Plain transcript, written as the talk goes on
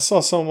saw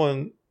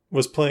someone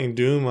was playing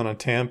Doom on a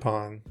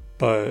tampon,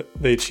 but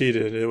they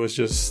cheated. It was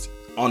just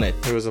on it.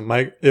 It was a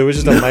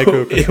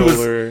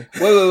microcontroller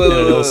and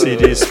an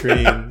LCD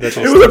screen. It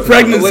was a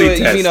pregnancy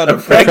test. You mean a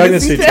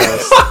pregnancy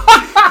test.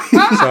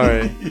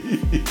 Sorry.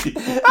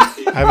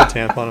 I have a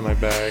tampon in my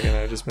bag, and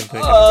I've just been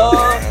thinking about how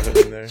I have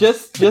it in there.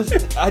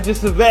 I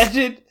just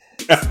imagined.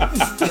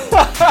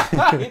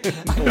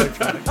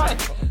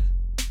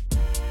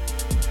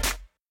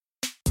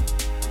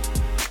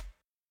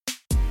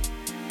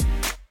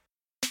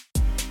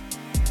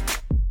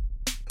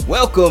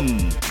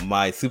 Welcome,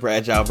 my Super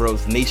Agile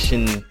Bros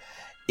Nation.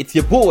 It's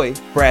your boy,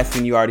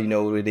 Braston. You already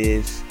know what it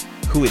is,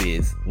 who it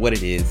is, what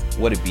it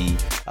be.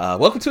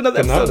 Welcome to another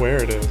episode. Not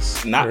where it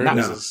is. Not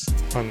is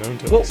unknown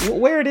to us. Well,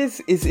 where it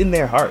is in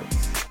their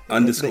hearts.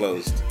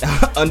 Undisclosed.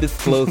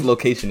 Undisclosed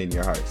location in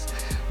your hearts.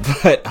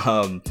 But,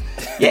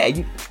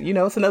 yeah, you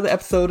know, it's another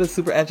episode of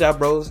Super Agile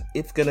Bros.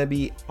 It's going to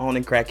be on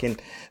and cracking.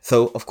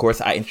 So, of course,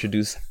 I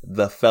introduce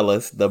the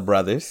fellas, the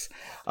brothers.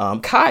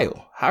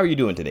 Kyle, how are you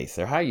doing today,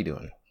 sir? How are you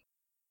doing?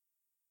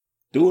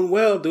 Doing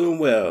well.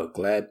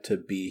 Glad to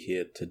be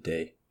here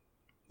today.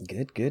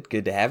 Good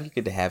to have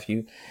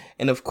you.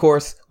 And of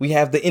course, we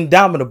have the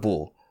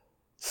indomitable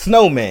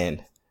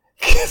snowman,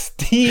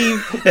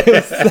 Steve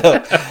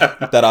himself.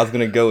 Thought I was going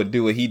to go and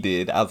do what he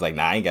did. I was like,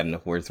 nah, I ain't got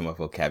enough words in my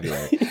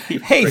vocabulary.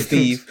 Hey,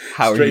 Steve,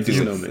 how are you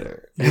doing,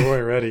 sir? You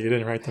weren't ready. You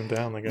didn't write them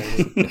down like I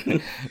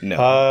did.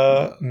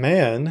 No.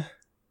 Man,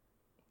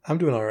 I'm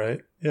doing all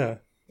right. Yeah.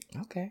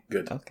 Okay.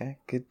 Good. Okay.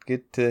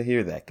 Good to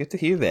hear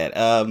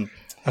that.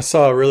 I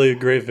saw a really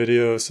great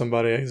video of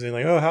somebody saying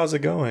like, "Oh, how's it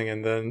going?"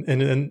 And then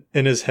in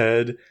his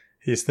head,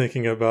 he's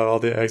thinking about all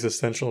the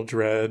existential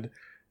dread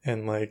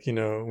and like, you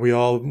know, we're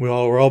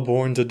all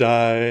born to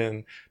die,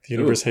 and the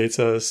universe hates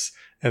us.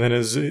 And then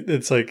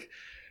it's like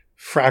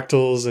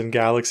fractals and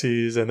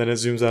galaxies, and then it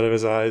zooms out of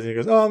his eyes, and he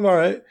goes, "Oh, I'm all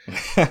right."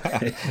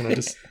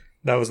 And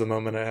that was the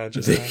moment I had.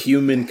 Just the now.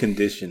 Human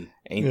condition.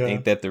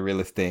 Ain't that the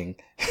realest thing?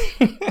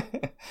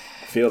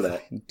 Feel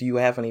that. Do you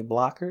have any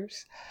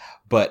blockers?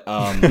 But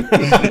there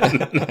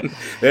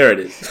it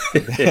is.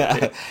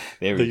 There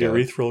we the go.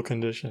 urethral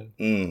condition.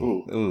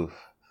 Ooh.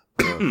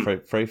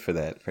 Pray for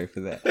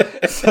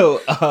that.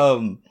 So,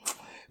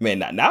 man,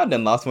 now I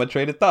done lost my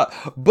train of thought.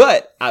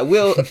 But I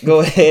will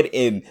go ahead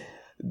and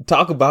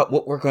talk about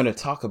what we're going to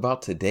talk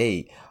about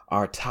today.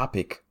 Our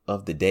topic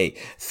of the day.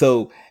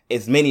 So,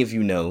 as many of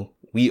you know,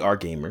 we are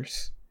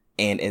gamers,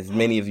 and as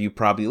many of you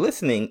probably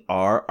listening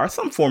are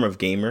some form of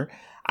gamer.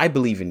 I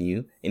believe in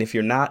you. And if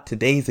you're not,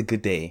 today's a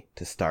good day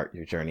to start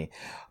your journey.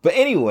 But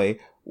anyway,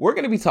 we're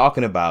going to be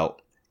talking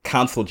about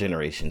console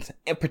generations.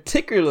 And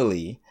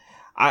particularly,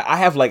 I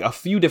have like a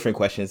few different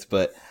questions,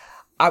 but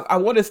I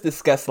want us to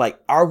discuss like,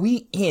 are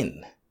we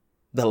in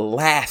the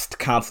last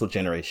console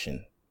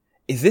generation?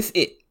 Is this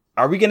it?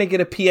 Are we going to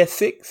get a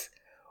PS6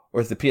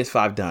 or is the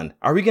PS5 done?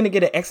 Are we going to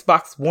get an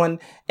Xbox One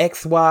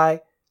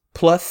XY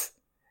Plus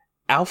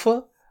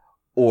Alpha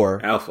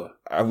or Alpha?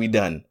 Are we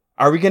done?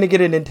 Are we going to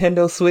get a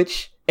Nintendo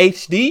Switch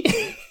HD?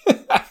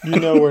 You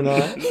know we're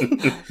not.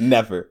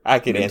 Never. I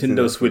can answer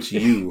Nintendo this. Switch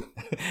U.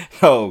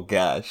 Oh,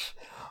 gosh.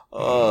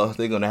 Oh,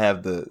 they're going to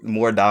have the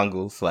more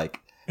dongles. Like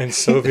In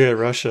Soviet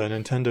Russia,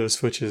 Nintendo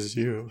Switches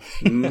you.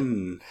 You're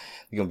going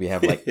to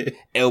have like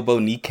elbow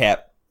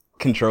kneecap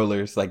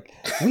controllers. Like,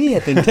 we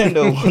at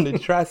Nintendo want to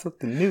try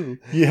something new.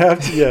 You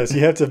have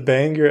to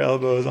bang your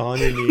elbows on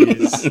your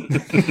knees.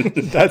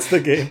 That's the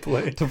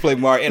gameplay. To play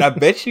Mario. And I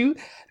bet you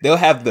they'll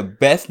have the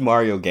best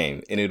Mario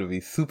game, and it'll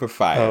be super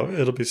fire. Oh,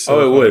 it'll be so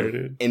fire, would.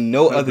 dude. And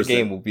no 100%. other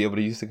game will be able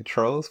to use the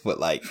controls, but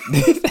like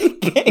this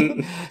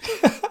game.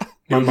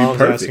 My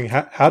mom's asking,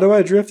 how do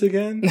I drift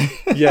again?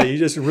 Yeah, you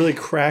just really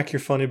crack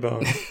your funny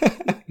bone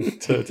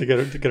to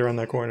get around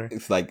that corner.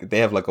 It's like they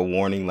have like a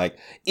warning, like,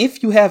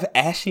 if you have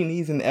ashy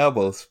knees and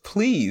elbows,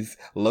 please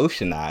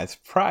lotionize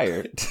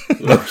prior.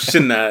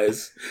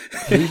 Lotionize.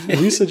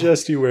 We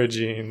suggest you wear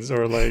jeans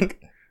or like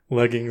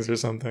leggings or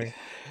something.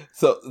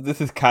 So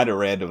this is kind of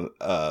random.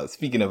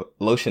 Speaking of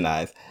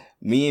lotionize,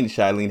 me and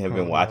Shailene have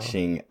been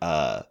watching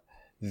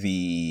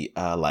the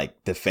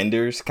like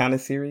Defenders kind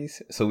of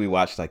series. So we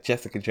watched like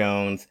Jessica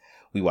Jones,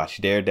 we watched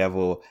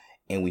Daredevil,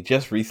 and we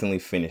just recently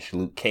finished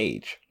Luke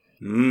Cage.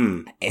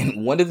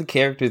 And one of the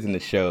characters in the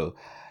show,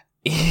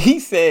 he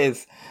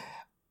says,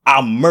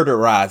 "I'll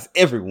murderize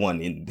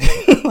everyone," in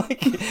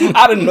like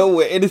out of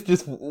nowhere. And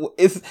it's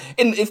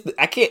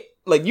I can't,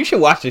 like, you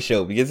should watch the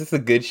show because it's a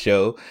good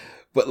show.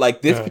 But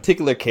like this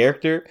particular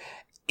character,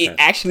 it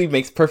actually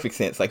makes perfect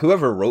sense. Like,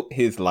 whoever wrote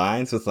his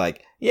lines was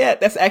like, yeah,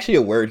 that's actually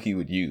a word he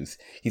would use.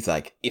 He's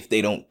like, if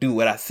they don't do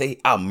what I say,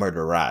 I'll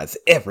murderize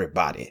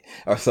everybody,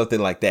 or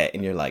something like that.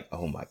 And you're like,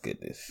 oh my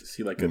goodness. Is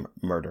he like a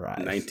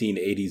murderize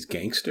 1980s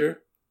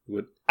gangster?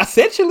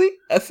 Essentially,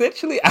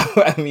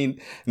 I mean,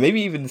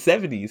 maybe even the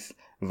 70s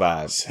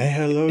vibe. Say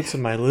hello to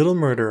my little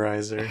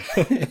murderizer.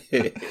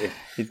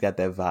 He's got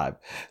that vibe.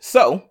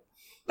 So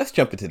let's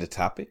jump into the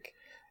topic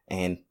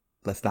and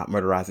let's not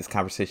murderize this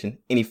conversation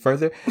any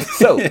further.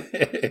 So, all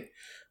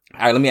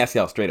right, let me ask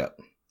y'all straight up.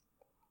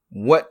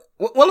 let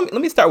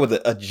me start with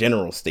a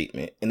general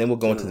statement, and then we'll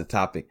go into the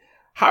topic.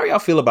 How do y'all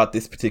feel about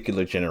this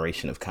particular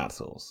generation of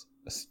consoles?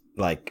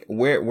 Like,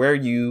 where are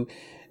you?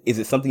 Is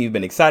it something you've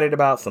been excited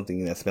about?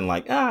 Something that's been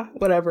like,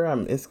 whatever,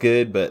 it's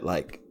good, but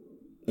like,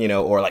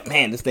 or like,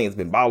 man, this thing has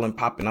been balling,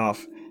 popping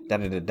off,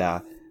 da.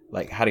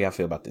 Like, how do y'all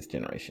feel about this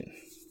generation?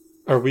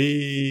 Are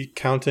we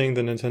counting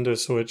the Nintendo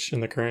Switch in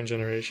the current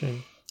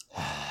generation?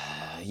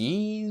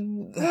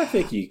 I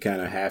think you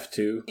kind of have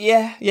to.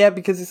 Yeah,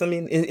 because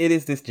it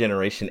is this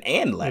generation,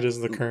 and like it is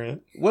the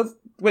current.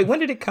 Wait, when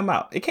did it come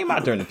out? It came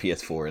out during the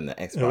PS4 and the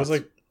Xbox.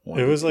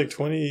 It was like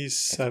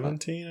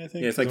 2017, I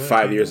think. Yeah, it's like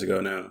 5 years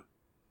ago now.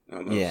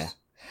 Almost. Yeah.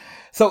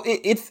 So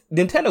it's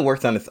Nintendo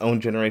works on its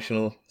own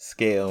generational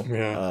scale.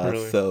 Yeah,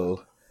 really.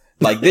 So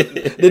like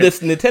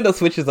this Nintendo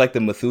Switch is like the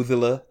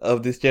Methuselah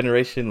of this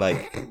generation.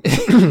 Like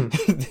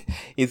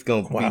it's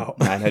gonna be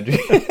 900.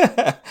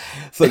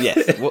 So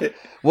yes,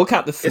 we'll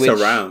count the Switch.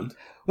 It's around.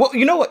 Well,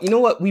 you know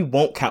what? We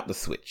won't count the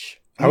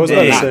Switch. I was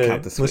about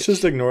to say, let's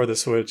just ignore the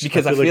Switch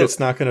because I feel like it's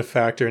not going to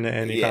factor into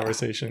any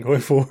conversation going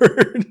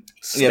forward.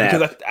 Yeah,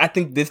 because I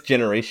think this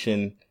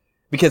generation,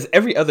 because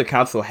every other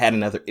console had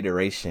another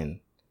iteration,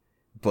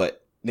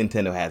 but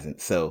Nintendo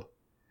hasn't. So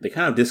they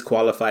kind of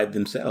disqualified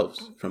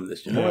themselves from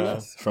this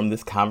generation, from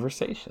this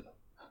conversation.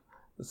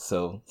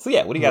 So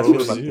yeah, what do you guys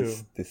feel about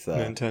this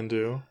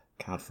Nintendo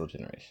console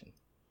generation?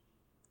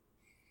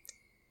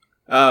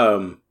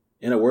 In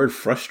a word,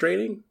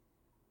 frustrating.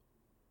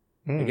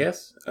 I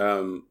guess.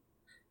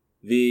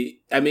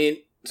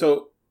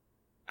 So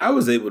I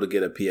was able to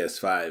get a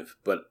PS5,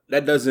 but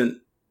that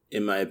doesn't,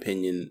 in my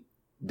opinion,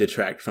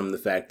 detract from the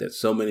fact that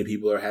so many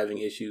people are having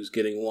issues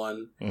getting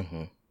one.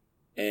 Mm-hmm.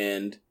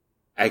 And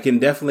I can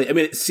definitely,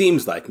 it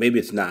seems like, maybe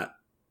it's not,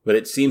 but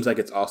it seems like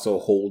it's also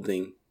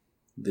holding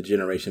the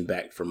generation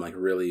back from like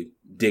really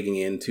digging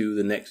into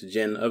the next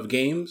gen of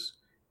games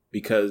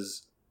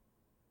because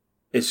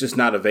it's just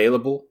not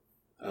available.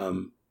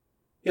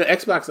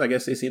 Xbox, I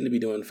guess they seem to be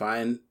doing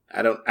fine.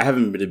 I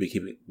haven't really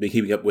been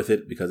keeping up with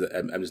it because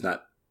I'm just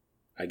not,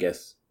 I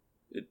guess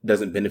it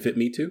doesn't benefit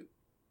me to,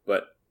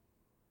 but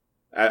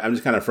I'm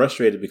just kind of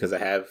frustrated because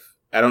I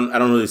don't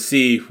really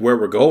see where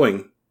we're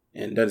going,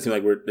 and it doesn't seem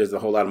like there's a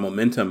whole lot of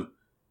momentum,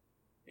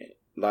 a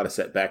lot of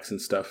setbacks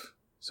and stuff.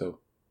 So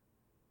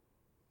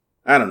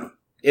I don't know.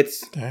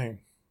 Dang,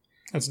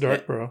 that's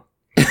dark, bro.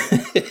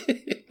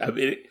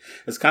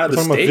 It's kind of we're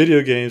talking about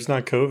video games,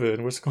 not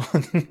COVID. What's going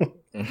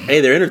on?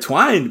 Hey, they're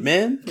intertwined,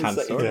 man.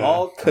 It's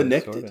all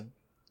connected.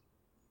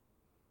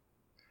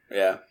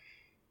 Yeah.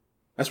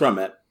 That's where I'm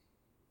at.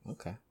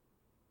 Okay.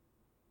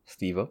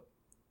 Steve-O?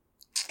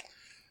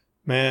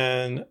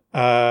 Man,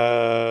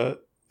 all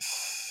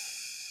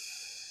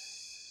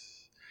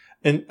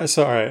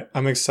right,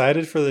 I'm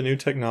excited for the new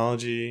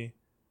technology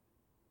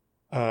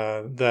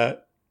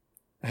that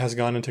has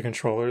gone into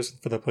controllers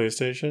for the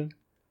PlayStation.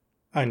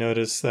 I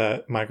noticed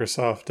that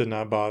Microsoft did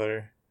not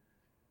bother.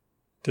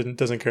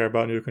 Doesn't care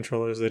about new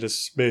controllers. They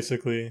just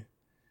basically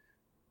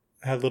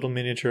had little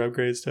miniature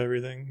upgrades to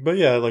everything. But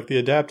yeah, like the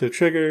adaptive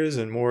triggers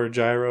and more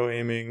gyro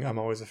aiming, I'm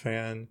always a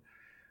fan.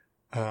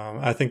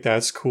 I think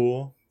that's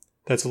cool.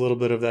 That's a little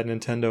bit of that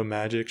Nintendo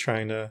magic,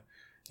 trying to,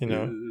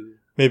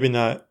 maybe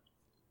not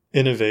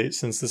innovate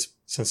since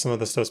some of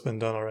the stuff's been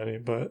done already,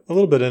 but a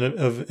little bit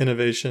of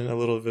innovation, a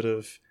little bit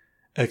of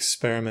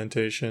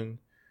experimentation,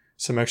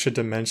 some extra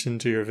dimension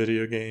to your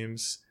video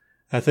games.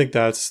 I think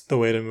that's the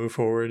way to move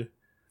forward,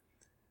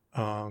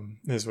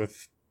 is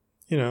with,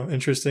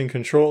 interesting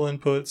control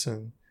inputs,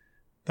 and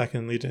that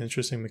can lead to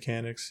interesting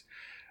mechanics.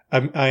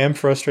 I am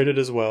frustrated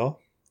as well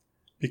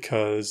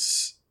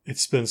because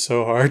it's been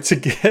so hard to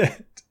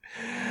get.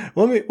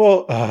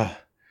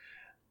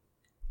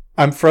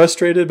 I'm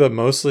frustrated, but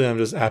mostly I'm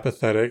just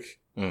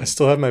apathetic. I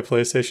still have my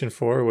PlayStation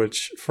 4,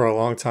 which for a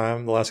long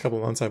time, the last couple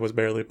of months, I was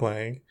barely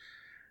playing.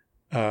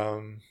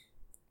 But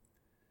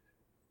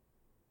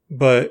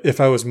if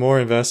I was more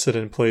invested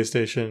in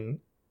PlayStation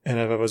and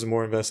if I was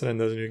more invested in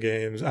those new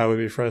games, I would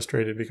be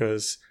frustrated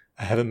because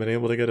I haven't been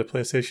able to get a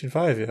PlayStation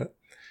 5 yet.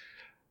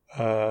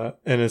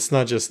 And it's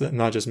not just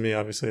me,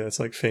 obviously. It's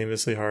like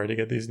famously hard to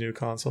get these new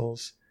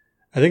consoles.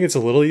 I think it's a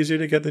little easier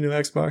to get the new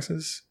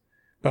Xboxes,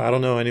 but I don't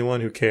know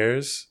anyone who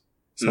cares,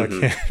 so I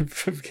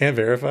can't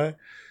verify.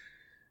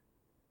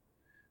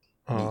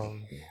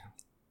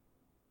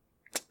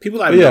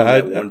 People I know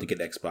that wanted to get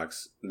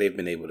Xbox, they've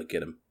been able to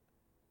get them.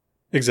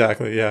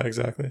 Exactly. Yeah,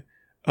 exactly.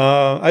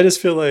 I just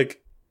feel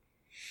like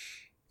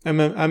I'm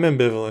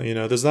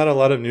ambivalent. There's not a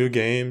lot of new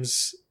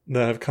games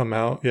that have come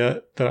out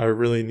yet that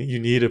you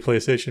need a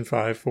PlayStation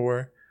 5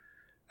 for,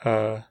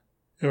 or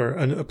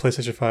a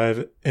PlayStation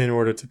 5 in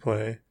order to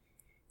play.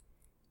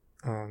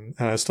 And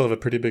I still have a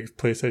pretty big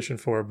PlayStation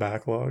 4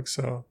 backlog.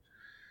 So,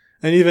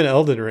 and even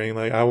Elden Ring,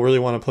 like I really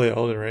want to play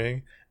Elden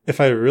Ring. If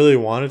I really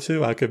wanted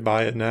to, I could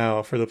buy it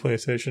now for the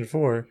PlayStation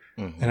 4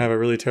 and have a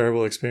really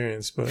terrible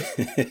experience. But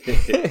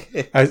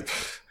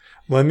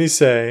let me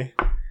say,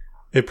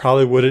 it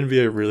probably wouldn't be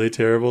a really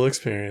terrible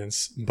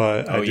experience.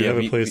 But I do have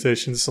a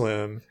PlayStation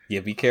Slim.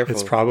 Yeah, be careful.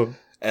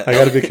 I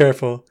gotta be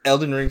careful.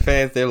 Elden Ring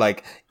fans, they're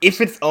like,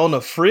 if it's on a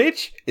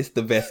fridge, it's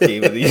the best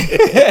game of the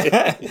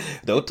year.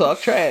 Don't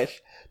talk trash.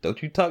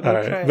 Don't you talk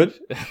no trash. But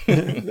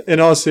in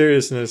all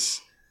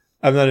seriousness,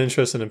 I'm not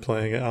interested in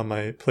playing it on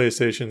my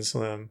PlayStation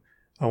Slim.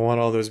 I want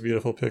all those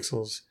beautiful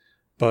pixels.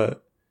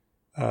 But,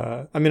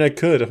 I mean, I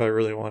could if I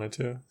really wanted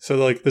to. So,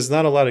 like, there's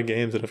not a lot of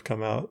games that have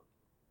come out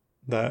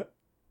that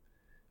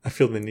I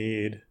feel the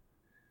need.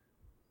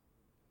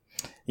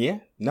 Yeah,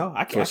 no,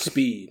 I can.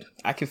 Speed.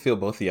 I can feel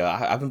both of y'all.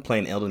 I've been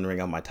playing Elden Ring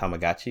on my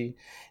Tamagotchi,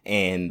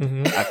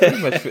 and I pretty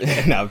much.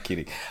 No, I'm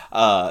kidding.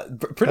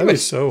 Pretty much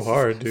so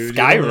hard, dude.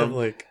 Skyrim.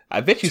 Like,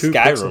 I bet you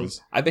Skyrim.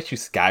 Pixels. I bet you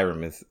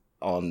Skyrim is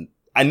on.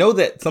 I know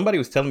that somebody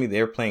was telling me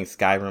they were playing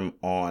Skyrim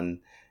on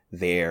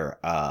their,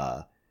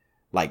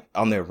 like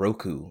on their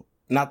Roku,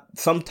 not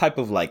some type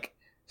of like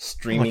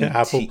streaming, like an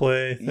Apple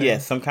Play thing? Yeah,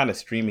 some kind of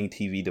streaming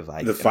TV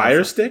device. The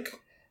Fire Stick.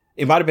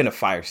 It might have been a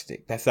Fire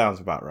Stick. That sounds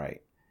about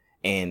right.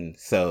 And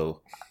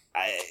so,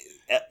 I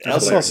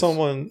saw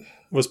someone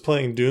was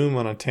playing Doom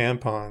on a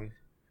tampon,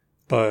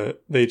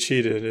 but they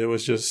cheated. It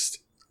was just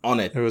on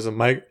it. It was a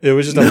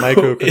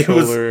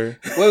microcontroller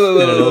and an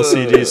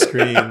LCD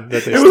screen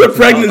that they. It was a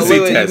pregnancy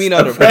test. You mean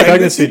on a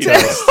pregnancy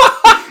test?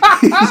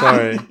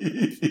 Sorry,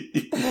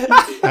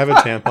 I have a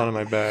tampon in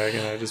my bag,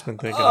 and I've just been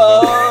thinking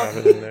about why I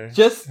have it in there.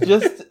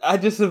 I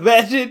just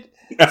imagined.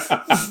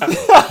 Electronic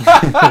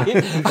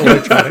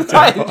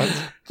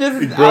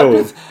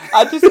tampons.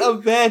 I just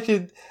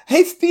imagined,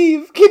 hey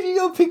Steve, can you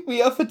go pick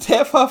me up a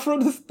tampon from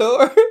the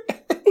store?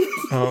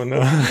 Oh no.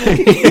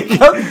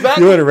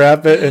 You would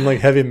wrap it and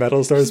like heavy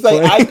metal starts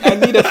playing. Like, I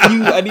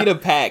need a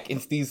pack.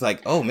 And Steve's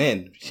like, oh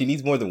man, she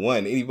needs more than one.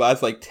 And he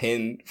buys like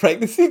 10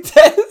 pregnancy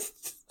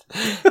tests.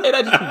 And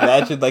I just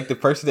imagine like the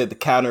person at the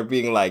counter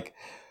being like,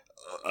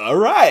 all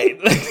right.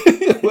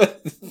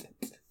 Like,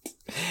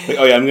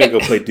 oh yeah, I'm gonna go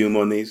play Doom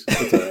on these.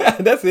 Right.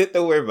 That's it.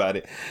 Don't worry about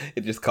it.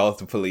 It just calls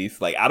the police.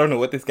 Like, I don't know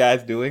what this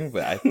guy's doing,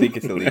 but I think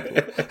it's illegal.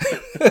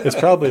 It's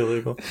probably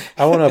illegal.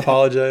 I want to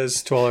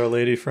apologize to all our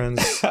lady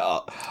friends.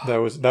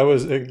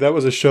 That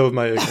was a show of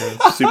my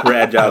ignorance. Super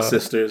Agile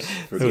Sisters.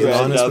 It was an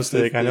honest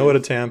mistake. I know what a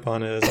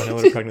tampon is. I know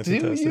what a pregnancy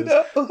test is.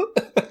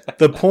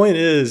 The point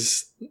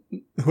is,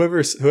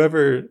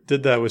 whoever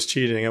did that was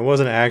cheating. It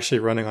wasn't actually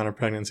running on a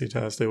pregnancy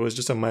test. It was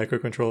just a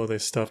microcontroller they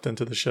stuffed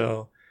into the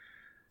shell.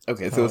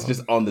 Okay, so it's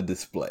just on the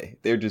display.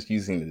 They're just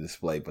using the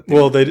display, but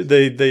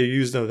they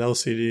used an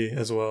LCD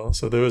as well.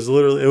 So it was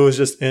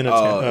just in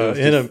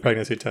a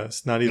pregnancy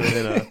test, not even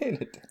in a.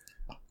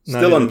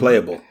 Still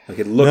unplayable. Like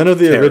it looked none of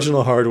the terrible.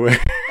 Original hardware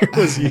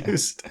was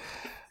used.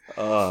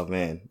 Oh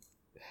man,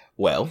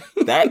 well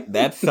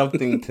that's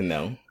something to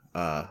know.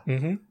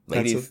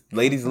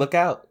 Ladies, look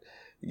out!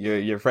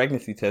 Your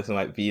pregnancy test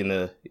might be in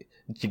a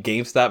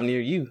GameStop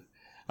near you.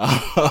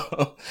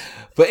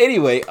 But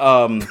anyway,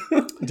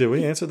 did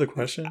we answer the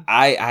question?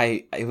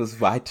 It was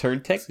my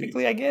turn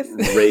technically, I guess.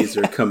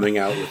 Razor coming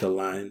out with a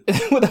line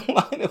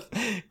of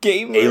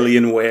gamer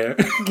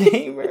Alienware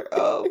gamer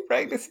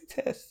pregnancy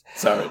test.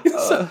 Sorry.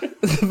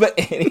 But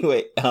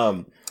anyway,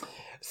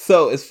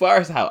 so as far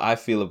as how I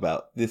feel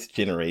about this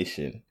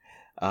generation,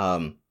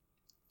 I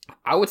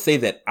would say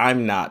that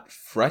I'm not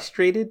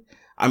frustrated.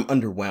 I'm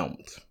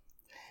underwhelmed,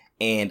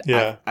 and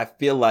yeah. I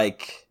feel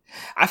like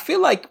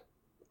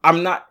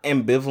I'm not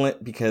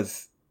ambivalent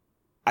because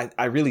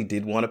I really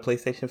did want a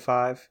PlayStation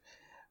 5,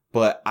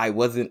 but I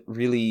wasn't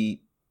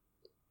really.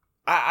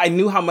 I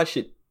knew how much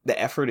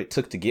the effort it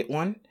took to get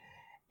one,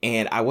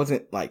 and I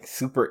wasn't like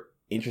super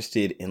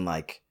interested in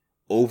like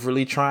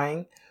overly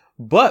trying.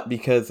 But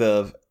because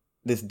of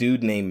this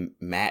dude named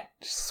Matt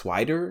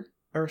Swider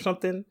or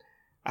something,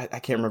 I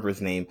can't remember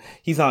his name.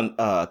 He's on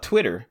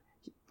Twitter.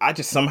 I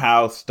just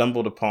somehow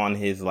stumbled upon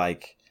his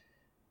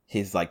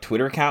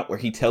Twitter account where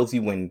he tells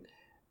you when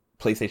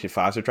PlayStation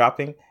 5s are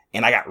dropping,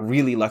 and I got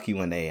really lucky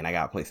one day and I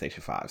got a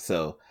PlayStation 5.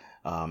 So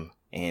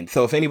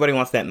if anybody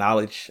wants that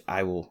knowledge,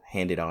 I will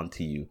hand it on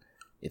to you.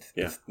 It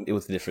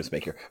was the difference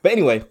maker. But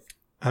anyway,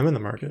 I'm in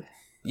the market.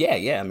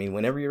 Yeah. I mean,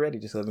 whenever you're ready,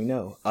 just let me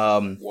know.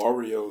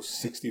 Wario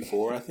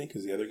 64, I think,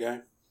 is the other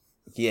guy.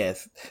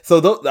 Yes. So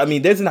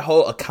there's a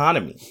whole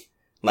economy.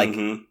 Like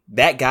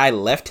that guy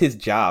left his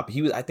job.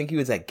 I think he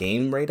was at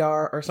Game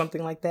Radar or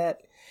something like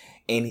that,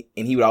 and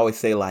he would always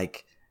say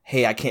like,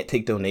 hey, I can't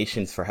take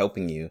donations for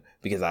helping you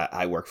because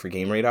I work for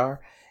Game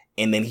Radar.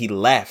 And then he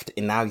left,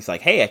 and now he's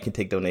like, hey, I can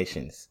take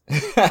donations.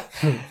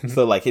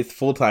 So, like, his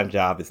full-time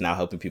job is now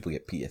helping people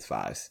get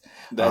PS5s.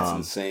 That's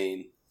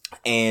insane.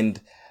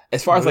 And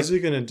as far as, like... What is he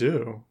going to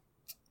do?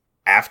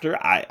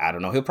 After, I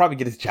don't know. He'll probably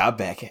get his job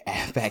back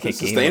at Game Radar.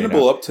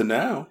 Sustainable up to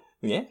now.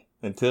 Yeah.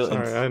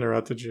 Sorry, I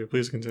interrupted you.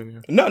 Please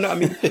continue. No,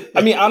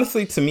 I mean,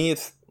 honestly, to me,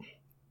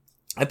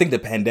 I think the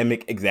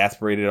pandemic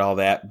exasperated all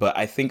that, but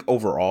I think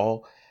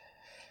overall...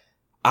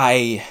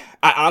 I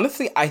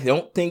honestly, I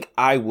don't think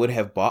I would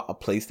have bought a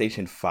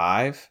PlayStation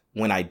 5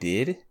 when I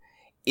did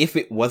if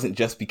it wasn't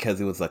just because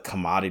it was a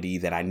commodity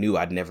that I knew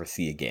I'd never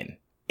see again.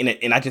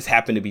 And I just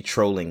happened to be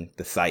trolling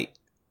the site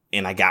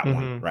and I got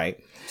one, right?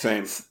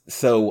 Same.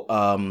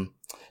 So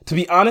To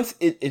be honest,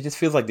 it just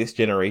feels like this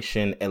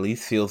generation at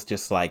least feels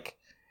just like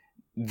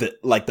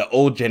the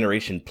old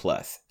generation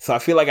plus. So I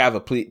feel like I have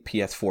a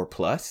PS4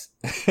 plus,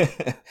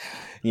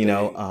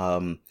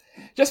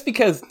 just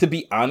because, to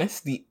be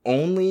honest, the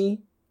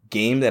only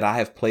game that I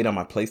have played on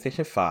my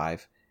PlayStation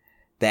 5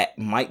 that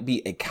might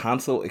be a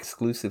console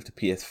exclusive to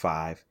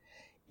PS5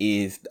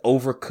 is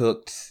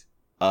Overcooked,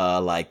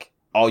 like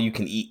all you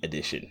can eat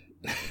edition.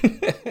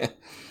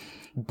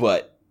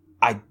 But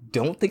I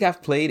don't think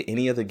I've played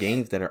any other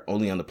games that are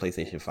only on the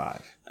PlayStation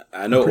 5.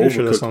 I know Overcooked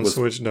sure that's on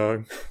Switch,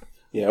 dog.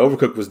 Yeah,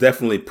 Overcooked was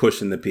definitely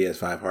pushing the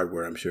PS5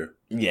 hardware, I'm sure.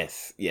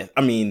 Yes.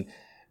 I mean,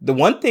 the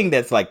one thing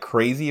that's like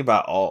crazy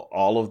about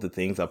all of the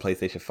things on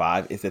PlayStation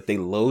 5 is that they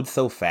load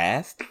so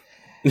fast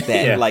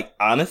that like,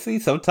 honestly,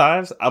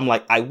 sometimes I'm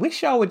like, I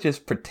wish y'all would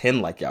just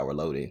pretend like y'all were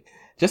loading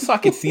just so I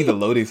could see the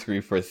loading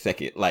screen for a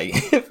second. Like,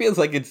 it feels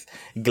like it's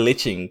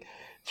glitching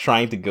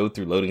trying to go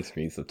through loading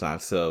screens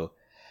sometimes. So,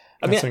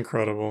 that's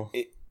incredible.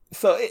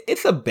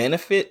 It's a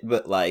benefit,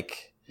 but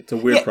like, it's a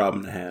weird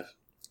problem to have.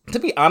 To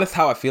be honest,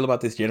 how I feel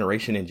about this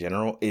generation in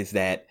general is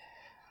that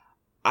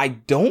I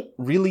don't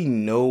really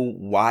know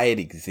why it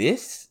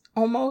exists,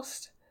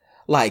 almost.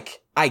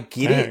 Like, I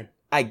get it.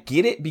 I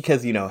get it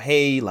because,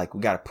 hey, like,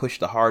 we got to push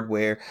the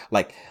hardware.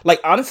 Like,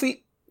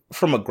 honestly,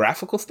 from a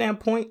graphical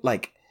standpoint,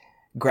 like,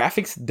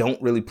 graphics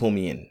don't really pull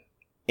me in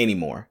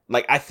anymore.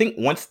 Like, I think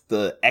once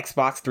the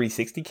Xbox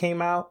 360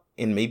 came out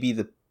and maybe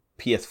the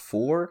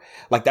PS4,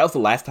 like, that was the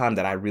last time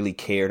that I really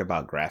cared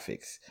about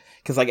graphics.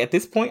 Because, like, at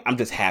this point, I'm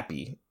just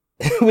happy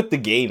with the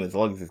game as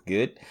long as it's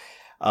good.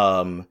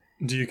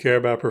 Do you care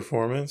about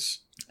performance?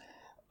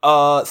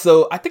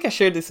 So I think I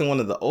shared this in one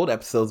of the old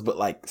episodes, but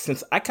like,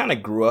 since I kind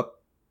of grew up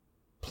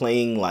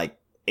playing like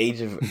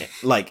Age of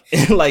like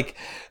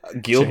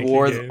Guild Janky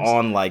Wars games.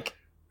 on like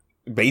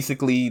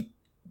basically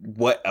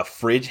what a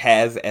fridge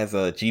has as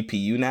a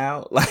GPU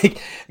now,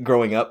 like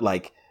growing up,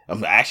 like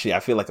actually I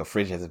feel like a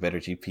fridge has a better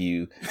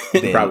GPU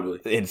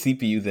probably and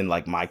CPU than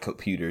like my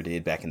computer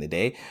did back in the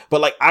day. But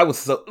like, I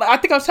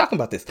think I was talking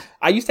about this.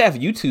 I used to have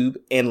YouTube,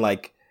 and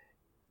like,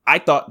 I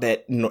thought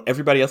that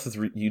everybody else's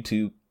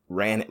YouTube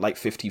ran at like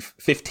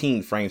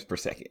 15 frames per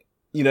second.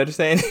 You know what I'm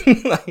saying?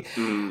 Like,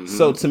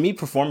 So to me,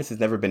 performance has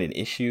never been an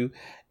issue.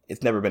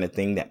 It's never been a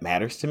thing that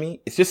matters to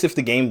me. It's just if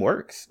the game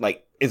works.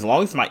 Like, as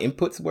long as my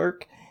inputs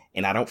work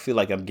and I don't feel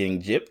like I'm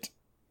getting gypped,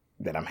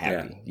 then I'm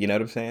happy. Yeah. You know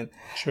what I'm saying?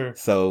 Sure.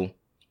 So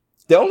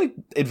the only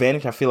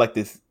advantage I feel like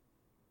this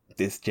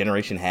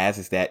generation has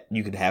is that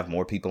you could have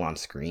more people on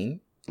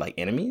screen, like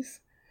enemies,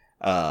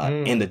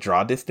 and the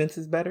draw distance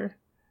is better,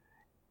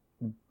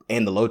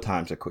 and the load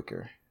times are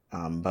quicker.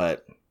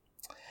 But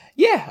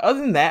yeah, other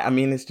than that, I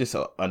mean, it's just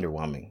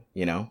underwhelming.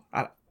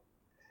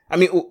 I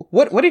mean,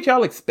 what did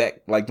y'all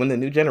expect? Like, when the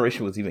new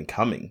generation was even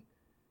coming,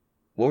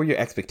 what were your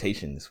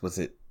expectations?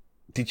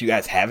 Did you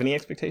guys have any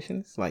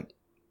expectations? Like,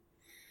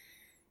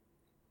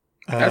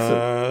 that's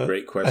a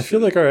great question. I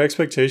feel like our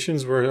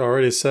expectations were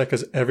already set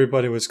because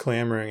everybody was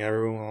clamoring.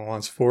 Everyone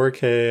wants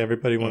 4K.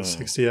 Everybody wants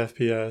 60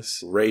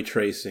 FPS. Ray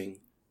tracing.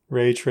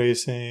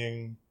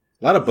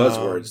 A lot of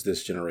buzzwords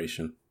this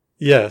generation.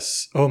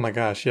 Yes. Oh my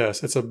gosh,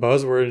 yes. It's a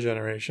buzzword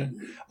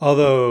generation.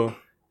 Although,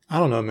 I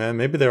don't know, man.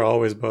 Maybe they're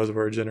always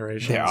buzzword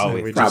generations. They're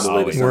always. We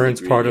probably just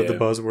weren't part of the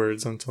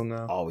buzzwords until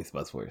now. Always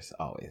buzzwords.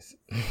 Always.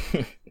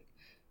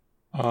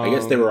 I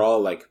guess they were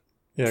all like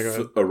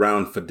go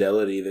around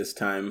fidelity this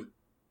time.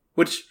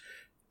 Which,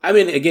 I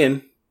mean,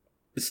 again,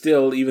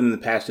 still, even in the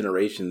past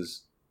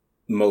generations,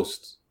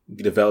 most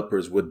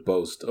developers would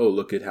boast, oh,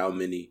 look at how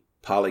many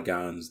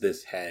polygons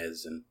this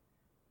has and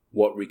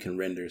what we can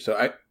render.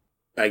 So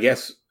I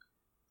guess,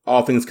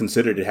 all things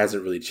considered, it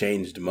hasn't really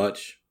changed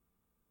much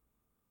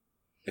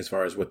as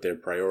far as what their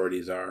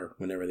priorities are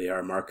whenever they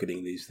are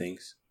marketing these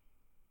things.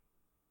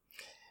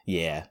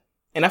 Yeah.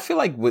 And I feel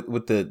like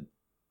with the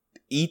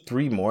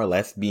E3 more or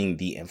less being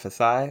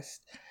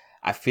de-emphasized,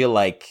 I feel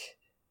like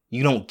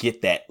you don't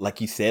get that,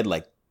 like you said,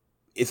 like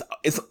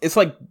it's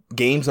like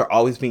games are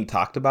always being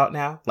talked about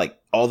now. Like,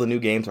 all the new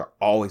games are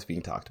always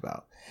being talked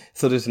about.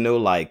 So there's no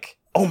like,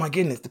 oh my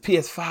goodness, the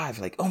PS5,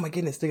 like, oh my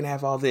goodness, they're gonna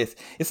have all this.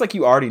 It's like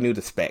you already knew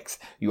the specs.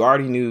 You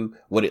already knew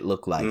what it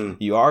looked like.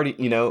 You already,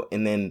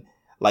 and then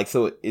like,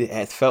 so it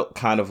has felt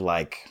kind of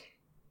like,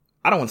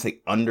 I don't want to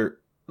say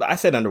I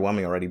said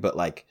underwhelming already, but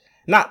like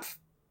not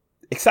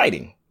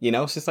exciting.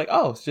 It's just like,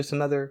 oh, it's just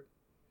another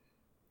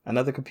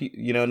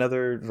computer,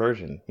 another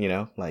version,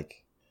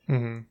 like,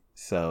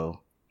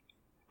 So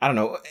I don't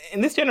know.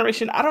 In this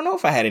generation, I don't know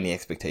if I had any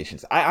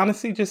expectations. I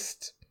honestly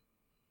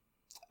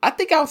I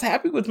think I was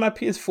happy with my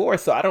PS4,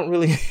 so I don't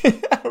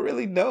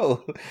really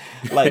know.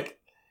 Like,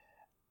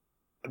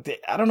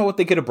 I don't know what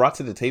they could have brought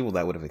to the table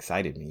that would have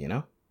excited me,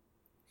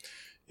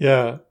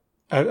 Yeah.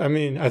 I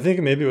mean, I think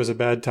maybe it was a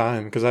bad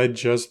time because I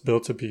just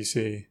built a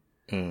PC.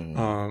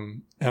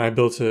 And I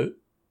built it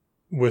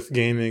with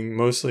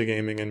mostly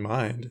gaming in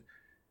mind.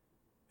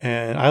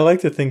 And I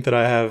like to think that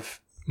I have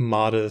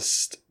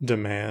modest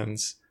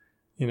demands.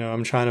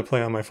 I'm trying to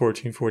play on my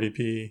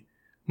 1440p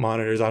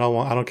monitors. I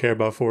don't care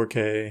about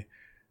 4K.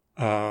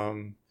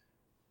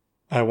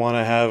 I want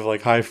to have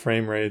like high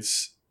frame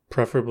rates,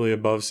 preferably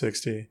above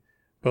 60.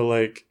 But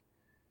like,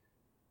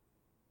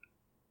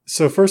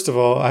 so first of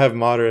all, I have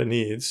moderate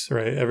needs,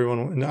 right?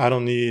 I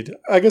don't need,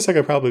 I guess I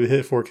could probably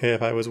hit 4K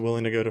if I was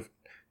willing to go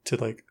to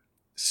like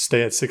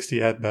stay at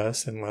 60 at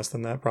best, and less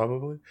than that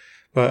probably.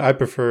 But I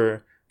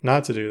prefer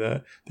not to do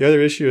that. The other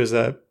issue is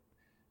that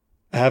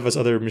I have this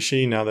other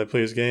machine now that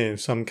plays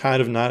games, so I'm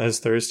kind of not as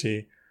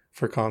thirsty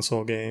for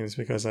console games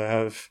because I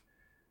have,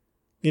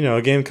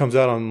 a game comes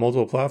out on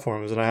multiple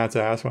platforms and I have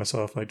to ask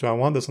myself, like, do I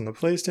want this on the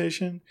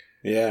PlayStation?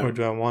 Yeah. Or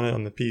do I want it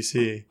on the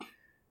PC?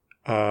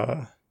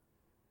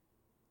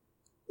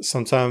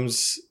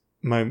 Sometimes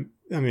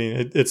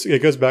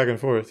it goes back and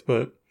forth,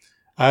 but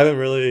I haven't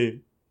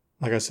really,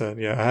 like I said,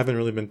 I haven't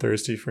really been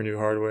thirsty for new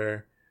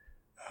hardware.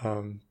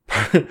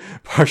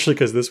 Partially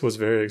because this was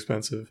very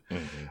expensive.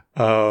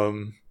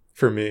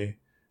 For me,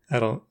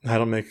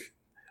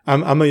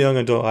 I'm a young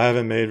adult. I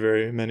haven't made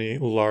very many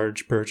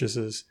large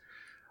purchases.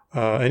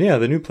 And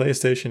the new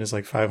PlayStation is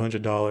like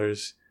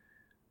 $500.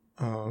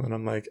 And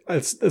I'm like,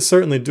 it's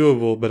certainly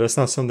doable, but it's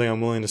not something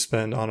I'm willing to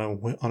spend on a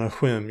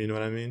whim. You know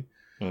what I mean?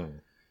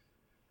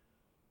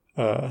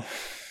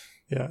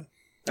 Yeah.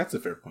 That's a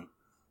fair point.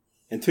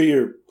 And to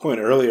your point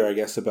earlier, I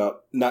guess,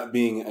 about not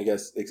being,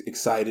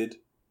 excited.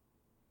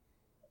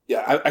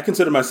 Yeah, I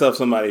consider myself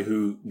somebody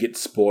who gets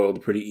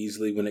spoiled pretty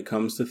easily when it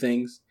comes to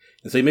things.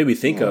 And so you made me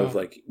think of,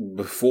 like,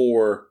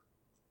 before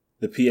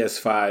the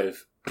PS5,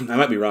 I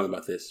might be wrong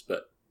about this,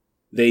 but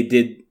they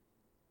did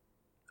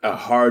a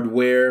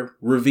hardware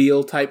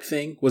reveal type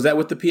thing. Was that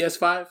with the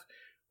PS5?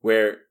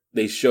 Where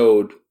they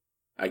showed,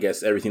 I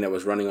guess, everything that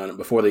was running on it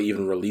before they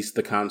even released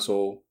the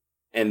console.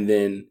 And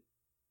then,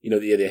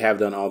 they have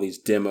done all these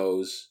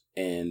demos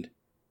and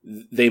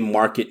they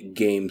market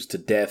games to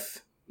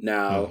death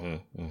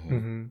now.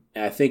 And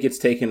I think it's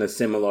taken a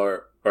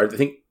similar, or I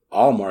think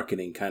all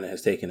marketing kind of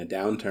has taken a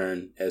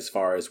downturn as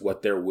far as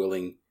what they're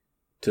willing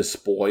to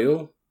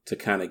spoil to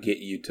kind of get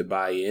you to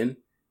buy in.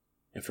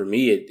 And for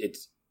me,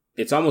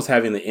 it's almost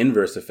having the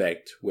inverse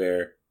effect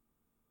where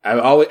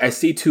I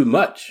see too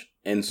much.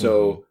 And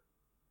so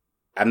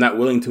I'm not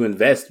willing to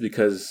invest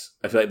because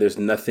I feel like there's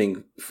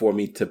nothing for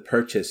me to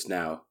purchase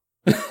now.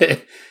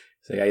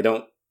 It's like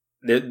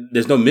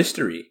there's no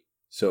mystery.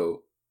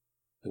 So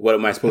what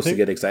am I supposed to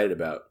get excited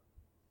about?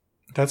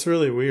 That's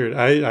really weird.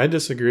 I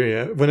disagree.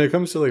 When it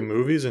comes to like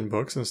movies and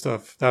books and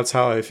stuff, that's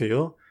how I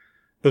feel.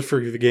 But for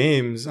the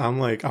games, I'm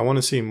like, I want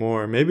to see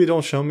more. Maybe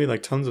don't show me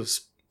like tons of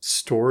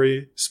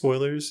story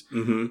spoilers,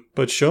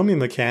 but show me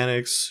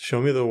mechanics,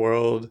 show me the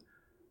world,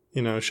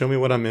 show me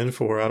what I'm in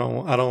for. I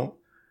don't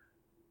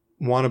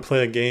want to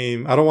play a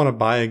game. I don't want to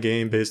buy a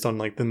game based on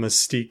like the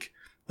mystique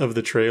of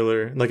the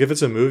trailer. Like if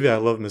it's a movie, I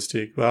love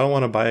mystique, but I don't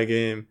want to buy a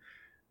game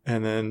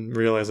and then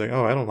realize like,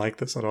 oh, I don't like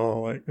this at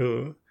all. Like,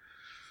 ugh.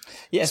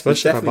 Yeah,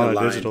 especially if I bought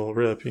a digital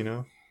rip,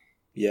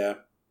 Yeah.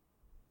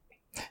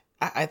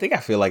 I think I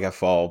feel like I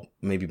fall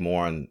maybe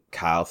more on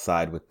Kyle's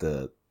side with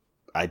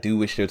I do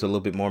wish there was a little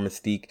bit more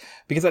mystique,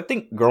 because I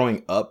think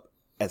growing up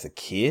as a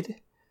kid,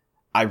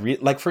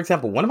 like, for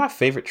example, one of my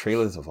favorite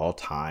trailers of all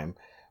time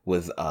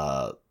was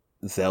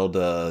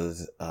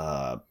Zelda's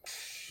not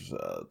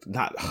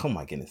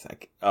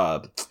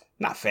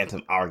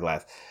Phantom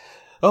Hourglass.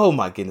 Oh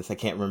my goodness, I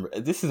can't remember.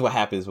 This is what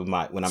happens when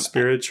I'm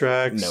Spirit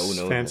Tracks.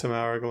 No, Phantom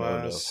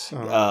Hourglass.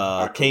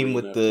 Came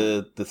with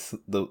the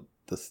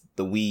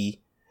Wii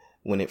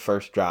when it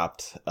first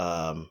dropped.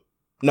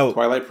 No,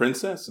 Twilight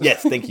Princess.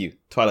 Yes, thank you,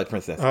 Twilight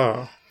Princess.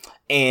 Oh,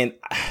 and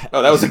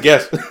that was a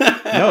guess.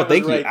 No,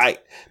 thank you.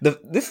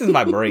 This is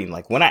my brain.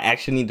 Like when I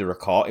actually need to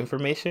recall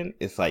information,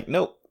 it's like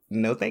no,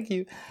 thank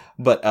you.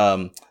 But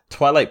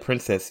Twilight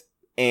Princess,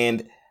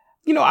 and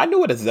I knew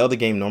what a Zelda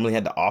game normally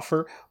had to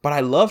offer, but I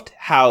loved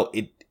how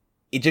it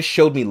just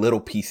showed me little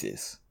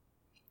pieces,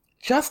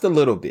 just a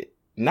little bit,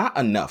 not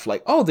enough.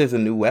 Like, oh, there's a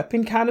new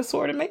weapon, kind of,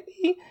 sort of,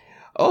 maybe.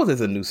 Oh,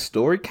 there's a new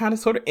story, kind of,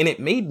 sort of, and it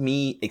made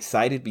me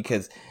excited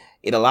because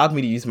it allowed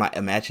me to use my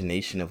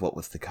imagination of what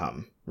was to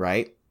come,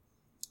 right?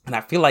 And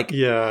I feel like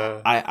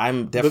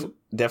I'm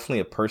definitely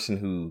a person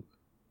who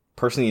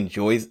personally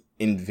enjoys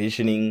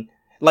envisioning.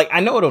 Like,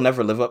 I know it'll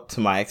never live up to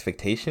my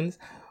expectations,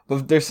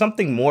 but there's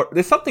something more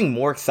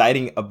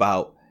exciting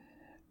about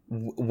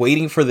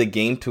waiting for the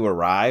game to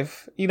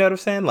arrive. You know what I'm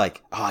saying?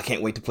 Like, oh, I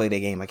can't wait to play the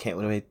game. I can't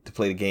wait to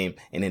play the game.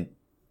 And then,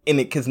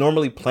 because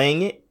normally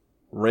playing it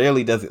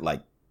rarely does it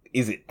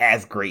is it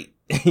as great,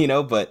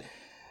 but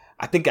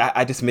I think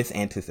I just miss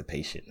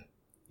anticipation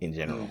in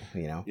general,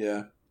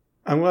 Yeah.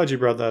 I'm glad you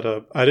brought that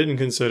up. I didn't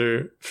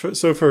consider,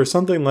 so for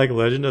something like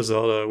Legend of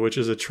Zelda, which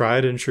is a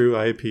tried and true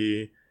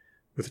IP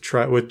with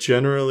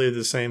generally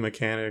the same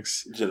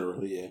mechanics.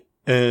 Generally, yeah.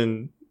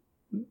 And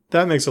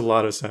that makes a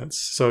lot of sense.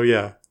 So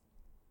yeah,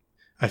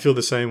 I feel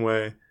the same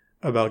way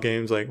about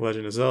games like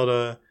Legend of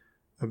Zelda,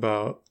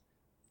 about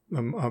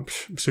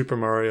Super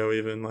Mario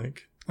even.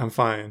 Like, I'm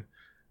fine.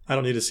 I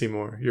don't need to see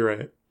more. You're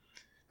right.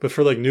 But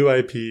for like new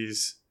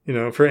IPs,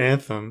 for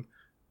Anthem,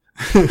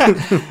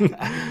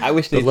 I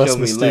wish they'd show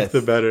me less.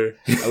 The better.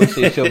 I wish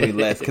they'd show me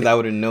less because I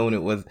would have known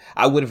it was.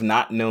 I would have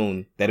not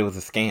known that it was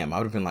a scam. I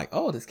would have been like,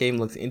 "Oh, this game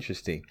looks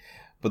interesting,"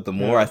 but the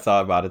more I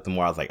thought about it, the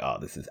more I was like, "Oh,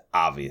 this is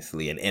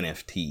obviously an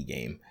NFT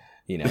game."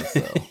 You know,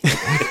 so.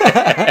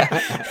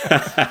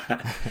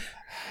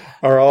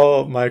 Are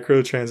all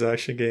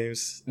microtransaction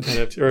games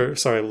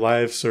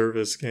live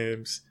service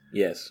games?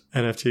 Yes,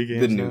 NFT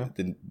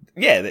games.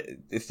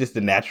 It's just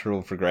the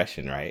natural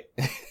progression, right?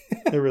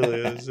 It really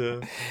is. Yeah,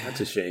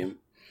 that's a shame.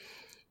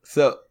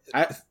 So,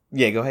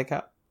 go ahead,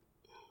 Kyle.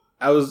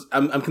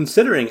 I'm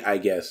considering, I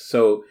guess,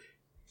 so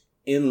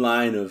in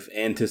line of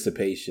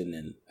anticipation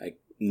and like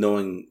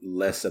knowing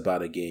less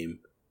about a game,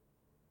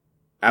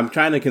 I'm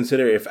trying to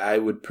consider if I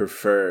would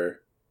prefer,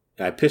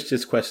 and I pitched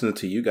this question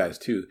to you guys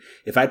too,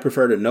 if I'd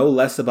prefer to know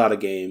less about a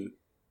game,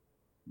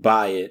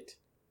 buy it,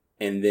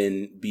 and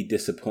then be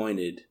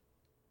disappointed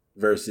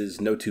versus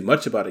know too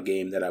much about a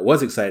game that I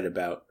was excited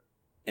about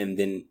and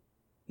then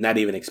not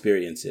even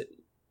experience it.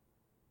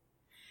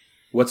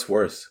 What's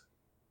worse?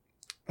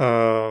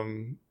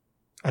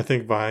 I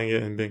think buying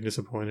it and being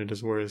disappointed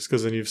is worse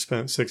because then you've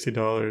spent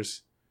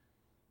 $60.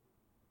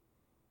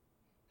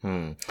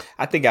 And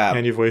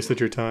you've wasted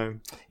your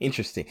time.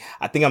 Interesting.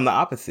 I think I'm the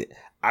opposite.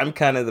 I'm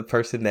kind of the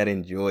person that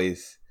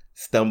enjoys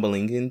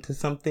stumbling into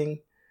something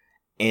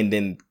and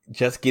then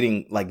just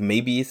getting, like,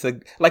 maybe it's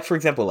for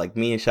example, like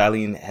me and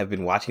Shailene have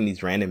been watching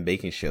these random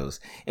baking shows,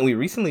 and we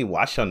recently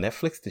watched on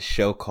Netflix this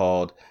show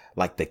called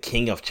like The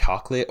King of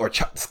Chocolate or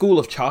School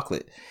of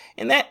Chocolate.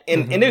 And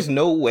there's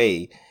no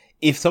way,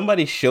 if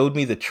somebody showed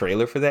me the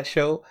trailer for that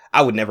show,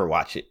 I would never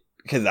watch it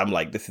because I'm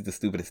like, this is the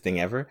stupidest thing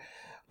ever.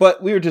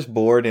 But we were just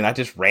bored and I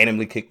just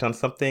randomly clicked on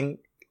something.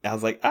 I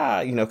was like,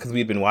 because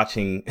we'd been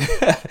watching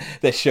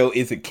that show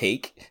Is It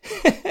Cake?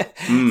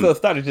 So it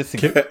started just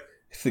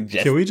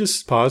suggest. Can we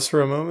just pause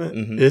for a moment?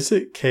 Mm-hmm. Is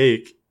It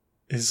Cake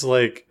is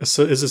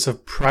a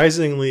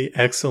surprisingly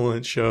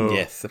excellent show.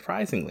 Yes,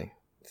 surprisingly.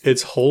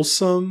 It's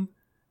wholesome.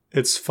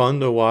 It's fun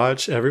to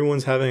watch.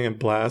 Everyone's having a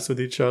blast with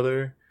each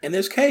other. And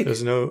there's cake.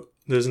 There's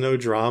no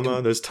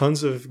drama. There's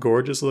tons of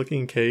gorgeous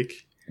looking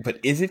cake. But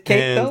is it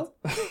cake though?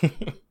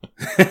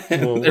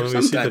 Well, let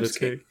me see that it's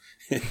cake.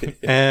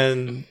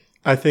 And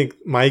I think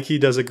Mikey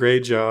does a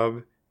great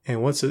job.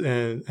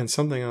 And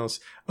something else.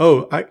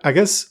 Oh, I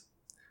guess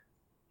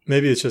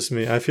maybe it's just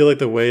me. I feel like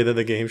the way that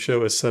the game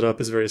show is set up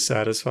is very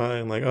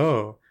satisfying. Like,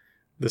 oh,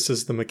 this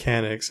is the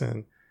mechanics,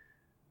 and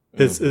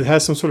it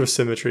has some sort of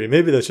symmetry.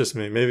 Maybe that's just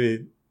me.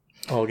 Maybe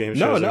all game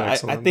shows are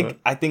excellent.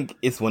 I think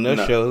it's one of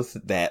those shows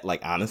that,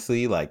 like,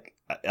 honestly, like,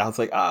 I was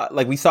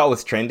like we saw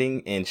what's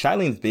trending, and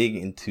Shailene's big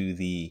into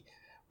the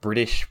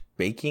British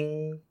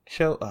baking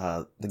show,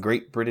 the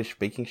Great British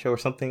Baking Show or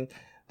something.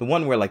 The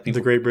one where like people,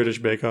 the Great British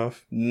Bake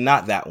Off.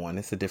 Not that one.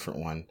 It's a different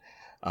one.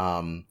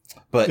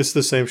 But it's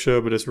the same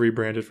show, but it's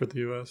rebranded for the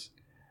US.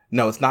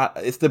 No, it's not.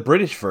 It's the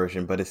British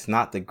version, but it's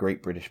not the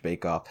Great British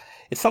Bake Off.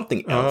 It's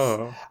something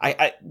else.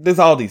 Oh. There's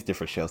all these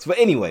different shows. But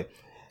anyway,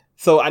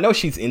 so I know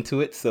she's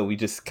into it, so we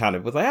just kind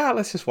of was like,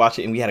 let's just watch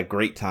it, and we had a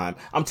great time.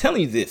 I'm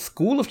telling you this,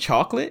 School of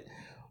Chocolate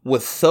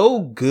was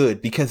so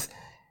good because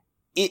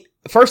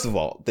first of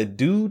all, the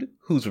dude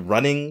who's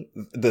running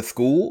the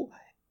school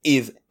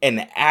is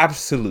an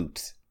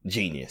absolute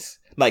genius.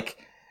 Like,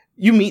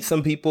 you meet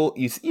some people,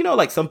 you know,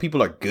 like some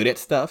people are good at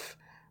stuff.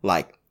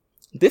 Like,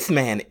 this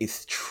man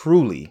is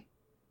truly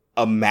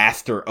a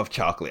master of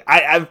chocolate.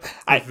 A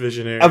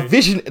visionary.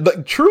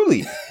 Like,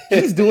 truly,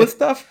 he's doing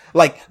stuff.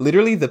 Like,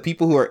 literally, the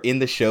people who are in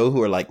the show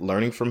who are like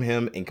learning from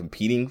him and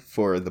competing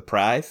for the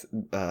prize,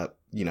 and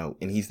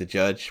he's the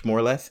judge more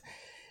or less,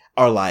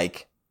 are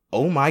like,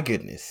 oh my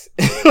goodness.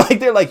 Like,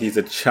 they're like, he's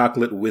a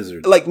chocolate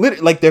wizard. Like,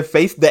 literally, like their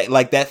face,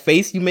 that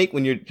face you make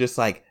when you're just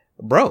like,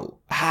 bro,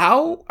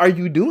 how are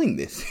you doing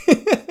this?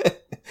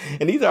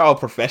 And these are all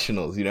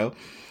professionals, you know?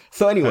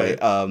 So anyway,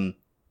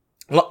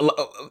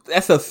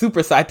 that's a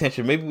super side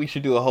tangent. Maybe we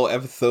should do a whole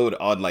episode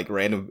on like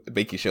random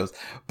baking shows.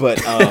 But,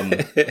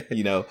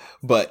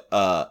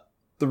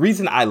 the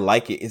reason I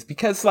like it is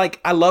because, like,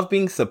 I love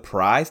being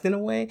surprised in a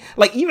way.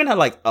 Like, even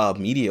a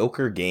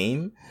mediocre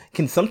game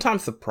can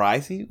sometimes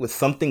surprise you with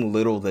something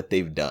little that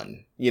they've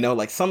done. You know,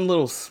 like some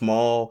little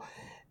small,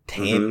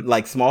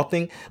 small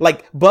thing.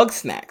 Like Bug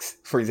Snacks,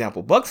 for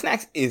example. Bug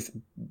Snacks is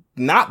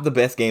not the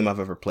best game I've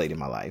ever played in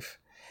my life.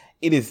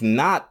 It is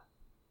not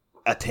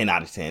a 10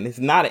 out of 10. It's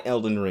not an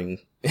Elden Ring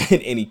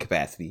in any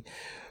capacity.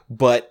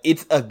 But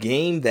it's a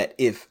game that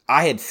if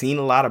I had seen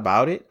a lot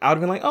about it, I would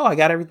have been like, oh, I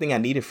got everything I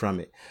needed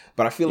from it.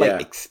 But I feel like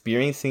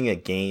experiencing a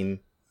game,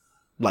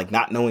 like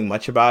not knowing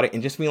much about it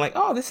and just being like,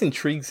 oh, this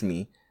intrigues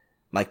me.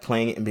 Like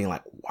playing it and being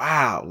like,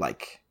 wow,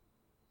 like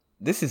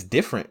this is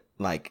different.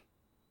 Like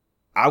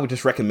I would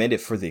just recommend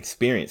it for the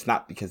experience,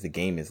 not because the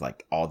game is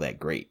like all that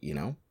great, you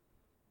know?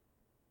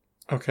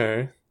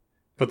 Okay.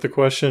 But the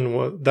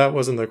question that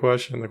wasn't the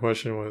question. The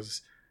question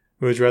was,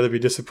 would you rather be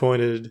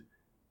disappointed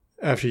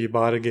after you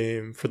bought a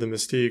game for the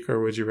mystique,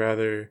 or would you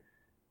rather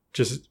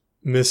just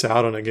miss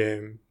out on a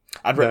game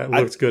that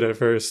looked good at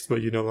first,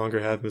 but you no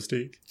longer have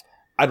mystique?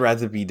 I'd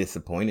rather be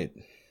disappointed.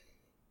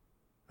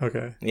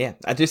 Okay. Yeah,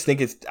 I just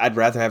think I'd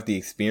rather have the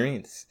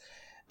experience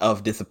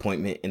of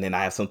disappointment, and then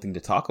I have something to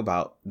talk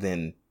about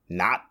than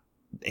not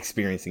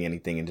experiencing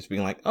anything and just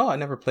being like, oh, I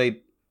never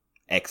played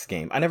X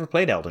game. I never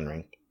played Elden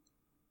Ring.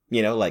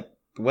 You know, like,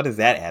 what does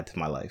that add to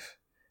my life?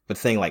 But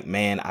saying like,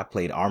 man, I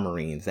played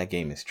Armorines. That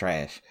game is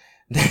trash.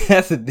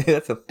 that's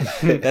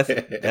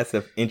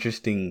an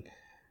interesting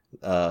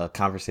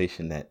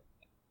conversation that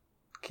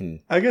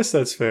can. I guess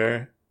that's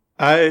fair.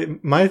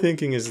 My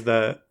thinking is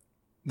that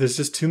there's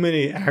just too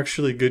many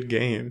actually good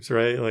games,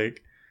 right?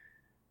 Like,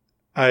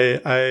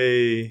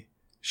 I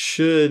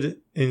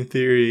should, in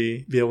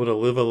theory, be able to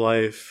live a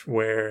life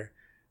where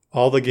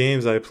all the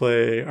games I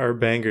play are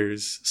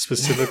bangers,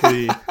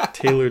 specifically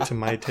tailored to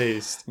my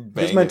taste.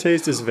 Because my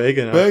taste is vague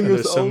enough, Bangers and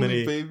there's so only,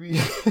 many, baby.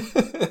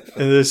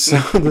 and there's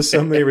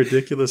so many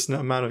ridiculous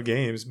amount of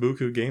games,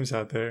 buku games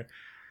out there,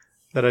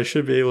 that I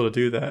should be able to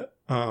do that.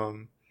 But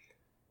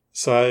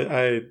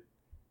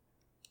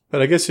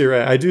I guess you're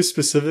right. I do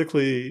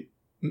specifically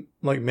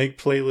like make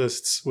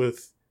playlists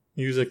with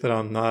music that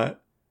I'm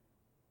not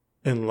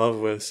in love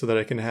with, so that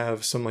I can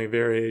have some like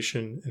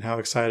variation in how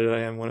excited I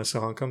am when a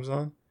song comes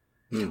on.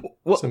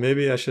 Well, so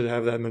maybe I should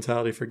have that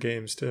mentality for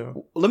games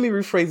too. Let me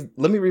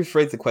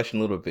rephrase the question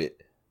a little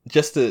bit.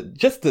 Just to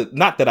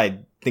not that I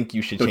think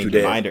you should change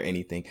your mind or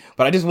anything,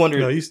 but I just wonder.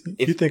 No, you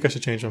think I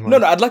should change my mind?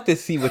 No, I'd like to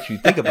see what you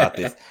think about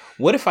this.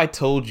 What if I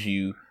told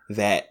you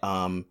that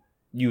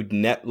you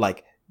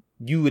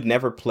would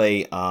never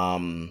play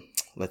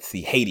let's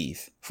see,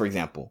 Hades, for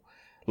example.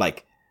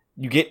 Like,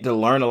 you get to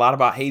learn a lot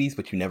about Hades,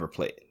 but you never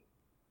play it.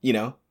 You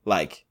know,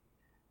 like,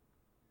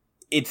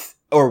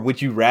 or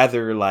would you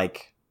rather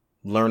like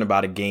learn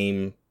about a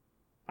game?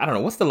 I don't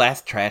know. What's the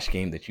last trash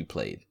game that you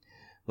played?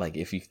 Like,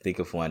 if you think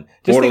of one,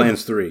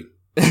 Borderlands 3.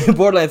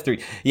 Borderlands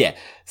 3. Yeah.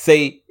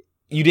 Say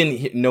you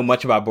didn't know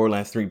much about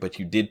Borderlands 3, but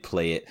you did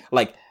play it.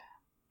 Like,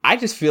 I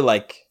just feel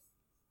like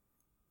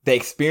the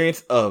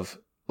experience of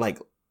like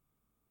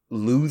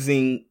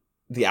losing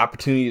the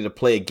opportunity to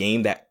play a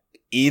game that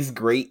is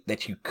great,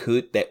 that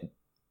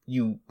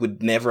you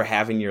would never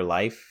have in your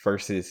life,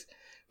 versus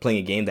playing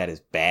a game that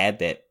is bad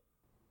that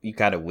you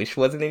kind of wish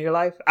wasn't in your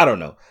life. I don't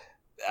know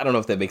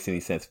if that makes any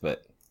sense,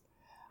 but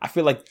I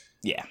feel like,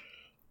 yeah.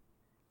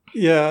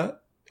 Yeah.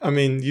 I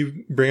mean,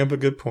 you bring up a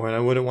good point. I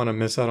wouldn't want to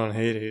miss out on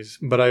Hades,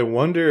 but I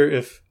wonder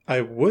if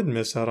I would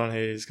miss out on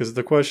Hades, because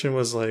the question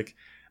was like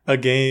a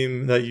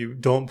game that you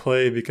don't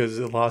play because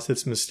it lost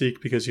its mystique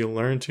because you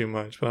learned too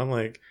much. But I'm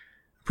like,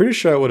 pretty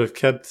sure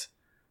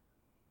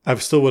I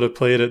still would have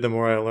played it the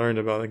more I learned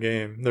about the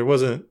game. There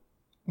wasn't,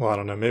 well, I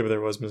don't know, maybe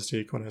there was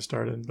mystique when I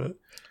started, but.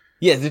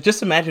 Yeah,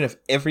 just imagine if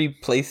every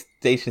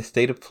PlayStation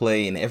State of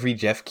Play and every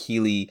Jeff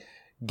Keighley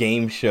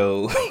game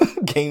show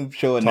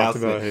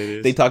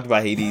announcement, they talked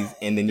about Hades,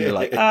 and then you're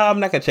like, I'm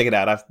not gonna check it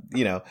out.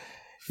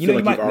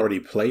 You've already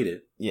played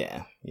it.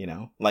 Yeah,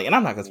 like, and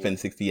I'm not gonna spend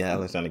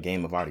 $60 on a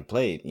game I've already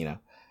played.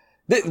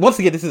 Once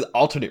again, this is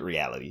alternate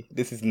reality.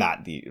 This is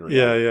not the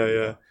reality.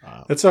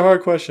 Yeah. It's a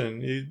hard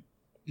question.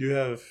 You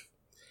have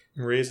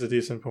raised a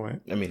decent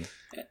point. I mean,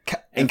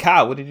 and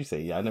Kyle, what did you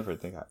say? Yeah, I never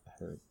think I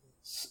heard.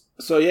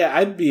 So yeah,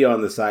 I'd be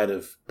on the side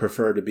of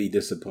prefer to be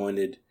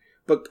disappointed,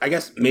 but I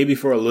guess maybe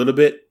for a little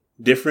bit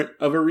different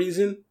of a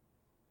reason.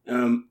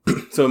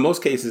 So in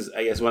most cases,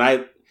 I guess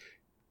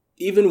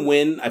even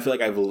when I feel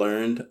like I've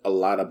learned a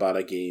lot about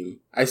a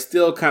game, I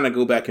still kind of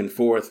go back and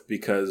forth,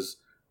 because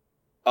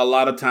a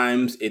lot of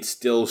times it's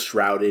still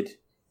shrouded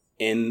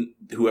in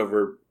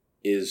whoever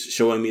is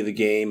showing me the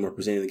game or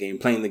presenting the game,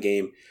 playing the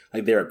game,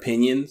 like their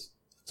opinions.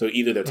 So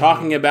either they're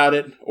talking about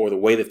it, or the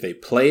way that they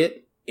play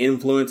it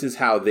influences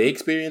how they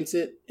experience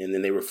it, and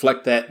then they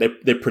reflect that,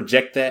 they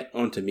project that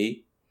onto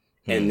me,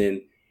 and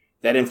then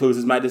that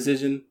influences my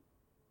decision.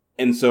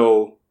 And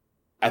so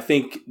I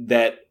think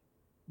that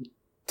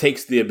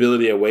takes the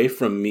ability away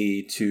from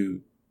me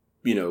to,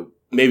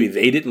 maybe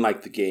they didn't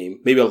like the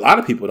game, maybe a lot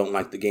of people don't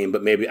like the game,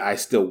 but maybe I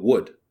still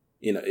would.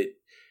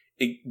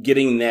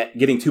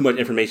 Getting too much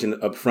information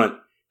up front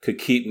could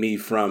keep me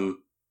from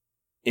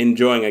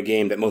enjoying a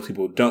game that most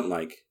people don't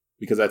like,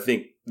 because I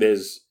think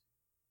there's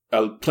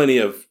plenty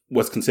of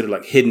what's considered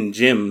like hidden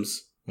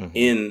gems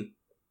in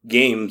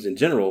games in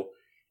general,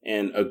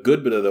 and a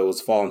good bit of those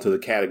fall into the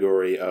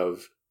category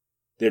of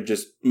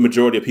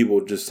majority of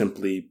people just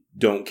simply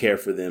don't care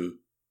for them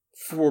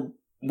for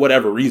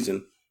whatever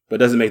reason, but it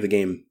doesn't make the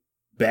game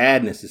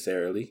bad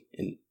necessarily,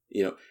 and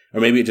or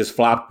maybe it just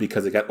flopped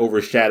because it got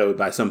overshadowed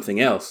by something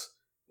else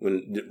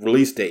when the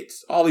release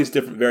dates, all these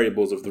different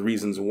variables of the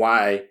reasons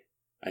why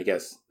I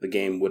guess the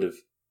game would have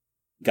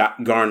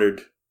got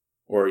garnered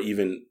or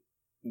even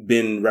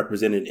been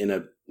represented in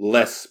a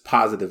less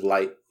positive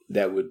light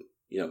that would,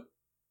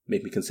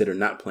 make me consider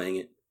not playing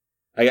it.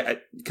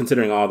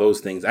 Considering all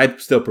those things, I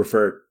still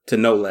prefer to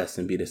know less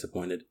and be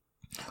disappointed.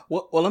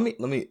 Well, let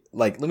me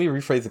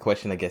rephrase the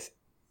question, I guess.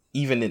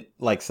 Even in,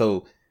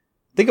 so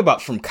think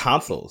about from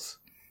consoles.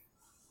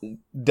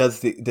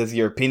 Does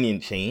your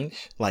opinion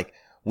change? Like,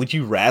 would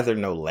you rather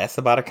know less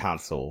about a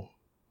console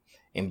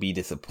and be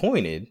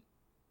disappointed,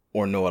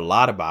 or know a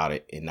lot about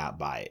it and not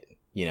buy it?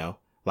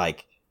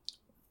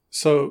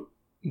 So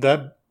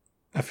that,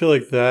 I feel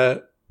like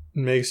that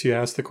makes you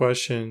ask the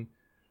question,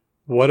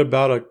 what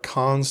about a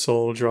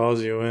console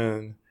draws you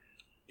in?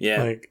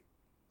 Yeah. Like,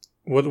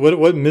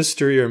 what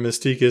mystery or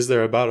mystique is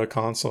there about a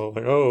console?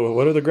 Like, oh,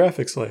 what are the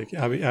graphics like?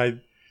 I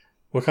mean,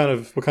 what kind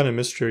of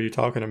mystery are you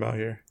talking about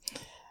here?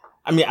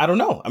 I mean, I don't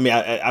know. I mean,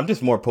 I'm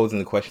just more posing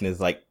the question is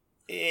like,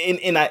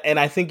 and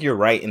I think you're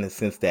right in the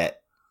sense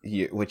that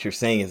what you're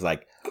saying is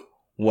like,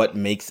 what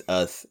makes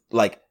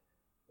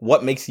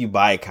you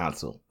buy a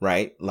console,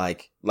 right?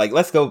 Like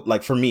let's go,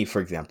 like for me,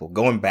 for example,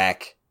 going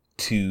back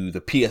to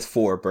the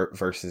PS4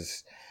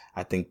 versus,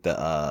 I think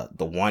the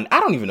one, I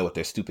don't even know what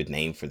their stupid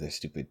name for their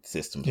stupid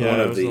systems. Yeah, one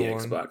it of was the the one.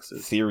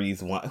 Xboxes.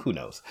 Series 1, who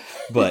knows?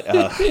 But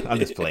I'm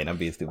just playing, I'm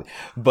being stupid.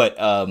 But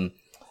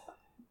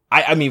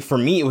I mean, for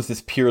me, it was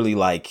just purely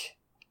like,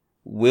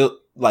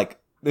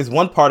 there's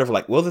one part of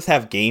like, will this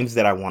have games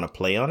that I want to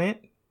play on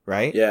it?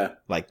 Right? Yeah.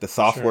 Like the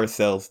software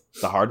sells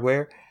the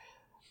hardware.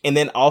 And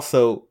then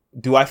also,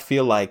 do I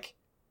feel like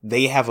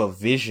they have a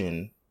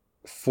vision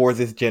for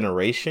this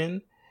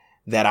generation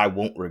that I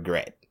won't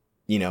regret,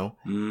 you know?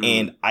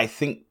 And I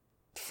think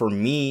for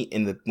me,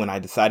 when I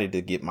decided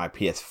to get my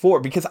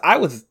PS4, because I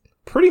was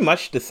pretty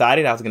much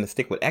decided I was going to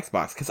stick with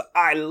Xbox because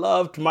I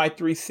loved my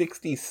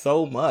 360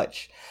 so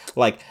much.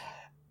 Like,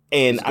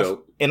 and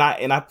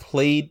I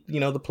played, you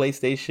know, the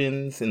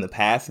PlayStations in the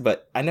past,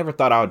 but I never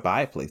thought I would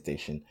buy a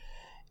PlayStation.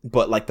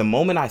 But like the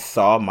moment I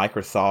saw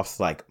Microsoft's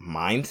like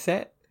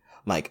mindset,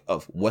 like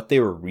of what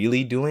they were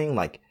really doing,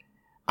 like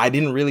I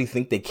didn't really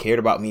think they cared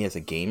about me as a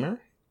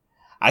gamer.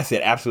 I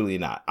said, absolutely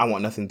not. I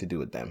want nothing to do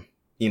with them.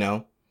 You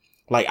know,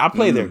 like I'll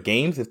play their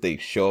games if they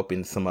show up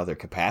in some other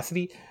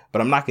capacity, but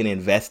I'm not going to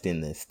invest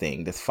in this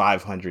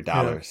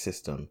 $500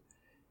 system,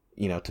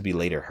 you know, to be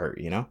later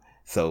hurt, you know?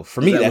 So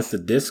for me, that's the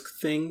disc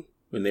thing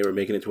when they were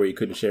making it to where you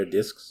couldn't share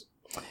discs.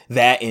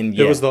 That, and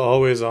it was the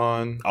always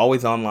online,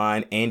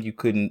 and you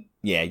couldn't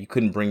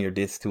bring your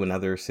disc to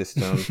another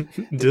system.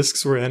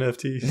 Discs were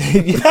NFTs.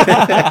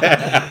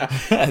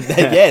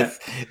 Yes,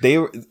 they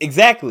were,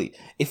 exactly.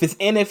 If it's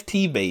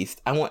NFT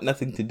based, I want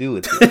nothing to do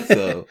with it.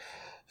 So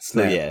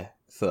yeah.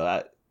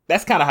 So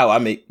that's kind of how I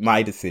make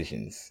my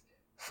decisions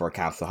for a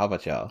console. How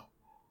about y'all?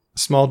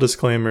 Small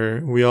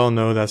disclaimer: we all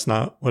know that's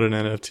not what an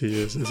NFT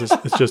is.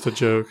 It's just a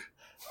joke.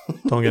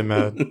 Don't get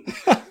mad,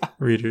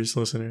 readers,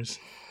 listeners.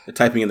 They're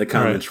typing in the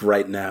comments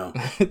right now.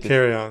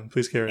 Carry on,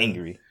 please carry on.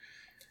 Angry.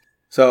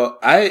 So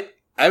I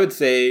would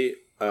say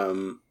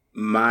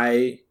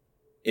my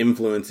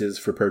influences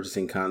for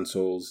purchasing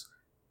consoles,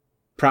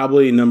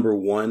 probably number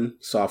one,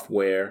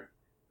 software,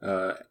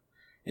 and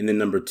then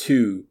number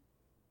two,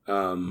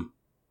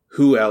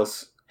 who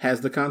else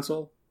has the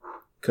console?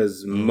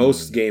 Because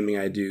most gaming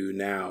I do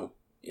now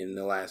in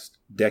the last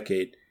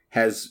decade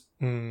has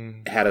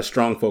had a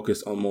strong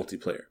focus on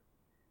multiplayer.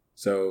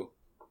 So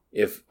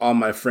if all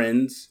my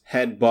friends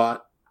had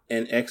bought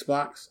an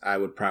Xbox, I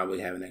would probably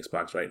have an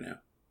Xbox right now.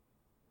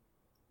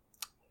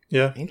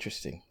 Yeah.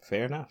 Interesting.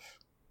 Fair enough.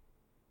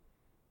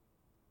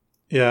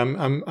 Yeah,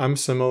 I'm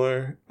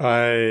similar.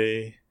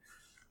 I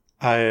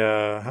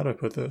how do I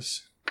put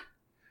this?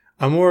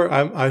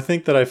 I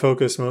think that I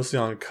focus mostly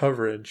on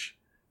coverage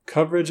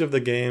of the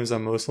games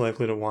I'm most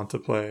likely to want to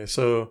play.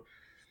 So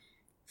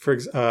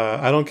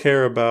I don't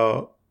care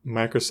about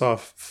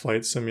Microsoft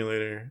Flight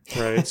Simulator,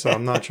 right? So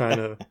I'm not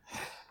really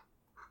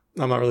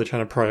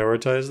trying to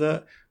prioritize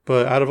that.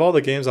 But out of all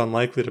the games I'm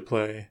likely to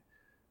play,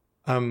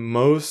 I'm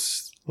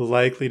most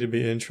likely to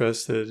be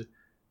interested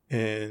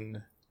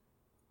in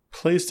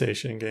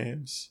PlayStation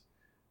games.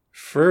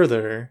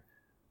 Further,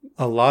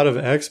 a lot of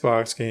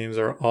Xbox games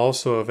are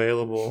also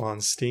available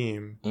on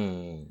Steam.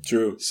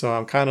 True. So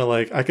I'm kind of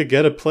like, I could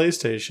get a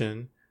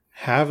PlayStation,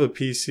 have a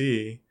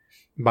PC,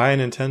 buy a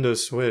Nintendo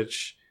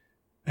Switch,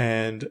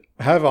 and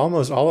have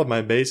almost all of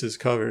my bases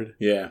covered.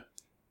 Yeah.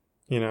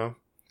 You know?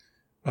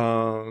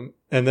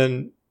 And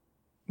then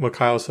what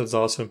Kyle said is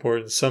also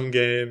important. Some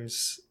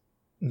games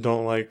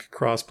don't like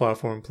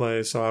cross-platform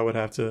play, so I would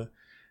have to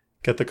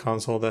get the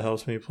console that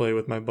helps me play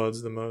with my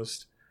buds the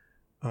most.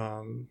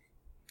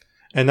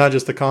 And not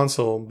just the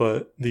console,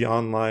 but the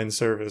online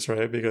service,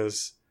 right?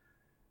 Because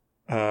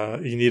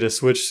you need a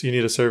Switch, you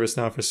need a service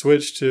now for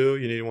Switch too.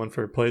 You need one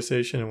for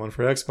PlayStation and one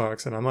for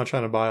Xbox, and I'm not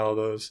trying to buy all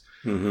those.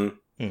 You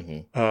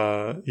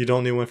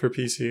don't need one for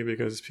PC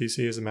because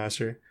PC is a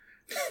master.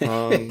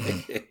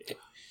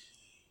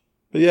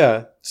 But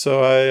yeah,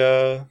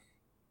 so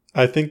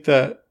I think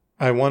that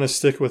I want to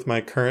stick with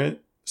my current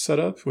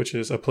setup, which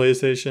is a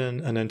PlayStation,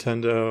 a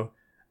Nintendo,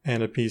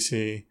 and a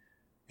PC,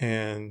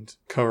 and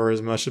cover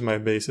as much of my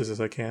bases as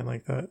I can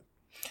like that.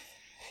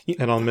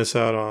 And I'll miss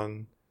out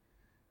on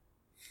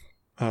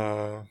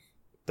the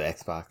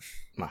Xbox,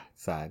 my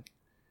side.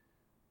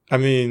 I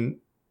mean,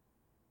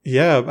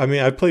 yeah. I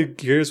mean, I play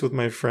Gears with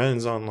my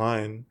friends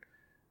online.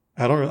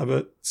 I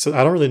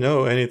don't really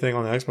know anything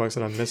on the Xbox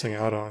that I'm missing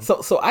out on.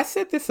 So I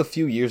said this a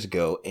few years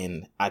ago,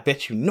 and I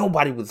bet you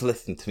nobody was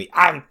listening to me.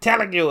 I'm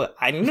telling you,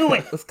 I knew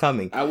it was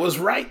coming. I was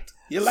right.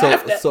 You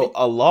laughed at me. So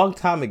a long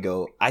time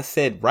ago, I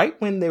said right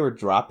when they were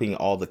dropping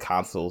all the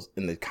consoles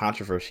and the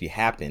controversy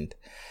happened,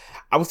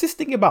 I was just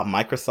thinking about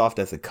Microsoft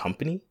as a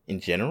company in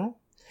general.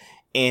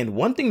 And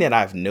one thing that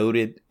I've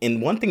noted,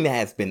 and one thing that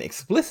has been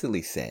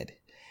explicitly said,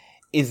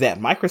 is that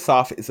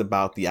Microsoft is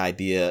about the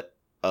idea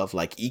of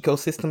like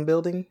ecosystem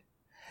building,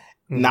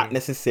 not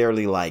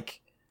necessarily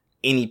like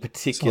any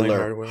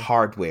particular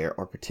hardware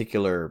or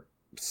particular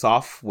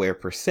software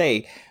per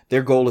se.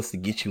 Their goal is to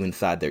get you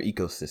inside their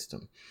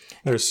ecosystem.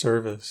 Their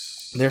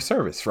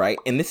service, right?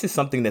 And this is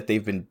something that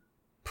they've been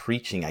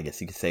preaching, I guess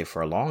you could say,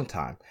 for a long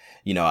time.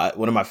 You know,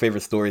 one of my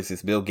favorite stories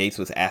is Bill Gates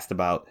was asked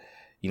about,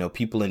 you know,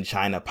 people in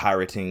China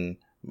pirating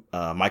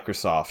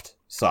Microsoft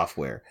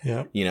software,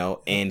 you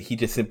know, and he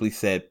just simply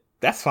said,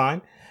 that's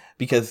fine,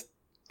 because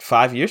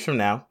 5 years from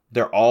now,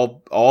 they're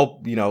all,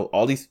 you know,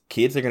 all these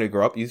kids are going to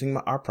grow up using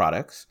our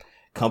products.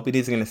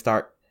 Companies are going to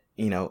start,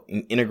 you know,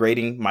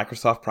 integrating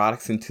Microsoft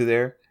products into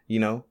their, you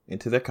know,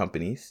 into their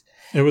companies.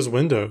 It was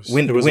Windows.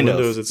 It was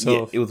Windows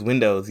itself. Yeah, it was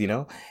Windows, you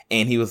know,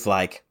 and he was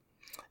like,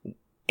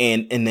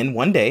 and then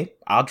one day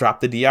I'll drop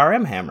the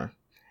DRM hammer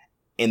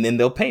and then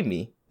they'll pay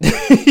me,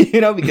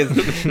 you know, because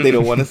they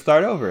don't want to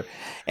start over.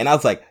 And I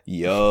was like,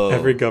 yo,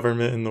 every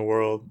government in the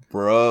world,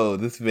 bro,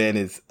 this man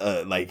is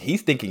like,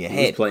 he's thinking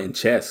ahead. He's playing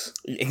chess.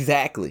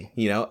 Exactly.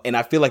 You know, and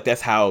I feel like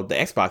that's how the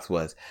Xbox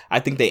was. I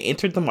think they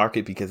entered the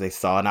market because they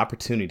saw an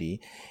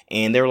opportunity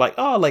and they were like,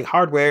 oh, like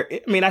hardware.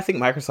 I mean, I think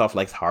Microsoft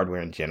likes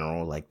hardware in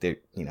general. Like they're,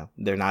 you know,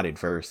 they're not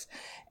adverse,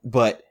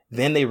 but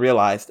then they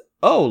realized,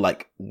 oh,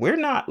 like we're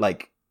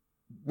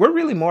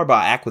really more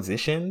about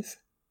acquisitions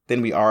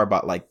than we are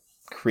about like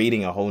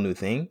creating a whole new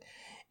thing.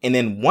 And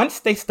then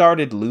once they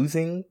started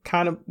losing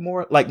kind of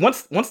more, like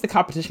once the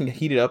competition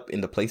heated up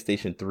in the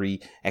PlayStation 3,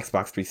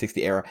 Xbox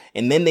 360 era,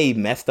 and then they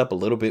messed up a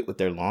little bit with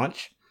their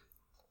launch.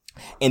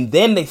 And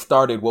then they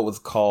started what was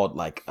called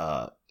like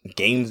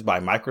games by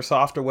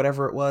Microsoft or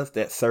whatever it was,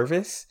 that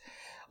service,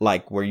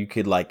 like where you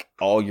could like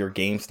all your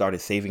games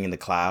started saving in the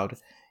cloud,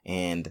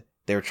 and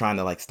they were trying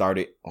to like start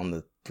it on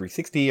the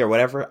 360 or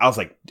whatever. I was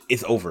like,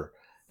 it's over.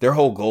 Their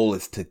whole goal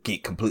is to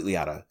get completely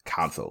out of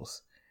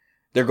consoles.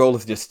 Their goal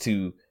is just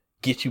to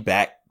get you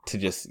back to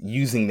just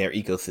using their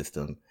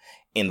ecosystem.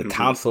 And the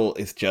console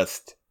is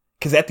just,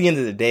 because at the end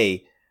of the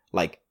day,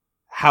 like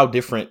how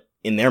different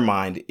in their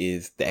mind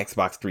is the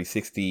Xbox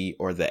 360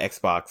 or the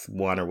Xbox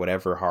One or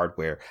whatever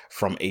hardware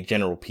from a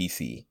general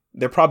PC.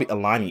 They're probably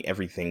aligning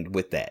everything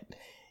with that.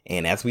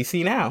 And as we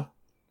see now,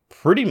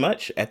 pretty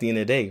much at the end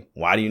of the day,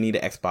 why do you need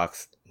an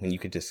Xbox when you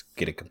could just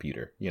get a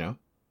computer, you know?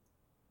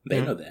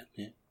 They know that,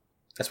 yeah.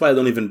 That's why I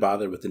don't even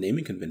bother with the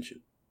naming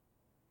convention.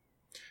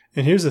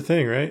 And here's the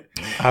thing, right?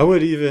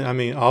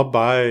 I'll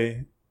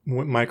buy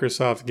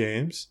Microsoft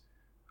games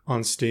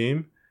on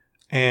Steam,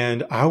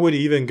 and I would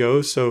even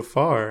go so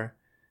far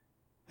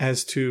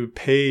as to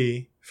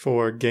pay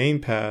for Game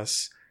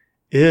Pass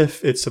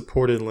if it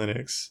supported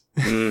Linux.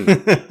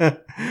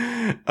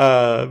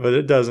 But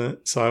it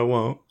doesn't, so I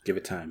won't. Give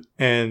it time.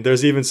 And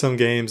there's even some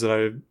games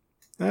that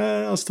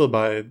I'll still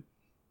buy,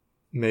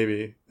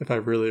 maybe, if I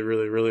really,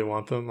 really, really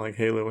want them, like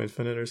Halo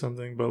Infinite or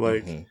something. But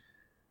like...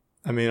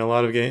 I mean, a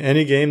lot of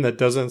any game that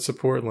doesn't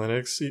support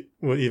Linux,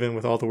 even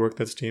with all the work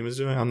that Steam is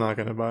doing, I'm not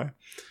going to buy,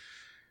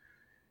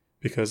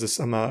 because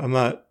I'm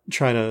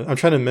trying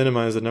to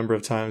minimize the number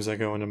of times I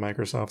go into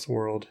Microsoft's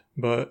world.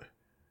 But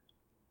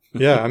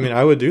yeah, I mean,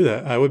 I would do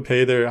that. I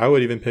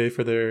would even pay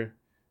for their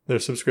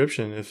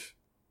subscription if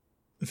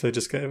they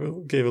just gave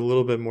a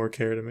little bit more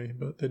care to me,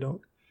 but they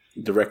don't.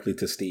 Directly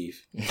to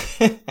Steve.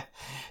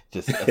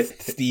 Just a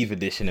Steve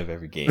edition of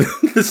every game.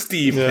 The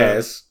Steve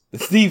Pass. The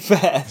Steve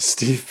Pass.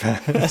 Steve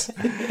Pass.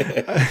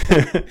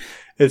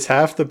 It's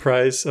half the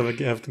price of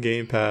the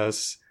Game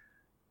Pass,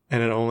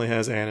 and it only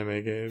has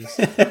anime games.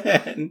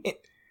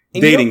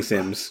 Dating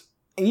sims.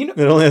 And you know,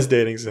 it only has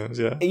dating sims,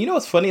 yeah. And you know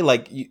what's funny?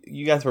 Like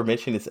you guys were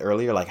mentioning this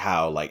earlier, like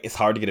how like it's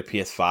hard to get a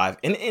PS5,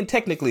 and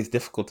technically it's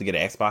difficult to get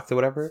an Xbox or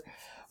whatever.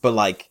 But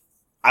like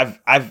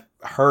I've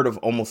heard of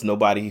almost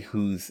nobody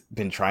who's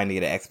been trying to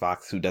get an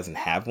Xbox who doesn't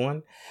have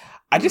one.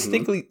 I just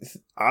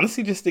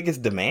honestly just think it's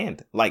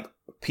demand. Like,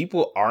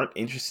 people aren't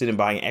interested in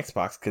buying an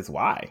Xbox because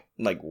why?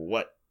 Like,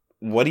 what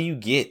do you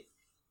get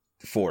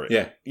for it?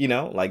 Yeah. You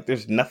know, like,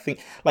 there's nothing.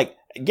 Like,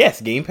 yes,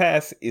 Game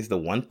Pass is the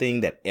one thing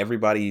that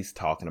everybody's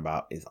talking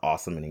about is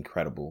awesome and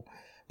incredible.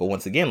 But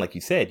once again, like you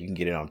said, you can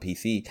get it on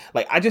PC.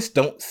 Like, I just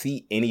don't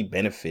see any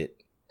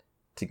benefit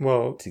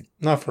to...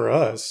 not for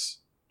us,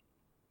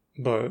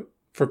 but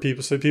for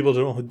people. So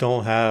people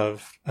don't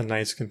have a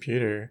nice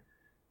computer.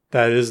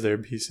 That is their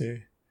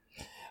PC.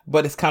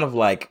 But it's kind of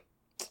like,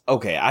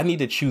 okay, I need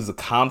to choose a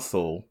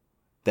console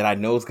that I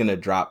know is going to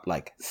drop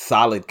like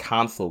solid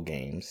console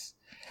games.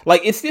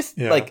 Like, it's just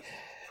like,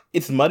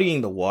 it's muddying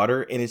the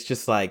water. And it's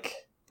just like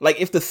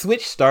if the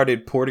Switch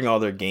started porting all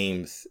their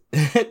games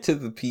to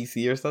the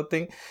PC or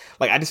something,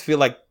 like, I just feel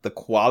like the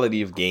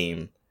quality of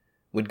game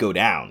would go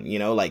down, you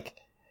know, like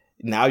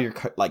now you're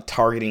like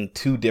targeting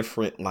two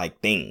different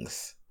like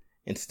things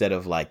instead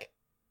of like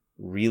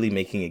really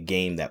making a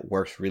game that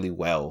works really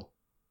well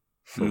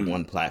for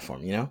one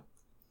platform, you know?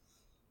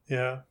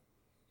 Yeah.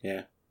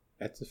 Yeah,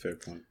 that's a fair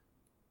point.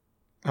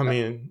 I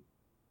mean,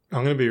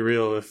 I'm going to be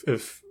real.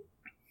 If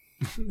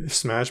if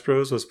Smash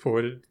Bros was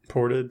ported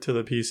to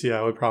the PC,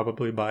 I would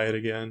probably buy it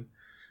again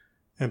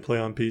and play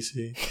on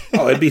PC.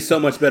 Oh, it'd be so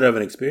much better of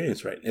an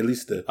experience, right? At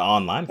least the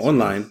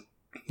online.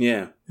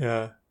 Yeah.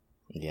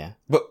 Yeah.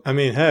 But I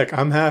mean, heck,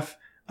 I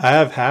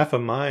have half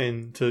of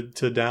mine to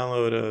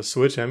download a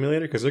Switch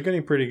emulator because they're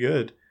getting pretty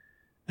good,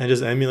 and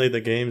just emulate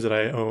the games that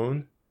I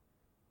own.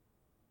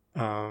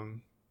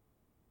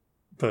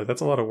 But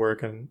that's a lot of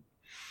work, and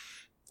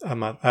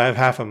I have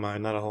half of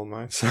mine, not a whole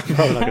mine, so I'm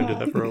probably not gonna do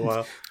that for a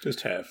while.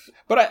 Just half.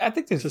 But I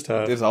think Just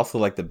half. there's also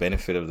like the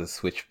benefit of the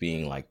Switch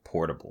being like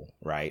portable,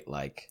 right?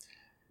 Like,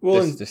 Well,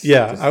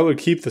 I would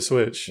keep the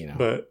Switch, you know.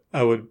 but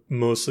I would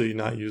mostly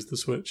not use the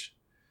Switch.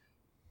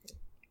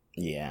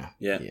 Yeah.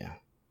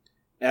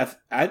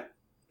 I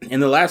in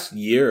the last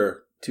year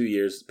or 2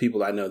 years,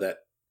 people I know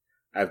that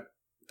I've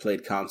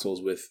played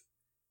consoles with,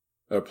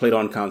 or played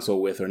on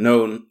console with, or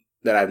known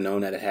that I've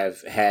known that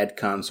have had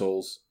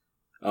consoles.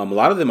 A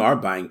lot of them are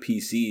buying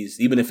PCs,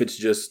 even if it's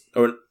just,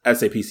 or I'd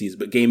say PCs,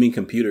 but gaming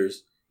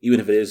computers, even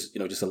if it is,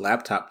 just a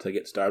laptop to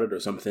get started or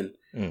something.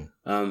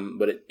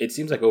 But it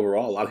seems like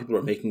overall, a lot of people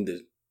are making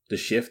the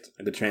shift,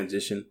 like the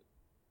transition,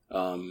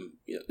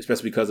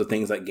 especially because of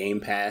things like Game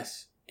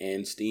Pass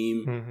and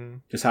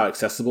Steam, just how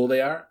accessible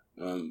they are.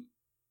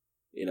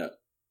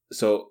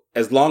 So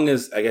as long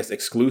as, I guess,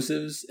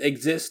 exclusives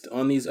exist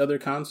on these other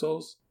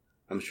consoles,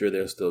 I'm sure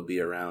they'll still be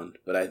around.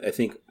 But I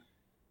think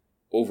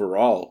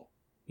overall,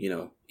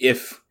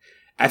 if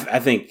I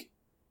think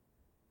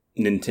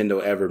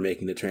Nintendo ever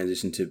making the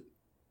transition to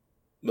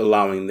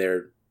allowing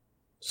their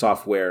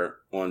software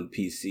on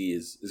PC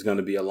is going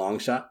to be a long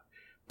shot.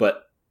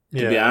 But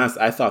to be honest,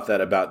 I thought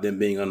that about them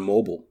being on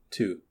mobile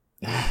too.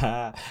 So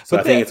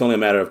I think it's only a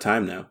matter of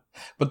time now.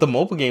 But the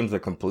mobile games are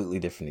completely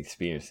different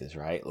experiences,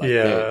 right? Like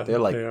they're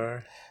like, they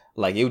are.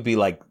 Like it would be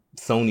like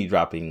Sony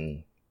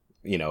dropping,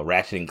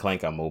 Ratchet and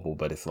Clank on mobile,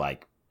 but it's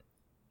like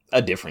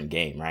a different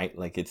game, right?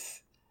 Like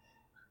it's,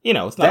 it's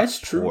not that's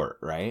sport,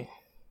 true, right?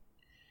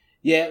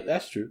 Yeah,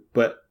 that's true.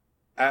 But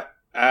I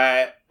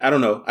don't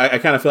know. I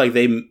kind of feel like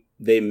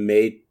they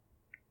may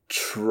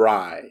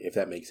try, if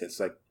that makes sense.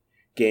 Like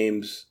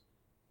games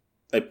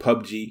like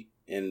PUBG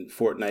and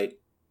Fortnite,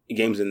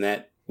 games in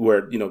that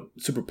where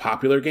super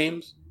popular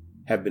games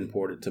have been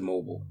ported to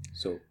mobile.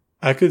 So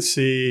I could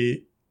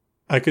see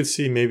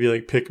maybe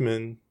like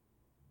Pikmin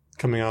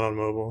coming out on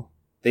mobile.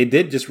 They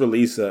did just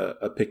release a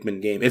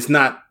Pikmin game. It's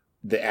not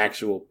the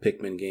actual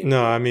Pikmin game.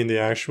 No, I mean the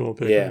actual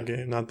Pikmin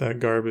game, not that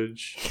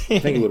garbage. I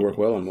think it would work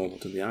well on mobile,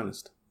 to be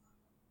honest.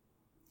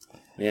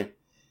 Yeah.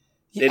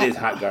 It is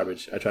hot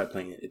garbage. I tried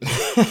playing it.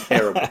 It's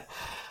terrible.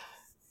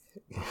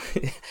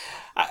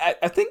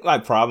 I think my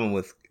problem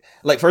with,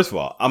 like, first of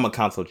all, I'm a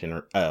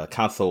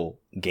console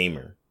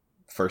gamer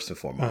first and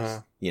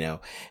foremost.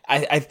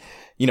 I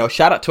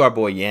shout out to our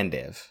boy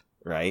Yandev,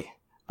 right?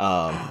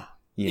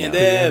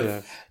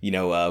 Yandev.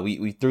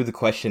 We threw the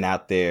question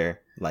out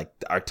there, like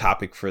our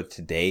topic for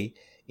today,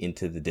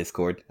 into the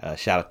Discord.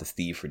 Shout out to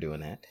Steve for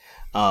doing that.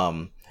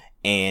 I'm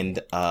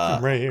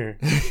right here.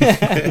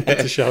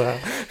 That's a shout out.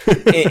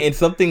 and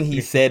something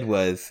he said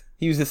was,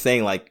 he was just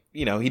saying, like,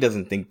 he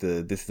doesn't think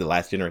this is the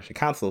last generation of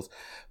consoles,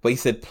 but he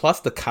said, plus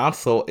the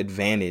console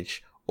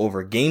advantage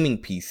over gaming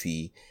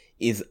PC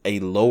is a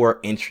lower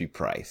entry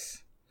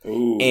price.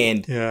 Ooh.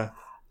 And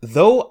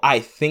though I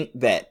think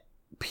that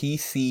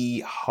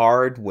PC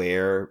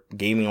hardware,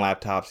 gaming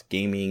laptops,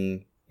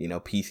 gaming,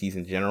 PCs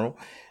in general,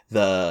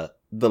 the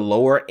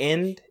lower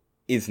end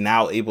is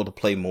now able to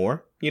play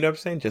more. You know what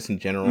I'm saying? Just in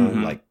general,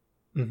 like,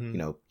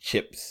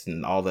 chips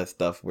and all that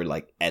stuff. We're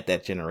like at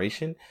that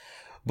generation.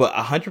 But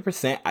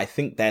 100%, I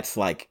think that's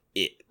like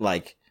it,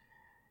 like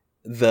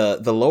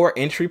the lower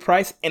entry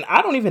price. And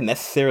I don't even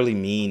necessarily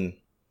mean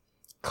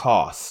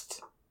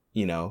cost,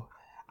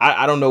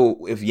 I don't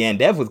know if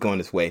Yandev was going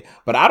this way,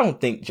 but I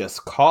don't think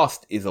just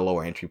cost is a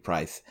lower entry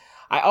price.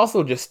 I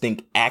also just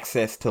think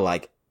access to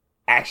like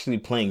actually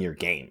playing your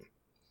game,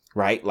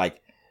 right?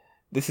 Like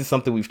this is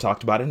something we've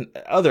talked about in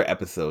other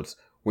episodes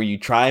where you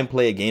try and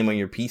play a game on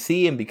your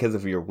PC, and because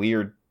of your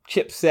weird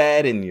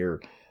chipset and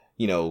your,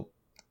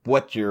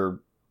 what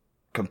your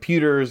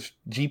computer's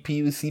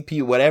GPU,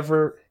 CPU,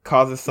 whatever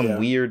causes some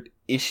weird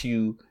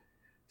issue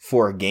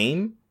for a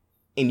game,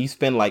 and you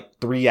spend like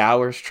 3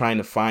 hours trying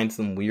to find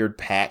some weird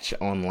patch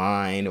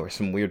online or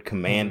some weird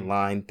command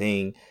line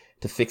thing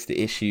to fix the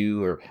issue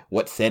or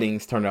what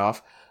settings turn it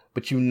off.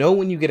 But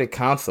when you get a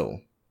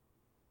console,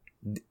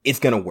 it's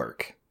going to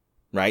work,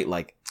 right?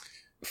 Like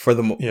for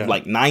the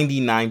like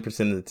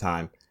 99% of the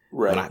time.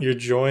 Right.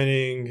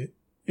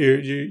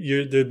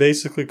 They're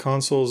basically,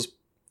 consoles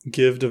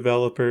give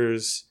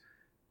developers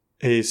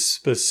a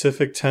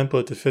specific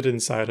template to fit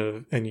inside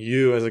of, and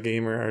you as a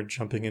gamer are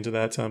jumping into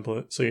that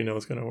template, so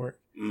it's going to work.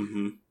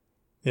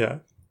 Yeah.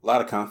 A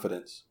lot of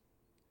confidence.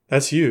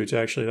 That's huge,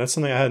 actually. That's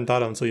something I hadn't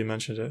thought of until you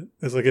mentioned it.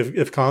 It's like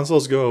if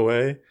consoles go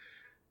away,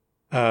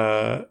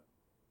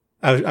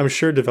 I'm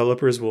sure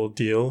developers will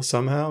deal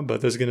somehow,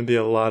 but there's going to be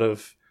a lot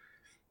of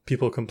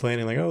people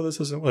complaining like, oh, this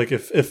isn't, like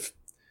if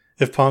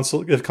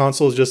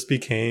consoles just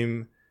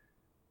became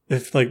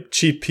if like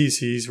cheap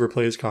PCs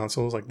replace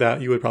consoles like that,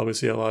 you would probably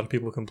see a lot of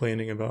people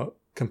complaining about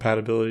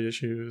compatibility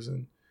issues.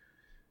 And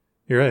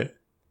you're right.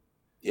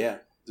 Yeah,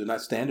 they're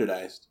not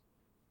standardized.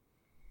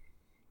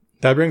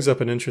 That brings up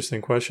an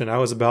interesting question. I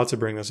was about to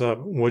bring this up.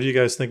 What do you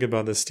guys think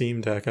about the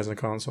Steam Deck as a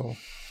console?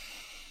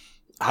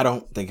 I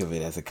don't think of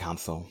it as a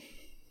console.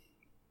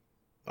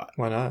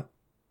 Why not?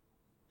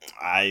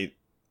 I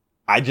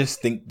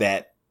just think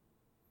that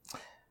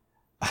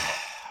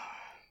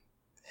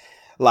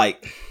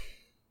like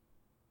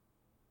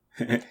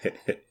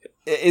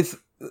it's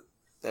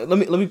let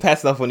me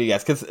pass it off on you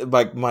guys because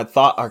like my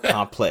thoughts are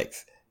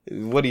complex.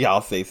 What do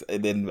y'all say?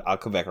 And then I'll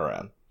come back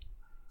around.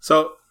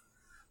 So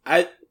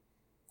I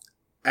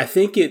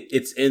think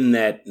it's in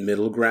that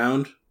middle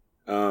ground.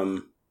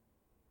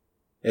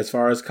 As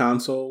far as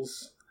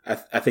consoles,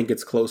 I think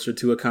it's closer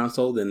to a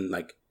console than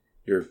like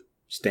your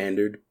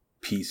standard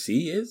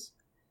PC is.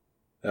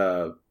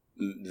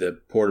 The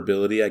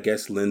portability, I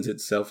guess, lends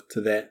itself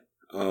to that.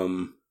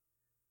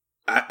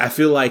 I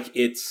feel like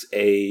it's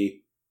a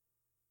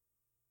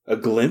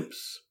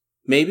glimpse,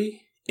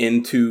 maybe,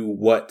 into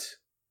what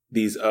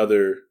the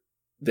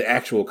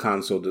actual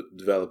console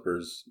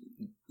developers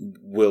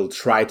will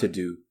try to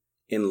do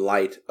in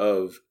light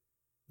of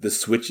the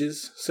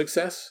Switch's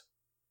success.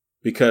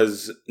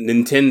 Because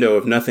Nintendo,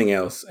 if nothing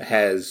else,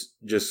 has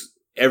just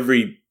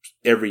every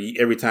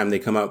time they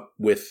come up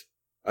with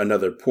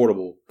another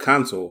portable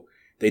console,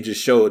 they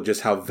just show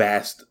just how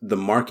vast the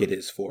market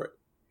is for it.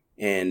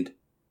 And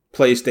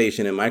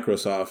PlayStation and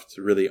Microsoft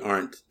really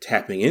aren't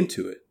tapping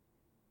into it.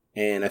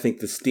 And I think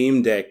the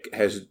Steam Deck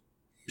has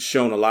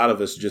shown a lot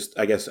of us just,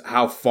 I guess,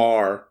 how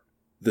far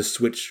the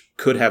Switch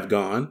could have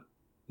gone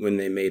when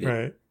they made it,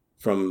 right,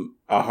 from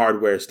a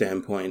hardware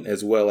standpoint,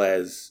 as well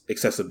as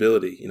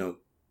accessibility. You know,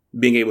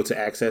 being able to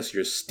access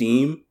your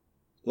Steam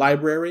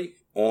library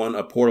on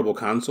a portable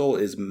console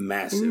is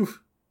massive.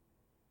 Oof.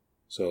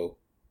 So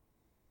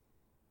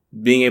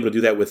being able to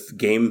do that with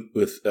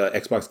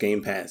Xbox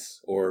Game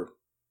Pass or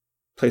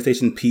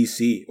PlayStation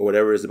PC or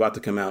whatever is about to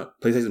come out,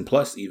 PlayStation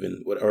Plus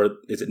even, or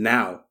is it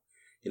now?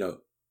 You know,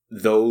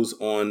 those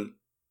on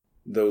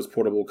those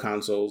portable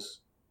consoles,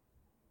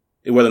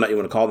 whether or not you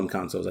want to call them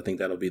consoles, I think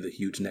that'll be the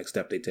huge next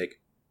step they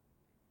take.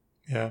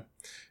 Yeah.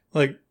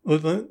 Like,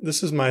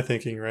 this is my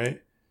thinking,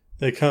 right?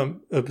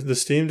 The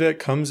Steam Deck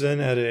comes in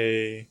at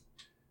a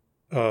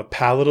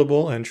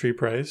palatable entry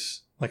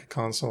price, like a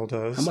console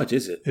does. How much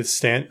is it?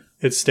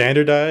 It's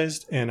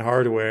standardized in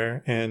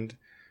hardware, and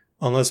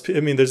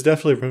there's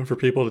definitely room for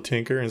people to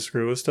tinker and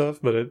screw with stuff,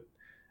 but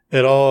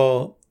it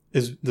all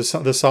is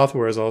the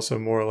software is also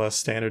more or less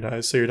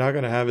standardized, so you're not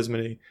going to have as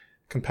many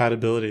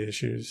compatibility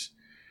issues.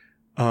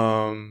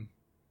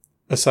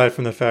 Aside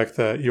from the fact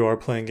that you are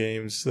playing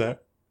games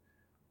that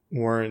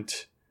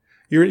weren't,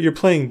 you're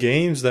playing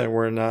games that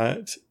were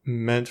not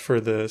meant for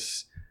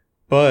this,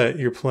 but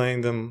you're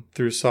playing them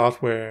through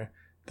software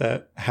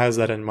that has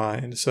that in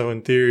mind. So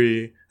in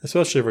theory,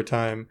 especially over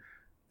time,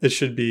 it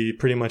should be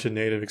pretty much a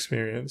native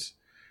experience.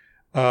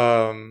 It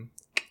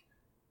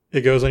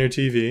goes on your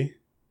TV.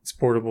 It's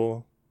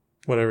portable,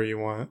 whatever you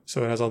want.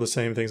 So it has all the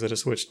same things that a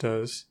Switch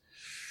does.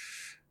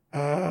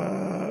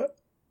 How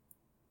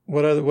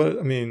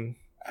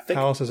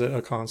else is it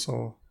a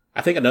console?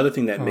 I think another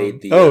thing that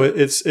made the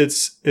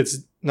it's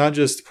not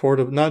just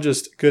portable, not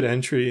just good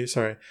entry.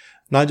 Sorry,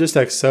 not just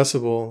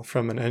accessible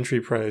from an entry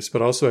price,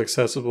 but also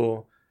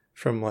accessible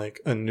from like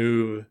a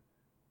new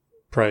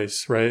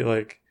price, right?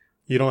 Like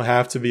you don't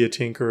have to be a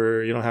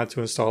tinkerer. You don't have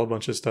to install a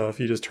bunch of stuff.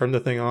 You just turn the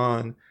thing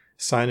on,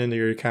 sign into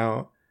your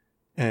account,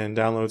 and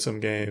download some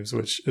games,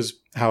 which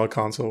is how a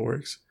console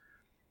works.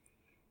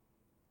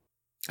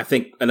 I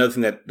think another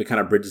thing that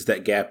kind of bridges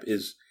that gap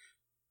is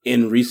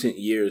in recent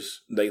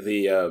years, like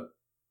the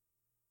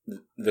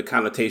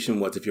connotation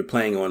was if you're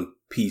playing on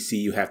PC,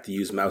 you have to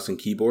use mouse and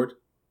keyboard.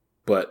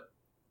 But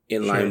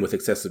in line with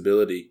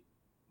accessibility,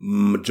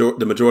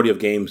 the majority of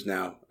games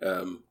now,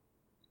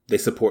 they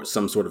support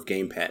some sort of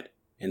gamepad.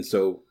 And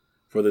so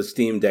for the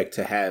Steam Deck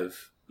to have,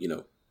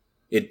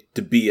 it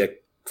to be a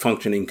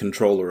functioning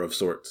controller of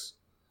sorts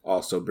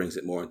also brings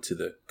it more into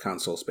the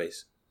console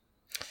space.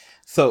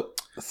 So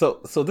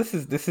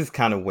this is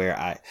kind of where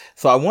I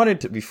wanted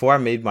to, before I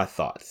made my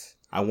thoughts,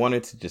 I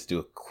wanted to just do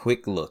a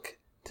quick look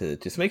to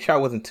just make sure I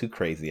wasn't too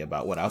crazy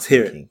about what I was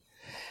thinking.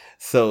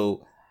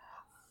 So,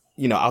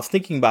 I was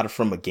thinking about it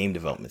from a game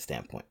development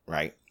standpoint,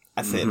 right?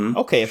 I said,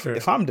 okay,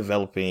 if I'm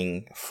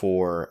developing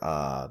for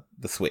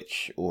the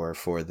Switch or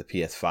for the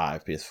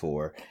PS5,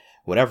 PS4,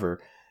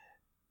 whatever,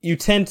 you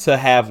tend to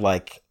have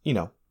like,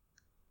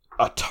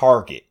 a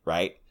target,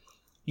 right?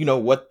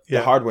 What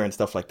the hardware and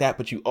stuff like that,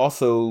 but you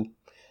also,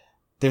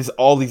 there's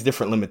all these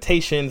different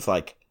limitations,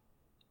 like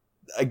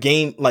a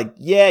game, like,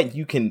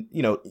 you can,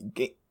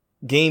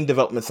 game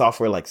development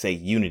software like, say,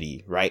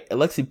 Unity, right? It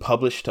lets you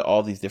publish to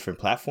all these different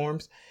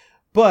platforms,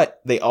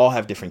 but they all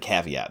have different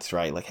caveats,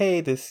 right? Like,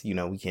 hey, this,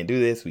 we can't do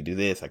this, we do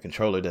this, our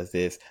controller does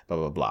this, blah,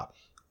 blah, blah.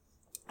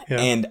 Yeah.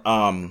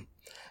 And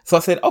so I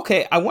said,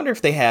 okay, I wonder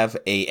if they have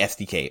a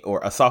SDK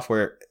or a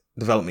software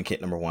development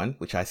kit, number one,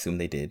 which I assume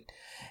they did.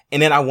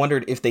 And then I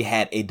wondered if they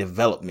had a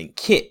development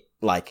kit,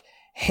 like,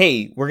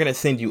 hey, we're going to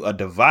send you a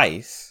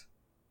device,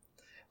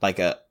 like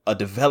a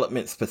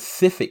development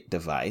specific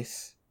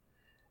device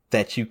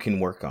that you can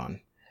work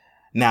on.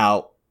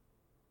 Now,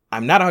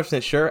 I'm not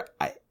 100% sure.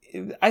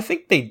 I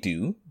think they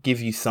do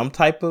give you some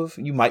type of,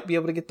 you might be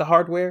able to get the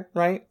hardware,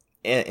 right?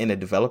 In a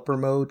developer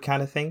mode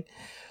kind of thing.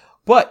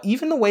 But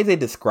even the way they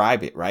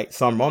describe it, right?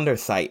 So I'm on their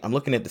site. I'm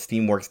looking at the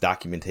Steamworks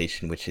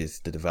documentation, which is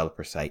the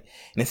developer site.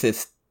 And it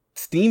says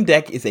Steam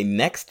Deck is a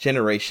next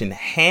generation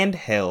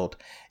handheld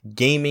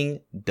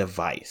gaming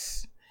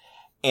device.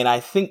 And I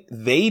think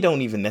they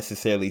don't even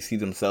necessarily see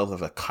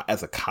themselves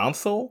as a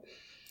console.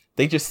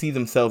 They just see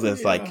themselves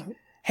as like,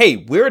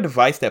 hey, we're a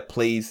device that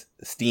plays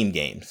Steam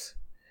games.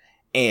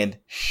 And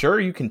sure,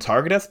 you can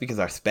target us because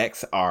our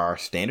specs are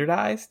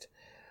standardized.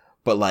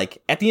 But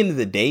like at the end of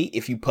the day,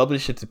 if you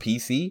publish it to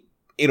PC,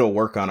 it'll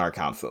work on our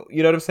console.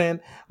 You know what I'm saying?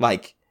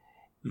 Like,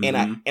 and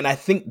I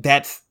think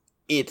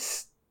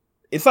it's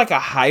like a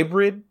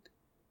hybrid,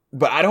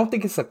 but I don't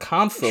think it's a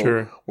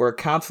console where a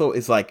console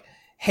is like,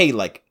 hey,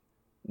 like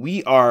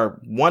we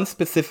are one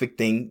specific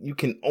thing. You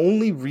can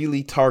only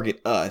really target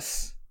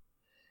us.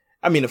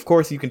 I mean, of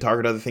course you can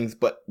target other things,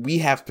 but we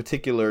have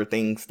particular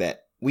things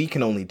that we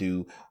can only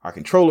do. Our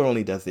controller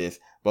only does this,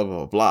 blah, blah,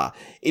 blah, blah.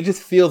 It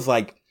just feels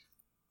like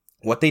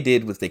what they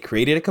did was they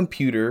created a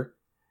computer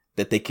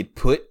that they could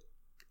put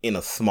in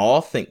a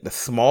small thing, the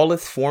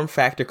smallest form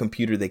factor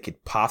computer they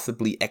could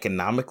possibly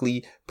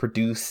economically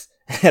produce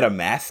at a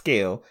mass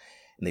scale.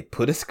 And they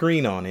put a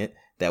screen on it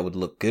that would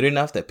look good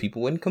enough that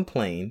people wouldn't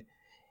complain.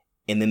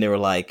 And then they were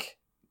like,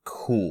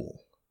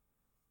 cool,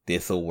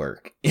 this'll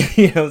work.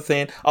 You know what I'm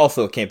saying?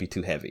 Also, it can't be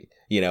too heavy,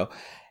 you know?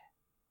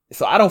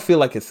 So I don't feel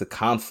like it's a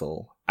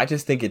console. I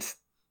just think it's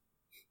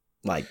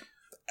like,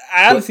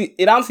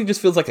 it honestly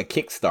just feels like a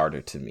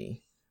Kickstarter to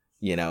me,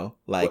 you know?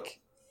 Like,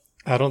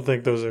 I don't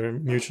think those are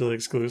mutually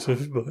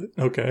exclusive, but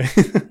okay.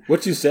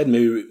 What you said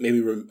made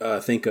me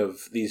think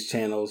of these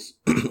channels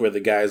where the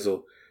guys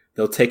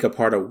they'll take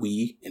apart a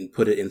Wii and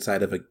put it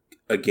inside of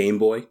a Game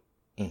Boy,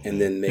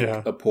 and then make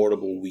a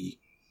portable Wii.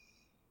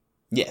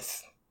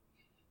 Yes,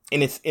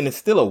 and it's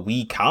still a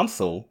Wii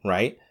console,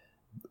 right?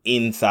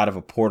 Inside of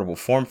a portable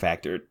form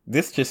factor.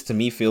 This just to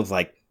me feels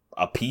like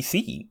a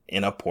PC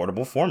in a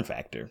portable form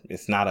factor.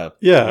 It's not a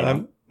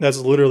that's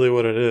literally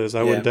what it is.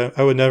 I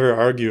would never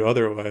argue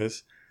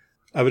otherwise.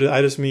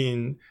 I just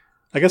mean,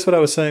 I guess what I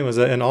was saying was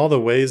that in all the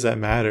ways that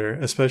matter,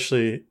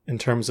 especially in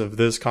terms of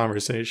this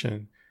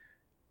conversation,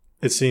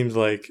 it seems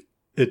like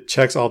it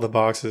checks all the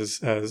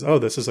boxes as, oh,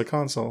 this is a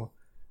console.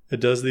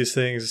 It does these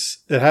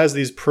things. It has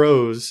these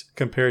pros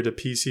compared to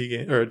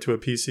to a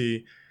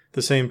PC,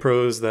 the same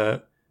pros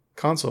that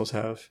consoles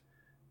have.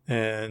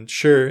 And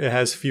sure, it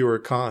has fewer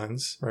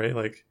cons, right?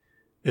 Like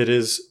it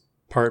is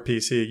part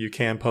PC. You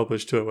can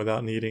publish to it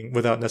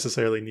without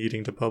necessarily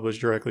needing to publish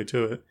directly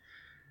to it.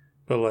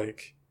 But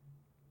like,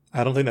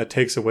 I don't think that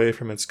takes away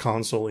from its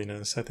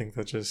consoliness. I think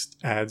that just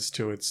adds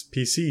to its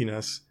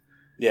PC-ness.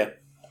 Yeah.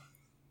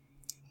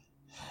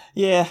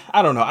 Yeah,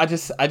 I don't know. I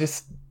just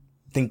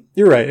think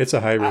you're right. It's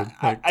a hybrid.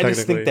 I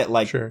just think that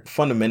like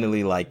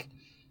fundamentally, like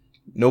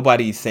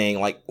nobody's saying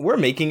like we're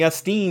making a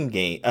Steam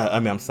game.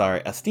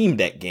 A Steam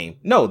Deck game.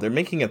 No, they're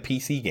making a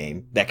PC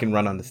game that can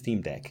run on the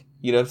Steam Deck.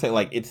 You know what I'm saying?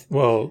 Like it's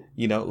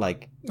you know,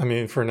 like I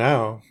mean, for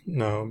now,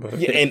 no, but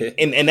yeah,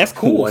 and that's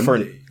cool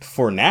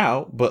for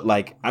now. But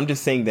like, I'm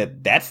just saying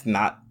that that's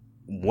not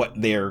what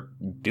they're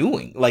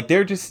doing. Like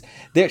they're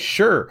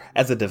sure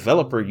as a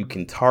developer you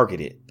can target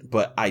it,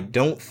 but I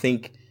don't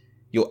think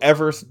you'll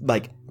ever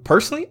like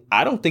personally.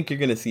 I don't think you're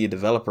going to see a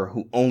developer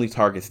who only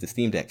targets the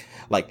Steam Deck.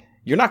 Like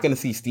you're not going to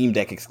see Steam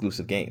Deck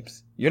exclusive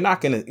games. You're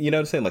not going to, you know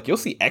what I'm saying? Like you'll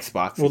see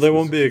Xbox. Well, they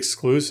won't be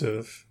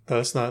exclusive.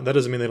 That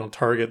doesn't mean they don't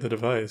target the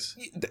device.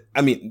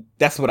 I mean,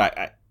 that's what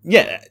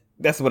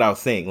that's what I was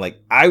saying. Like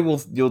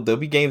there'll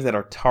be games that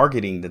are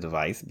targeting the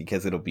device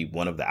because it'll be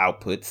one of the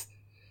outputs.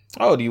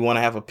 Oh, do you want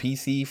to have a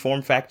PC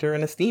form factor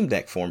and a Steam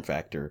Deck form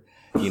factor?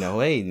 You know,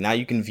 hey, now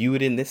you can view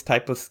it in this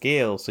type of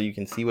scale so you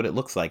can see what it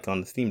looks like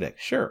on the Steam Deck.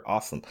 Sure,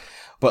 awesome.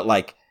 But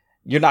like,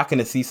 you're not going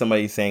to see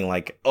somebody saying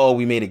like, oh,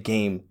 we made a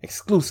game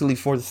exclusively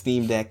for the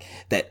Steam Deck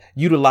that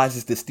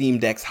utilizes the Steam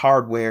Deck's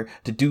hardware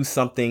to do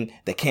something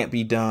that can't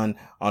be done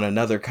on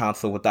another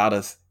console without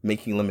us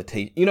making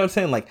limitations. You know what I'm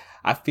saying? Like,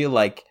 I feel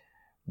like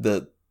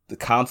the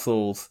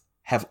consoles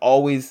have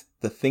always,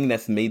 the thing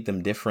that's made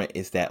them different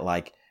is that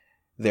like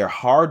their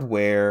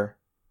hardware,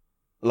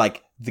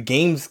 like the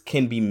games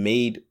can be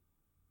made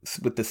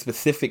with the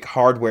specific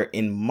hardware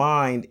in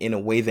mind in a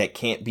way that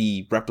can't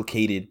be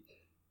replicated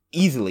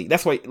easily.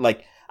 That's why,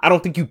 like, I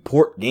don't think you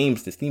port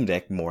games to Steam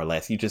Deck more or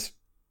less. You just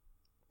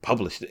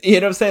published it.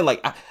 You know what I'm saying?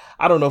 Like,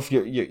 I don't know if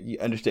you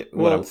understand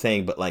what I'm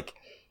saying, but like,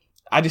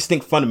 I just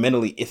think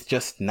fundamentally it's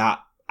just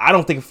not. I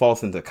don't think it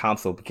falls into a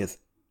console because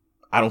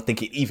I don't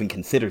think it even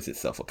considers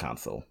itself a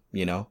console.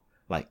 You know,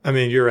 like. I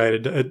mean, you're right.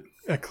 It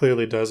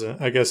clearly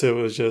doesn't. I guess it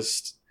was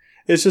just.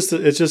 It's just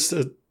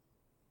a.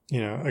 You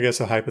know, I guess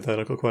a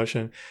hypothetical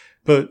question,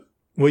 but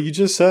what you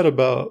just said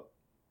about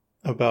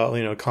about,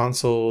 you know,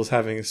 consoles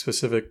having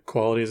specific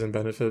qualities and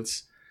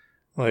benefits.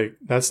 Like,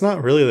 that's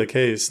not really the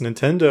case.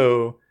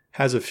 Nintendo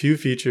has a few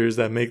features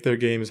that make their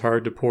games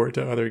hard to port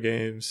to other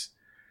games.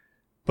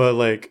 But,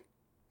 like,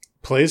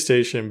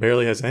 PlayStation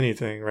barely has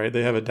anything, right?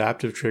 They have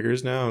adaptive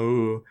triggers now.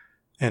 Ooh.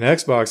 And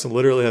Xbox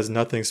literally has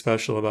nothing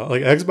special about.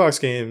 Like, Xbox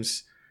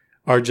games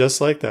are just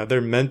like that.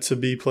 They're meant to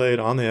be played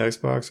on the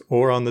Xbox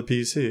or on the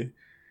PC.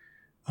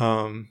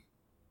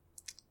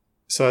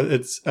 So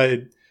it's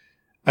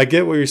I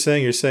get what you're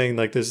saying. You're saying,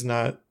 like, there's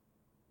not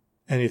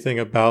anything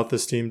about the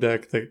Steam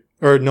Deck that,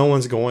 or no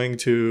one's going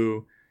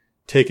to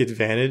take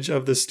advantage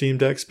of the Steam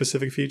Deck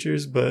specific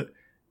features, but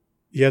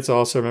you have to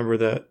also remember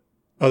that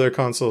other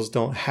consoles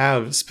don't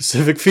have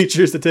specific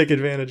features to take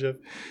advantage of.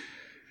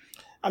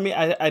 I mean,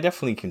 I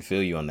definitely can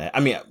feel you on that. I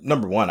mean,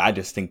 number one, I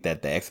just think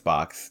that the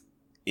Xbox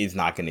is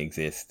not going to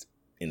exist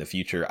in the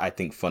future. I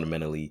think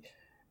fundamentally,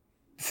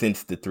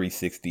 since the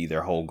 360,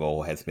 their whole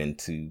goal has been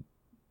to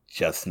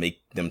just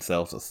make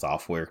themselves a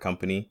software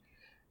company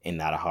and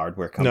not a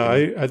hardware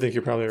company. No, I think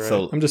you're probably right.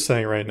 So, I'm just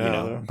saying right now. You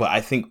know, but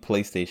I think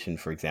PlayStation,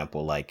 for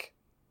example, like,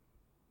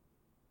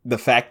 the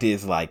fact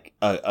is, like,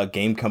 a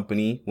game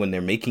company, when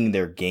they're making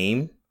their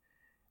game,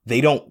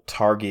 they don't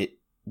target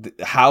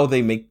how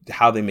they make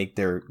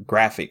their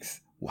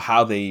graphics,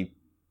 how they,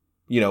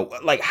 you know,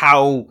 like,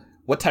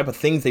 what type of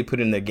things they put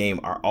in their game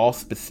are all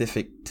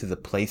specific to the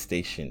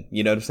PlayStation.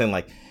 You know what I'm saying?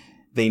 Like,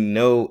 they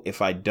know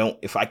if I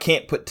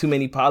can't put too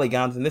many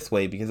polygons in this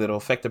way because it'll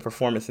affect the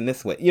performance in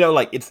this way. You know,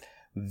 like, it's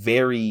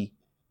very,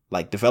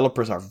 like,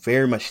 developers are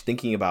very much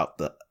thinking about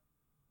the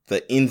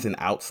ins and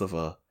outs of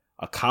a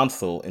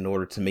console in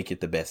order to make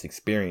it the best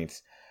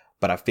experience.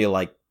 But I feel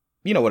like,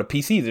 you know, with a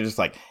PC, they're just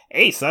like,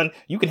 hey, son,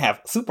 you can have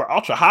super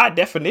ultra high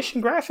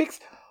definition graphics,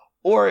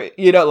 or,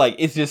 you know, like,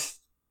 it's just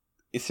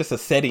a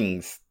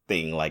settings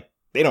thing. Like,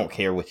 they don't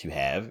care what you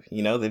have,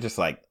 you know, they're just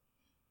like,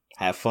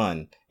 have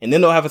fun. And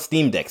then they'll have a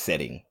Steam Deck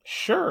setting.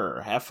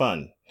 Sure, have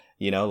fun.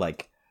 You know,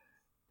 like,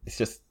 it's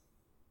just,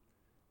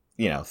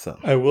 you know, so.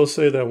 I will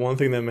say that one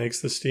thing that makes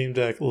the Steam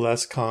Deck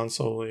less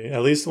console-y,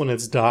 at least when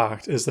it's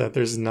docked, is that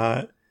there's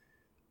not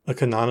a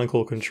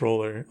canonical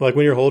controller. Like,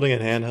 when you're holding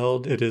it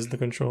handheld, it is the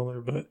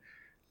controller, but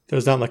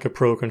there's not like a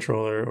Pro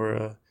controller or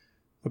a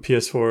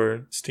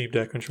PS4 Steam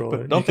Deck controller.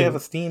 But don't they have a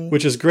Steam?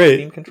 Which is great.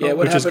 Steam controller? Yeah,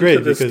 what which is happened great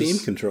to the because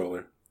Steam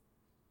controller?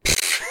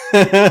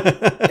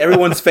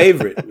 Everyone's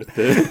favorite. With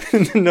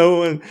the no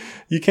one,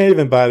 you can't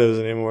even buy those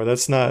anymore.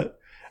 That's not.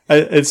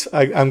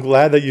 I'm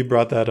glad that you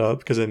brought that up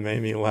because it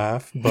made me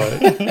laugh.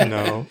 But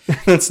no,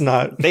 that's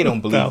not. They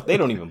don't believe. They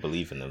don't even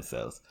believe in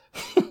themselves.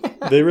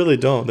 They really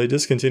don't. They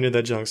discontinued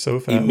that junk so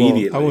fast.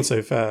 Immediately. Well, I won't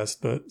say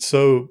fast, but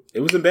so it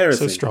was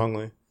embarrassing. So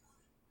strongly.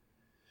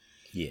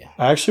 Yeah.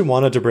 I actually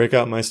wanted to break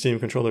out my Steam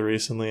controller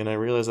recently, and I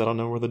realized I don't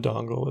know where the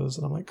dongle is,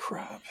 and I'm like,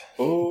 crap.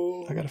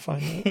 Oh, I gotta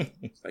find it.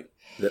 It's like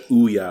the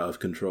Ouya of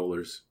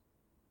controllers.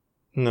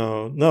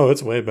 No,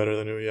 it's way better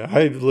than Ouya.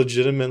 I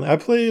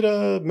played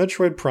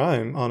Metroid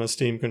Prime on a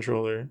Steam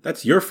controller.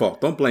 That's your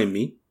fault. Don't blame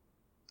me.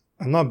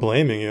 I'm not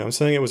blaming you. I'm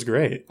saying it was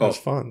great. It was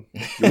fun.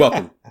 You're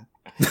welcome.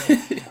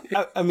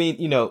 I mean,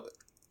 you know,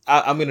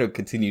 I'm going to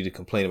continue to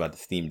complain about the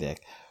Steam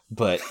Deck,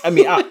 but I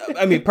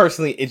mean,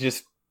 personally, it's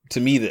just, to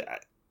me, the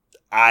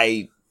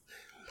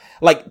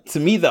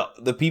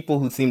people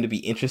who seem to be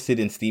interested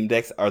in Steam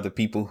Decks are the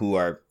people who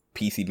are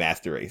PC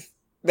master race.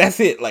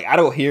 That's it. Like, I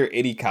don't hear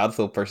any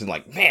console person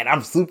like, man,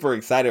 I'm super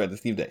excited about the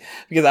Steam Deck,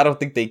 because I don't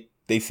think they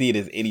see it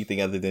as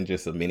anything other than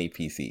just a mini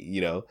PC,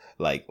 you know,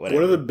 like,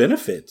 whatever. What are the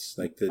benefits?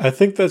 I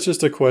think that's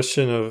just a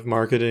question of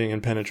marketing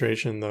and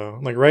penetration, though.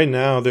 Like, right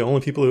now, the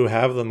only people who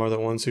have them are the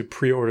ones who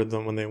pre-ordered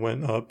them when they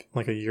went up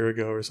like a year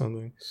ago or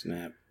something.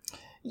 Snap.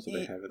 So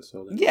they haven't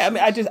sold it. Yeah, I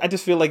mean, I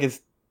just feel like it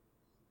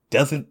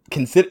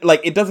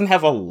doesn't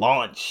have a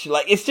launch.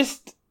 Like, it's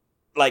just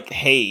like,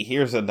 hey,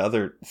 here's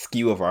another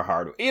SKU of our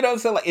hardware. You know what I'm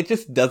saying? Like, it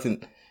just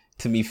doesn't,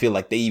 to me, feel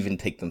like they even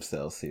take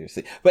themselves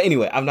seriously. But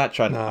anyway, I'm not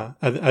trying to.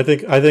 I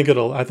think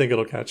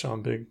it'll catch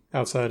on big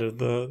outside of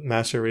the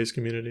master race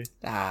community.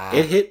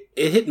 It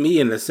hit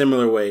me in a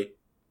similar way,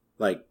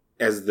 like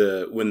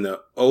when the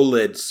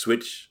OLED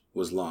Switch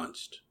was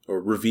launched or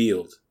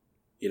revealed.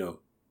 You know,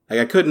 like,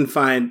 I couldn't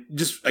find,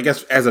 just, I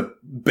guess, as a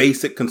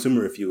basic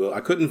consumer, if you will, I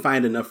couldn't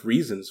find enough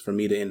reasons for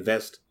me to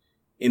invest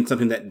in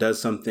something that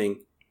does something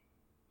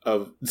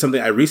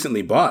I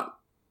recently bought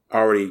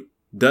already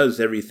does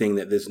everything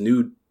that this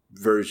new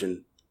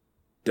version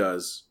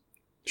does.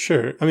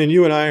 Sure. I mean,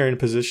 you and I are in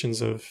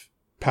positions of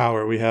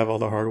power. We have all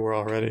the hardware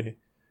already,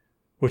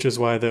 which is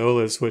why the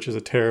OLED Switch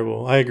is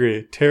terrible buy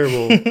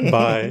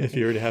if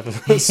you already have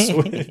a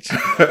Switch.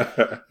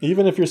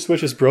 Even if your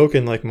Switch is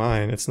broken like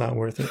mine, it's not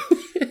worth it.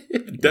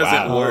 It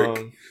doesn't work.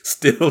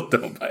 Still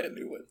don't buy a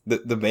new one.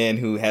 The man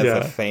who has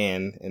a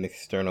fan, an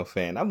external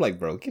fan. I'm like,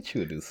 bro, get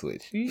you a new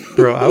Switch.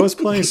 Bro, I was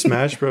playing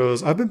Smash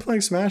Bros. I've been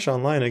playing Smash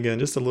online again,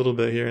 just a little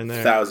bit here and there.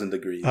 1,000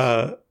 degrees.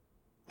 I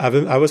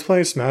was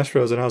playing Smash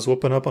Bros. And I was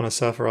whooping up on a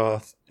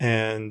Sephiroth,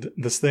 and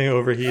this thing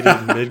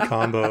overheated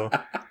mid-combo.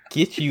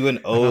 Get you an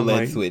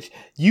OLED Switch.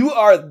 You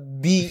are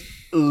the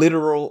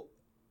literal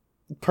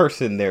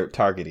person they're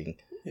targeting.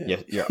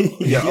 Yeah.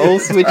 Your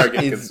old Switch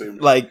is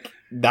like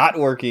not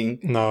working.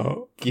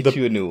 No, get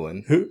you a new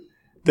one.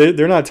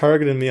 They're not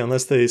targeting me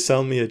unless they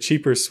sell me a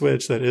cheaper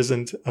Switch that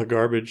isn't a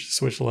garbage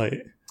Switch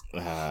Lite.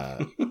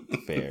 Fair.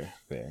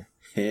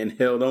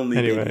 Handheld only.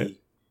 Anyway, baby.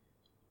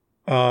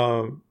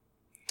 But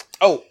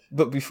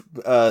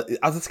I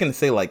was just gonna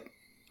say, like,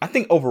 I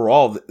think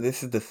overall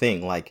this is the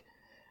thing. Like,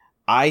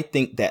 I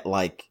think that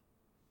like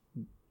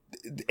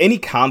any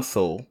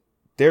console,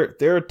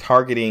 they're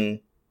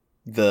targeting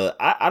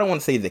I don't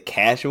want to say the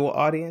casual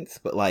audience,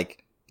 but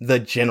like the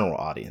general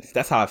audience.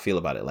 That's how I feel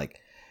about it.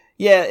 Like,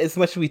 yeah, as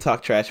much as we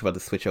talk trash about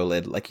the Switch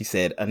OLED, like you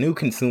said, a new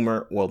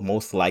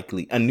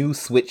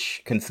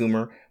Switch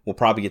consumer will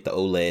probably get the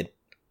OLED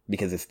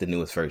because it's the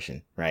newest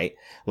version, right?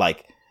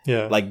 Like,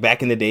 yeah, like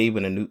back in the day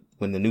when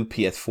the new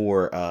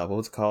PS4, what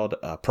was it called,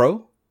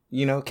 Pro,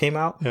 came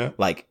out. Yeah,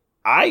 like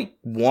I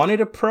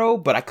wanted a Pro,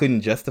 but I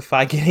couldn't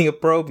justify getting a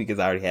Pro because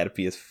I already had a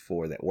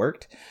PS4 that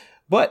worked.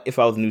 But if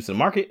I was new to the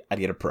market, I'd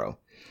get a Pro.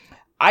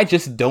 I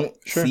just don't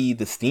see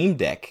the Steam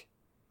Deck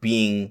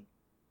being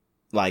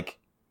like.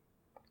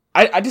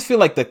 I just feel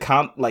like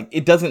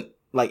it doesn't,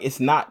 like, it's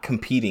not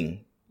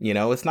competing,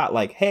 it's not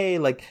like, hey,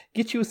 like,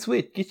 get you a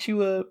Switch, get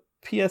you a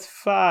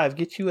PS5,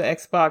 get you an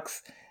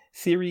Xbox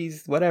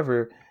Series,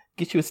 whatever,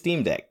 get you a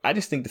Steam Deck. I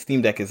just think the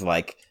Steam Deck is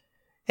like,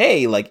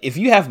 hey, like, if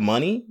you have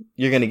money,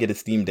 you're going to get a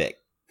Steam Deck.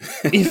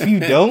 If you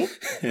don't,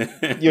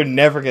 you're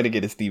never going to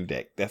get a Steam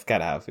Deck. That's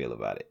kind of how I feel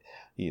about it.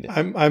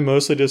 I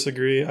mostly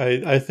disagree.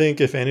 I think,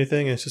 if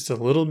anything, it's just a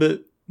little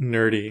bit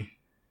nerdy.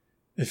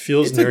 It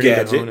feels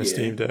nerdy to own a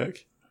Steam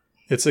Deck.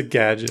 It's a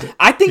gadget.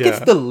 I think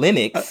it's the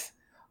Linux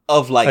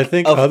of like. I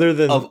think other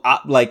than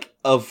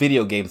of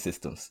video game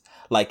systems,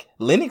 like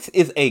Linux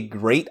is a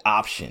great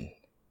option,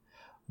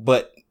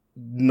 but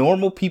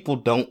normal people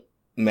don't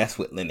mess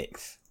with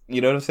Linux.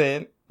 You know what I'm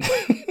saying?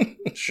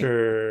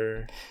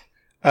 Sure.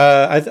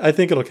 I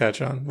think it'll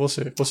catch on. We'll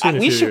see. We'll see. In a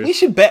few years. We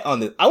should bet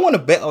on this. I want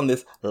to bet on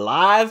this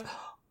live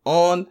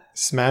on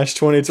Smash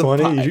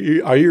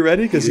 2020. Are you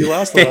ready? Because you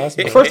lost the last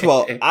one. First of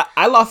all,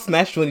 I lost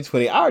Smash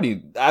 2020.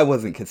 I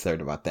wasn't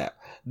concerned about that.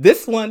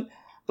 This one,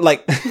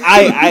 like,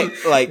 I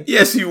like.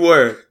 Yes, you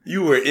were.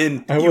 You were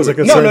in. I wasn't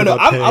concerned. No.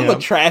 I'm a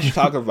trash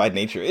talker by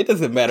nature. It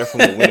doesn't matter if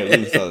I'm a win or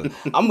lose. So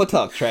I'm gonna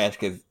talk trash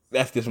because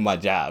that's just my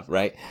job,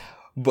 right?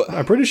 But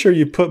I'm pretty sure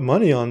you put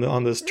money on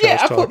this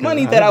trash talk. I put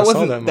money that I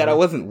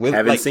wasn't with.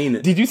 Haven't seen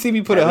it. Did you see me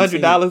put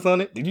 $100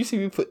 on it? Did you see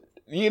me put?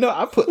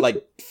 I put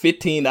like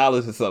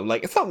 $15 or something.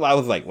 Like, something I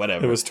was like,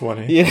 whatever. It was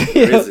 20. Yeah,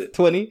 is it?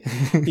 20.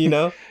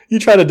 You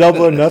try to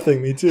double or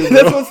nothing. Me too. Bro.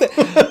 That's what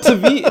I'm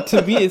saying.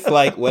 To me, it's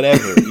like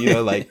whatever.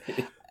 Like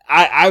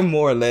I'm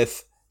more or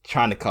less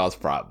trying to cause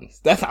problems.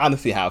 That's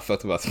honestly how I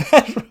felt about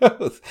Smash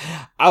Bros.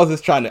 I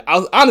was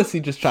honestly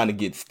just trying to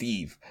get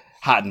Steve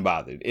hot and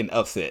bothered and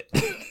upset.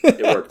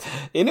 It worked.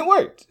 And it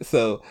worked.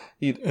 So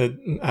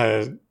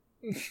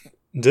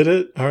did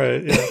it? All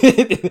right. Yeah.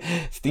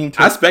 Steam.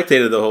 I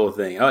spectated the whole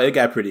thing. Oh, it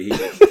got pretty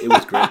heated. It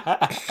was great.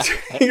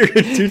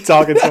 You're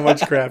talking so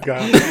much crap,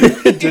 guys.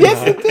 It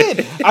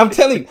did. I'm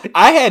telling you,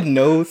 I had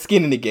no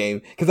skin in the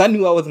game because I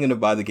knew I wasn't going to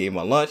buy the game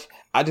on launch.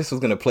 I just was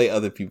going to play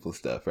other people's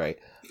stuff, right?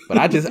 But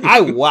I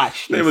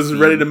watched. It was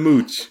ready to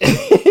mooch.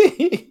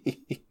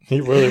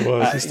 He really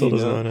was. He still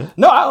doesn't own it.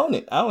 No, I own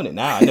it.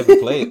 Now. I never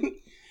played.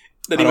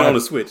 Didn't even own the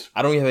Switch.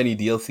 I don't have any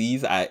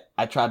DLCs. I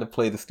tried to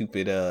play the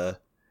stupid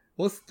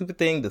what's the stupid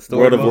thing? The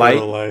story World of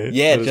Light.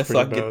 Yeah, just so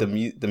I could get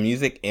the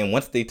music. And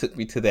once they took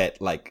me to that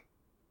like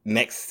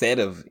next set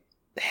of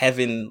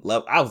heaven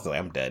love, I was like,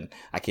 I'm done.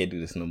 I can't do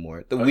this no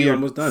more. The weird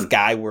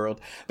sky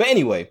world. But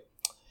anyway,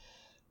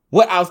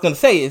 what I was gonna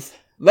say is,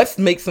 let's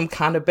make some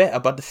kind of bet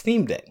about the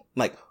Steam Deck.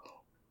 Like,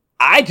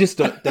 I just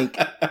don't think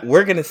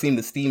we're gonna see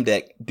the Steam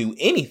Deck do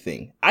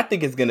anything. I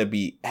think it's gonna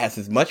has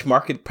as much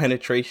market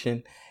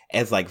penetration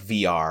as like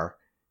VR.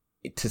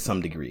 To some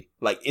degree,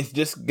 like, it's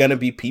just gonna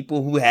be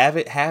people who have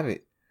it,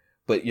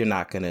 but you're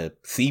not gonna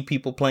see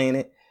people playing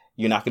it.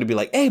 You're not gonna be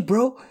like, hey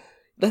bro,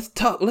 let's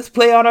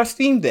play on our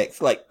Steam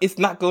Decks. Like, it's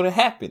not gonna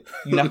happen.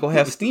 You're not gonna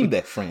have Steam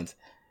Deck friends.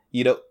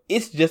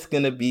 It's just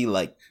gonna be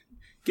like,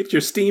 get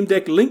your Steam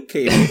Deck link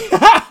cable.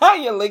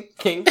 Your link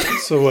cable.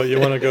 So what,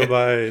 you want to go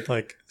by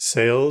like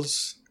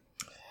sales?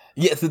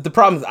 Yes. The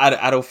problem is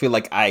I don't feel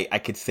like I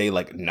could say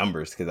like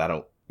numbers because I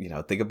don't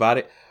think about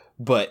it,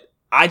 but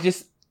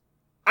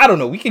I don't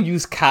know. We can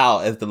use Kyle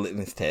as the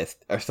litmus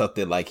test or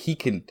something. Like, he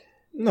can.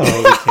 No,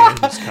 we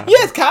can't use Kyle.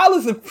 Yes, Kyle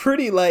is a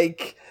pretty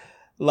like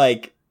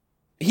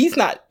he's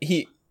not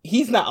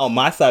on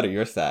my side or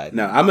your side.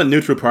 No, I'm a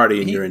neutral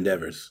party in your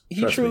endeavors.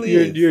 He truly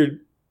is. You're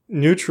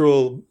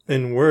neutral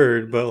in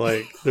word, but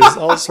like, there's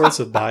all sorts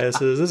of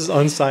biases. This is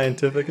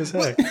unscientific as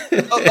heck.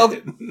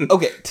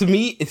 Okay. To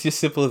me, it's just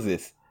simple as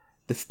this: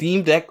 the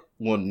Steam Deck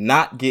will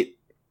not get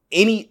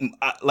any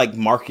like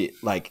market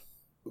like.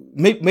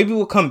 Maybe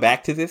we'll come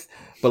back to this,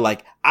 but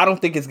like, I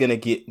don't think it's gonna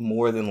get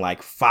more than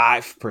like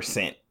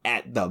 5%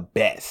 at the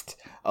best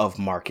of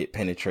market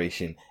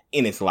penetration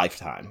in its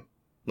lifetime.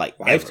 Like,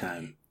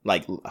 lifetime.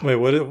 Like, wait,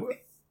 what?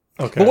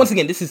 Okay. But once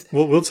again, this is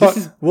we'll talk.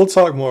 We'll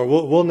talk more.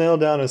 We'll nail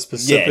down a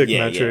specific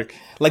metric.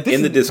 Like this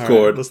in the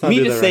Discord. Right,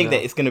 me just saying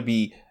that it's going to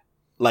be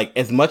like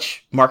as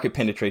much market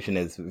penetration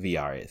as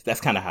VR is.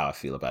 That's kind of how I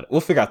feel about it.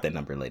 We'll figure out that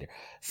number later.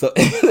 So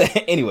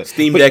anyway,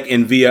 Steam Deck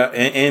and VR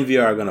and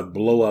VR are going to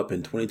blow up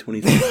in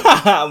 2023.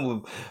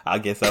 I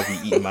guess I'll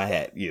be eating my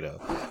hat, you know.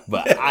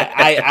 But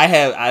I'm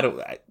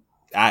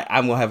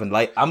gonna have a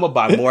light. I'm gonna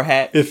buy more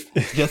hats.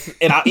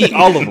 And I'll eat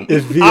all of them.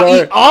 If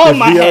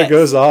VR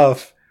goes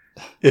off,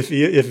 if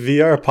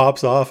VR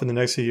pops off in the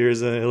next few years,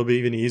 then it'll be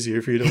even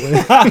easier for you to win.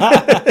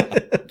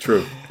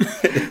 True.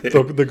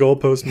 The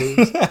goalpost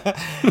moves.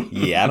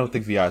 Yeah, I don't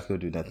think VR is gonna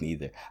do nothing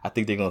either. I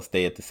think they're gonna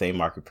stay at the same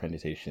market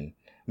penetration.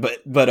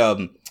 But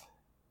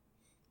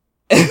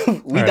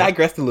we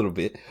digressed a little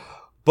bit.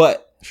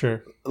 But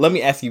sure, let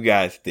me ask you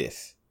guys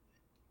this: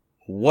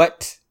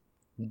 what?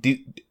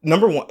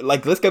 Number one,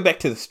 like, let's go back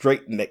to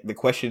the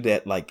question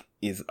that like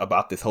is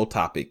about this whole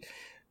topic.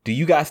 Do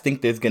you guys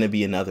think there's going to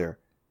be another,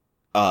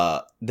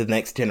 the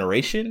next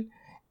generation?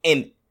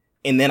 And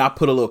then I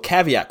put a little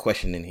caveat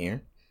question in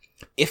here.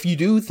 If you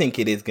do think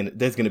there's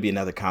going to be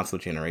another console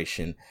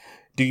generation,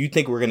 do you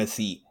think we're going to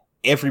see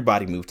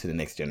everybody move to the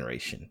next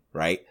generation?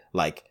 Right?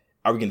 Like,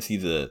 are we going to see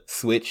the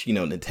Switch,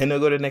 Nintendo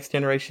go to the next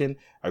generation?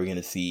 Are we going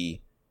to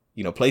see,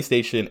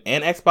 PlayStation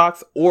and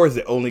Xbox? Or is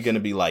it only going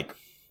to be like,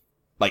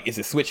 is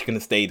the Switch going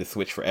to stay the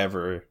Switch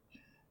forever?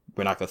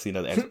 We're not going to see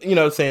another... You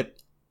know what I'm saying?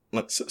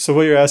 Like, so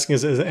what you're asking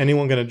is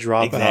anyone going to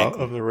drop out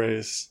of the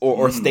race?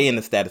 Or stay in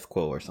the status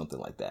quo or something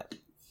like that?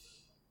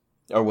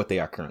 Or what they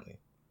are currently.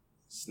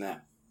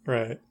 Snap.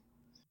 Right.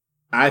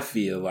 I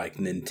feel like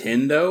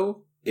Nintendo,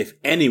 if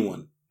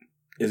anyone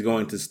is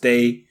going to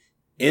stay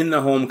in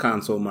the home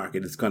console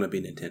market, it's going to be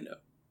Nintendo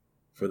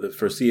for the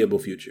foreseeable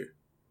future.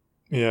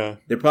 Yeah.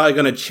 They're probably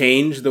going to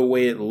change the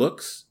way it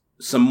looks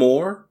some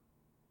more.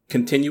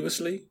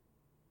 Continuously.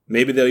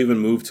 Maybe they'll even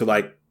move to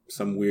like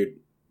some weird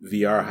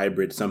VR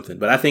hybrid something.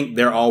 But I think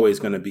they're always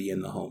going to be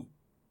in the home.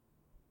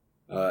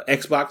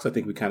 Xbox, I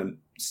think we kind of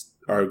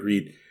are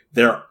agreed.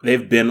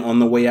 They've been on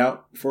the way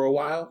out for a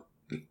while.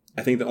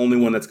 I think the only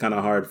one that's kind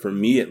of hard for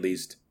me, at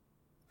least,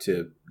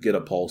 to get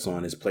a pulse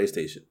on is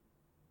PlayStation.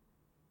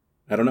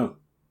 I don't know.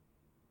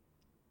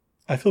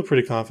 I feel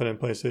pretty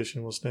confident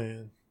PlayStation will stay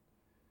in.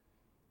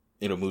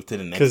 It'll move to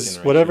the next generation.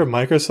 Because whatever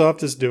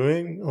Microsoft is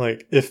doing,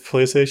 like if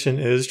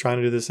PlayStation is trying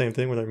to do the same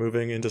thing where they're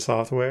moving into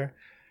software,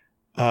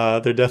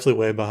 they're definitely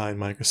way behind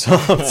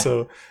Microsoft.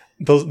 So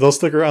they'll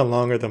stick around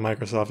longer than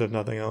Microsoft, if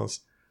nothing else.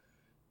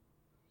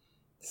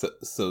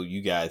 So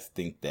you guys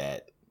think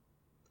that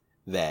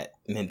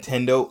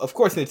Nintendo, of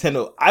course, I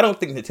don't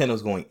think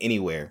Nintendo's going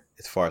anywhere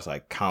as far as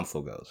like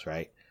console goes,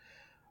 right?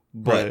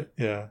 But right,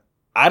 yeah.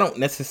 I don't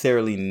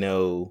necessarily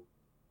know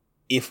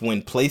if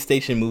when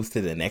PlayStation moves to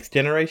the next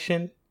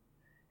generation,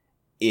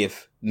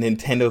 if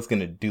Nintendo's going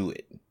to do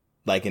it,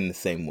 like, in the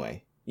same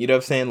way. You know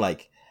what I'm saying?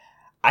 Like,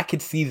 I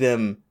could see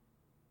them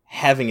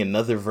having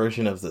another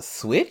version of the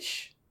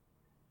Switch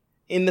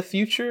in the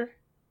future,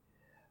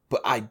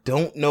 but I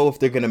don't know if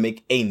they're going to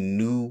make a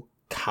new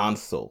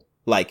console.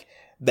 Like,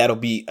 that'll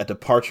be a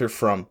departure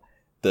from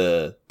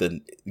the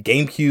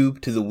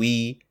GameCube to the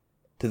Wii,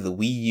 to the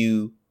Wii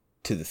U,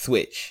 to the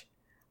Switch.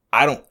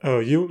 I don't... Oh,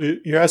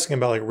 you're asking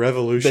about like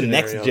revolutionary... The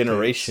next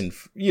generation,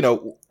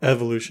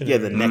 evolutionary. Yeah,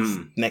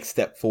 the next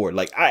step forward.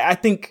 Like, I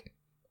think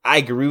I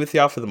agree with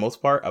y'all for the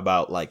most part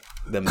about like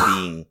them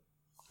being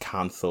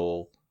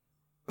console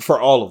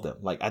for all of them.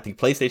 Like, I think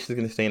PlayStation is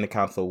going to stay in the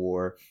console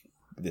war.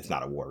 It's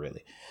not a war,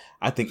 really.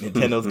 I think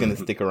Nintendo's going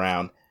to stick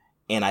around,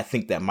 and I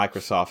think that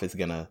Microsoft is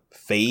going to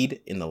fade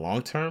in the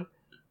long term.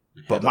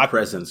 But my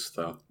presence,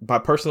 though, my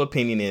personal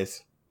opinion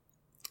is,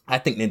 I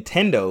think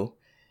Nintendo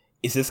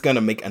is just going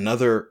to make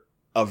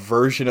a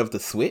version of the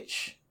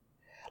Switch.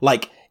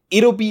 Like,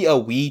 it'll be a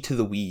Wii to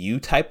the Wii U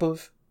type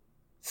of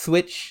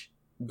Switch.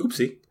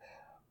 Oopsie.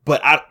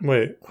 But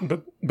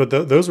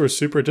those were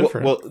super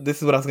different. Well, this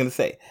is what I was going to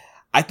say.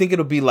 I think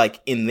it'll be like,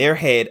 in their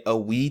head, a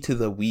Wii to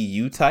the Wii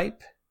U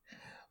type,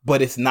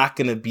 but it's not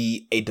going to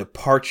be a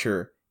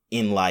departure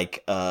in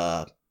like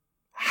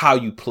how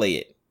you play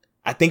it.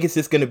 I think it's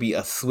just going to be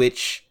a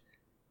Switch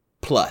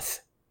Plus.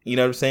 You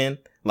know what I'm saying?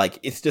 Like,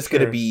 it's just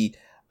going to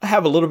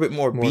have a little bit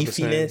more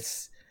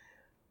beefiness,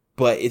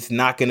 but it's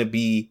not going to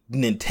be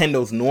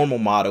Nintendo's normal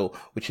model,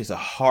 which is a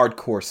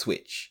hardcore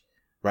Switch,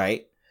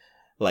 right?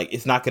 Like,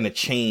 it's not going to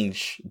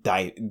change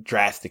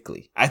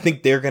drastically. I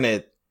think they're going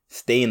to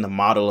stay in the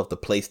model of the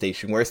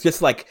PlayStation, where it's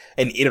just like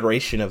an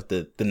iteration of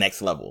the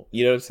next level.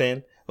 You know what I'm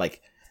saying?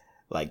 Like,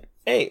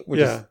 hey,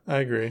 I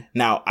agree.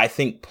 Now, I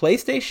think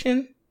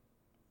PlayStation,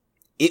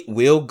 it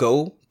will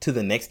go to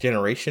the next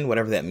generation,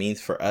 whatever that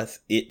means for us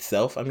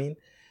itself, I mean.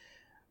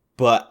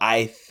 But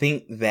I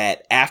think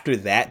that after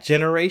that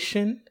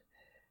generation,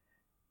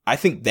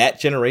 is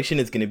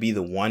going to be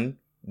the one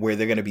where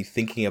they're going to be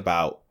thinking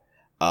about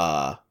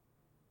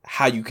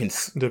how you can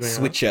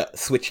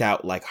switch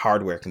out like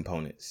hardware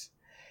components.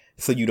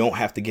 So you don't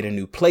have to get a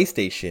new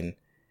PlayStation.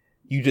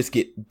 You just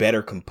get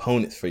better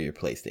components for your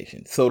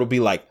PlayStation. So it'll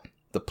be like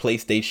the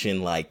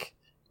PlayStation like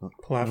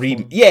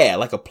platform.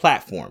 like a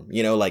platform,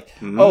 like,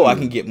 oh, I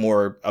can get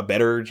a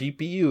better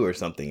GPU or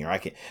something, or I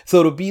can, so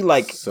it'll be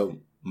like, so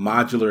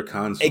modular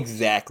console.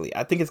 Exactly.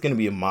 I think it's going to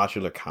be a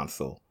modular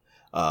console.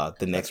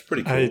 That's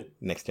pretty cool.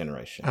 Next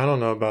generation. I don't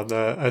know about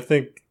that. I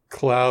think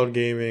cloud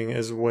gaming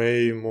is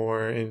way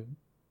more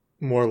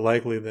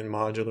likely than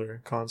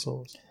modular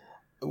consoles.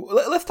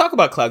 Let's talk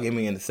about cloud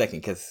gaming in a second,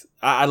 because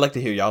I'd like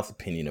to hear y'all's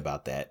opinion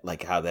about that,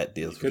 like how that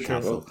deals with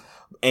console.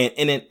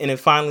 And then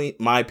finally,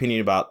 my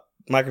opinion about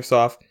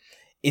Microsoft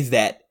is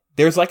that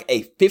there's like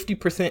a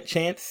 50%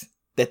 chance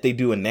that they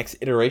do a next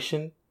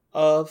iteration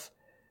of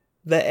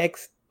the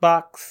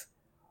Xbox,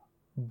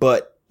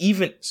 but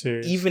even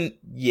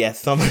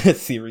some of the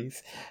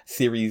series,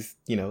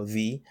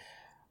 Z,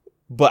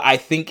 but I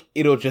think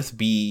it'll just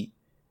be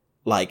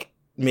like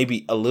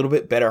maybe a little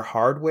bit better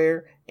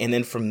hardware, and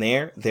then from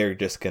there they're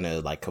just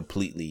gonna like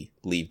completely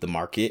leave the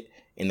market,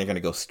 and they're gonna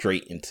go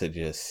straight into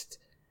just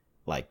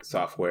like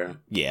software.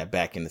 Yeah,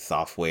 back into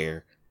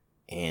software,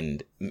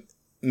 and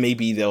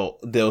maybe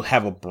they'll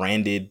have a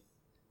branded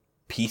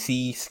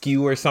PC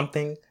SKU or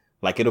something.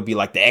 Like it'll be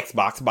like the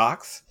Xbox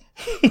box.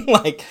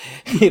 Like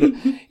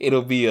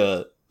it'll be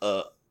a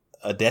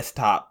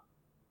desktop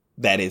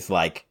that is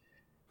like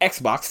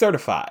Xbox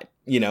certified,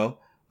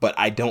 but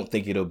I don't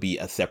think it'll be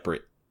I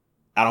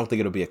don't think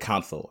it'll be a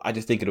console. I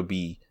just think it'll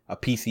be a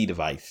PC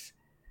device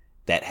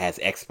that has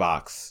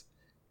Xbox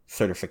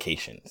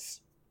certifications.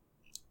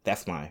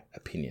 That's my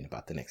opinion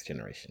about the next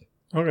generation.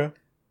 Okay.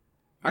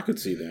 I could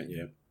see that,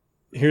 yeah.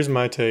 Here's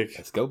my take.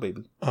 Let's go,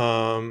 baby.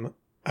 I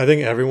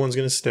think everyone's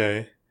going to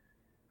stay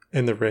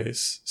in the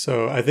race.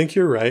 So I think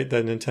you're right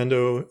that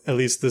Nintendo, at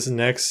least this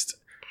next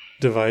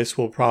device,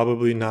 will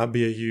probably not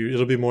be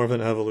it'll be more of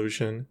an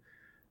evolution.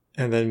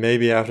 And then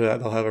maybe after that,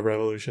 they'll have a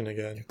revolution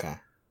again. Okay.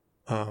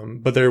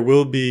 But there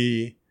will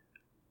be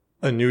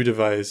a new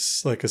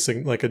device, like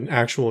an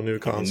actual new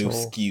console. A new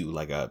SKU,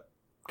 like a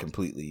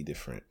completely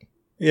different.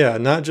 Yeah,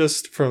 not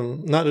just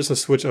a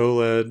Switch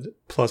OLED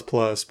plus,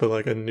 but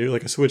like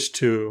a Switch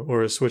 2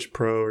 or a Switch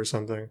Pro or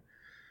something.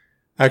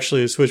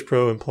 Actually, a Switch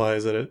Pro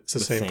implies that it's the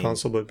same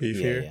console but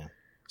beefier. Yeah.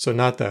 So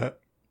not that.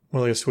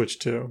 More like a Switch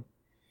 2.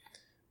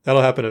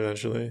 That'll happen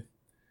eventually.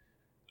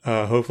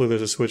 Hopefully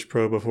there's a Switch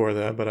Pro before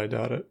that, but I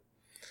doubt it.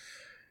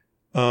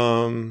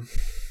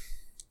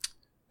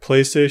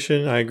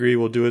 PlayStation, I agree,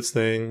 will do its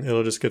thing.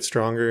 It'll just get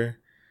stronger.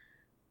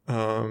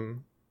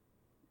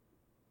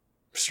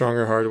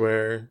 Stronger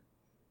hardware.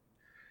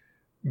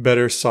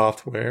 Better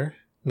software.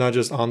 Not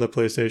just on the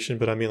PlayStation,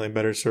 but I mean like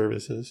better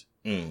services.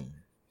 And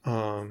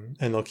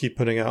they'll keep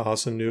putting out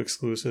awesome new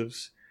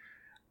exclusives.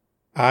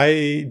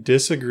 I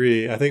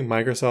disagree. I think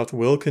Microsoft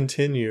will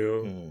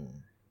continue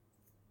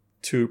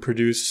to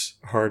produce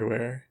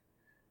hardware.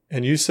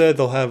 And you said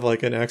they'll have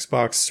like an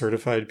Xbox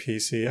certified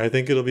PC. I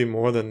think it'll be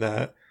more than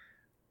that.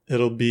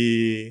 It'll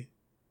be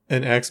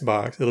an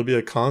Xbox. It'll be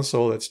a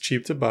console that's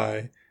cheap to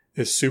buy,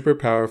 is super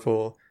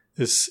powerful,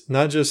 is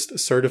not just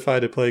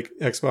certified to play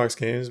Xbox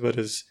games, but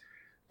is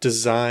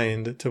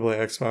designed to play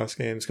Xbox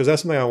games. Because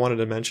that's something I wanted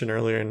to mention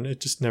earlier, and it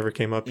just never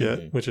came up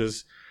yet, which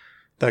is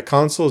that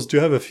consoles do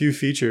have a few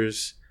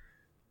features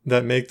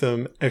that make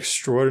them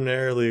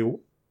extraordinarily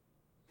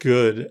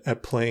good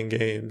at playing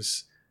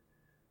games,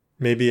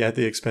 maybe at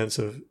the expense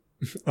of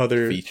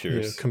other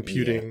features,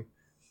 computing.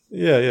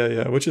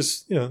 Yeah. Which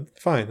is,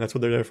 fine. That's what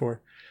they're there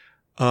for.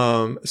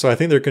 So I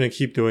think they're going to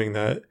keep doing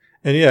that.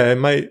 And yeah, it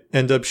might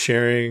end up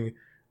sharing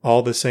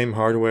all the same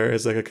hardware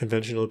as like a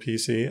conventional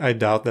PC. I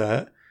doubt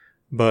that.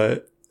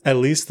 But at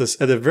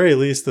the very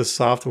least, the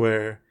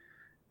software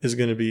is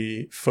going to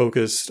be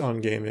focused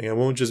on gaming. It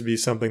won't just be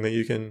something that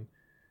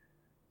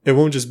it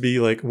won't just be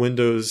like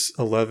Windows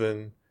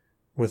 11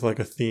 with like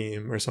a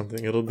theme or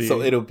something. It'll just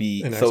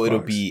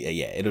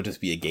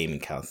be a gaming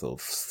console.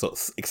 So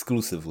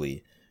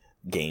exclusively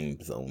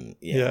game zone.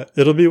 Yeah.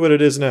 It'll be what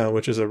it is now,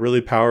 which is a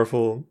really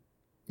powerful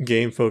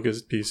game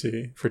focused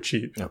PC for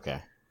cheap.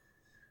 Okay.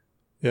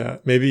 Yeah.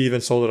 Maybe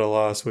even sold at a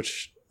loss,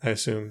 which I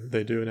assume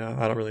they do now.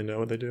 I don't really know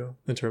what they do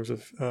in terms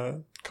of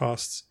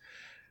costs.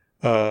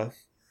 Yeah,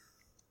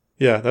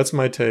 that's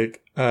my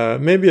take.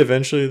 Maybe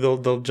eventually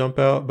they'll jump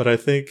out, but I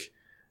think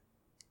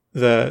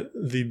that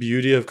the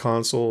beauty of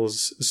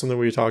consoles is something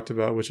we talked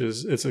about, which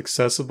is it's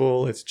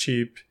accessible, it's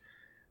cheap,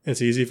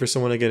 it's easy for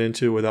someone to get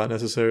into without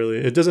necessarily.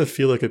 It doesn't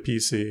feel like a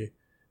PC.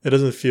 It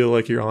doesn't feel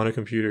like you're on a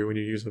computer when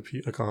you use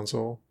a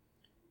console.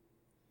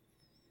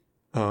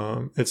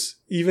 It's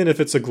even if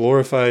it's a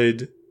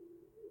glorified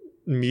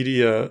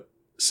media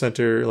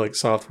center like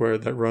software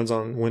that runs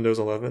on Windows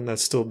 11,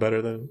 that's still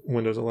better than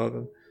Windows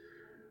 11,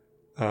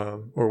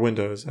 or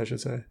Windows, I should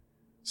say.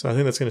 So I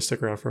think that's going to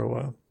stick around for a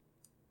while.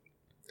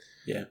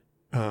 Yeah.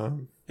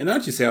 And now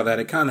that you say all that,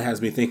 it kind of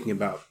has me thinking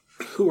about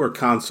who are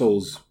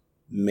consoles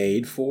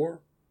made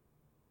for.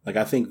 Like,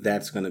 I think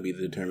that's going to be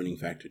the determining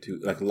factor too.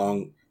 Like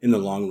in the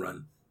long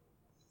run,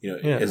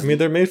 Yeah, I mean,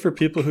 they're made for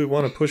people who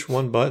want to push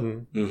one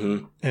button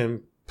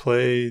and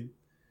play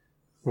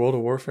World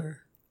of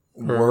Warfare.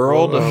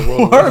 World of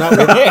Warfare.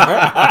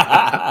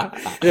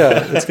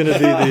 Yeah, it's going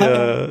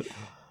to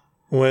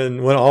be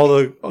when all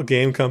the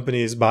game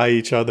companies buy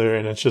each other,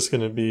 and it's just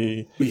going to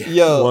be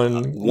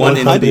one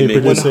company entity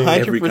producing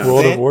 100%.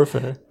 World of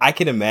Warfare. I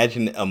can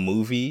imagine a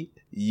movie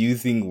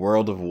using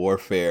World of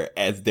Warfare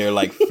as their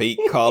like fake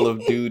Call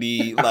of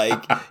Duty,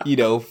 like, you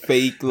know,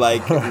 fake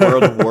like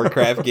World of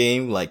Warcraft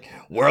game, like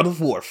World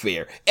of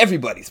Warfare.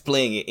 Everybody's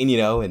playing it, and you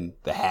know, and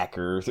the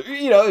hackers,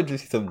 you know,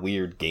 just some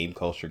weird game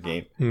culture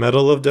game.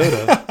 Medal of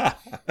Dota.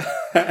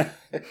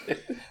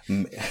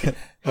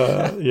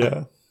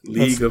 Yeah.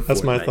 League of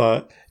that's my Fortnite.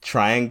 thought.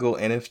 Triangle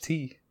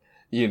NFT.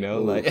 You know,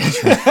 Ooh. like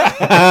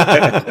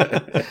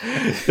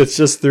It's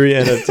just 3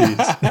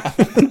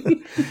 NFTs.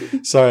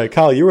 Sorry,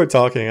 Kyle, you were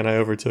talking and I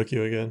overtook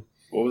you again.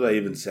 What was I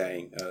even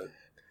saying?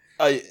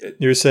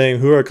 You were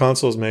saying, who are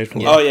consoles made for?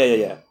 Oh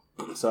yeah.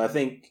 So I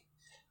think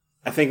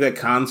that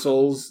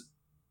consoles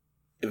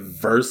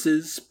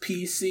versus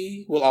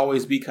PC will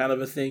always be kind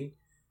of a thing.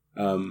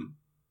 You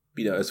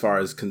know, as far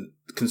as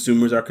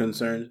consumers are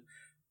concerned,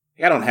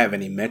 I don't have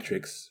any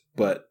metrics,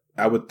 but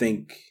I would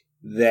think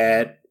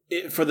that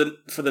for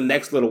the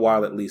next little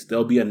while at least,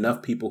 there'll be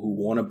enough people who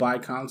want to buy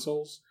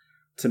consoles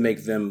to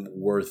make them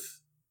worth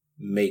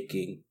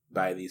making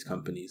by these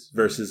companies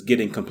versus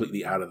getting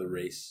completely out of the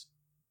race.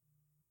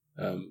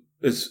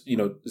 As you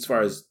know, as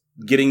far as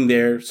getting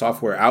their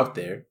software out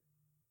there,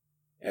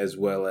 as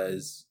well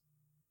as,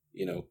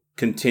 you know,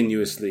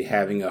 continuously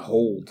having a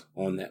hold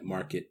on that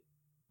market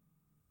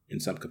in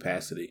some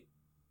capacity.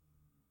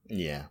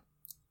 yeah.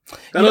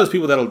 I know there's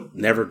people that'll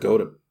never go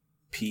to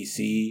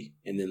PC,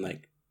 and then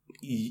like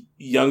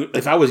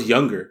if I was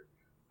younger,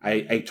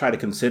 I try to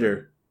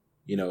consider,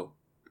 you know,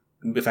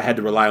 if I had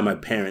to rely on my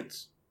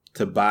parents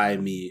to buy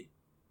me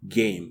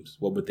games,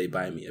 what would they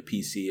buy me? A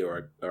PC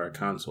or a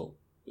console?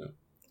 You know?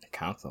 A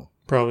console.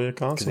 Probably a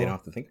Because console. they don't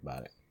have to think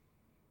about it.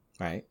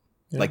 Right?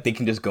 Yeah. Like they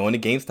can just go into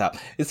GameStop.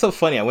 It's so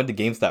funny. I went to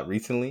GameStop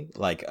recently.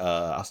 Like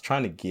I was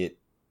trying to get,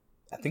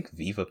 I think,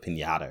 Viva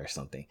Pinata or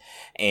something.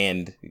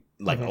 And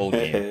like old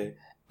game.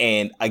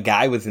 And a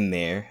guy was in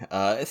there.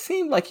 It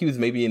seemed like he was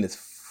maybe in his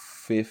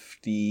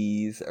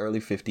 50s, early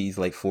 50s,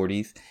 late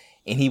 40s.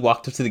 And he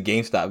walked up to the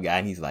GameStop guy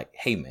and he's like,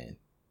 "Hey man,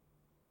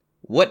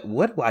 what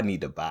do I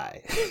need to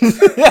buy?"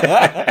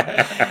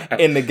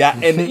 And the guy,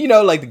 and you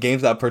know, like the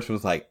GameStop person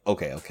was like,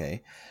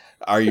 okay.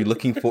 Are you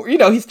looking for, you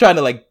know, he's trying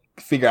to like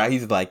figure out,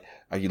 he's like,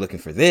 are you looking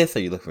for this? Are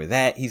you looking for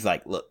that? He's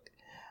like, look,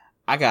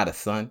 I got a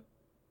son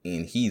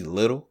and he's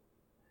little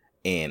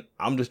and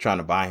I'm just trying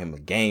to buy him a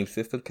game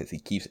system because he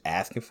keeps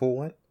asking for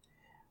one.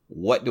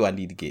 What do I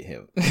need to get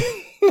him?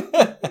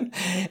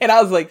 And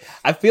I was like,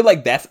 I feel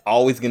like that's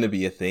always going to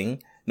be a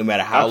thing, no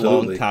matter how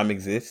long time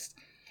exists.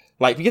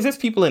 Like, because there's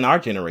people in our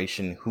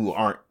generation who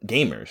aren't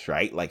gamers,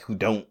 right? Like, who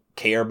don't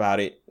care about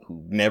it,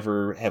 who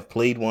never have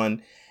played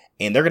one,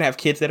 and they're going to have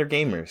kids that are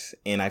gamers.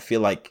 And I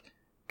feel like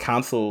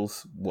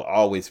consoles will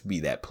always be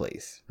that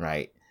place,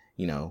 right?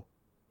 You know,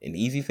 an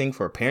easy thing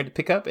for a parent to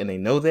pick up, and they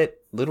know that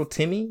little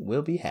Timmy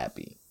will be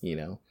happy, you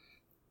know?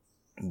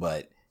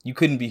 But you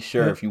couldn't be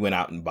sure if you went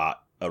out and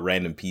bought a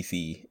random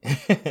PC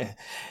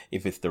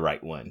if it's the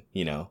right one,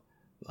 you know?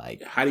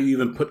 Like, how do you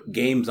even put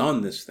games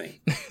on this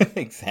thing?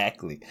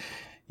 Exactly.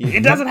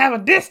 It doesn't have a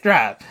disc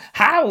drive.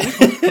 How are we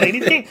supposed to play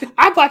these games?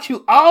 I bought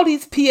you all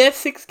these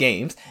PS6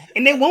 games,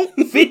 and they won't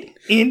fit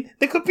in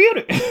the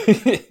computer.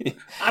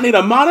 I need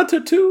a monitor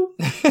too.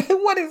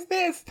 What is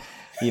this?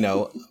 You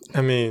know,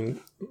 I mean,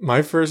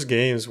 my first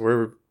games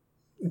were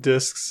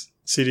discs,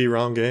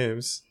 CD-ROM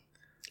games.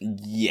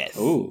 Yes.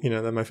 Ooh. You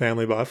know, that my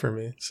family bought for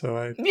me.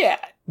 So Yeah.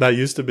 that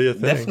used to be a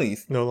thing. Definitely.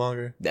 No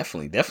longer.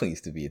 Definitely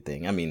used to be a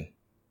thing. I mean,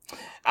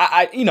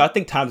 I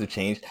think times have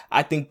changed.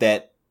 I think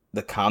that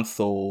the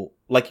console,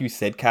 like you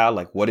said, Kyle,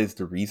 like, what is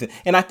the reason?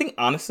 And I think,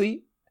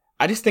 honestly,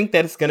 I just think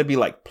that it's going to be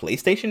like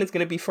PlayStation is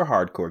going to be for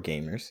hardcore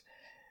gamers.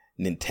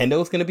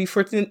 Nintendo is going to be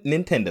for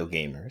Nintendo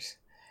gamers.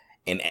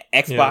 And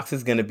Xbox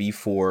is going to be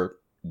for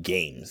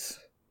games.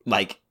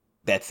 Like,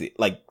 that's it.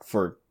 Like,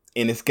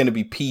 and it's going to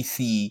be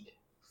PC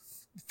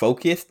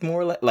focused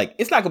more. Like,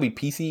 it's not going to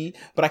be PC,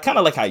 but I kind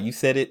of like how you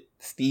said it,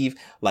 Steve.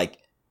 Like,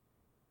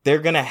 they're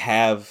going to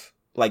have,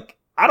 like,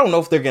 I don't know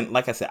if they're going to,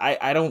 like I said,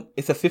 I don't,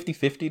 it's a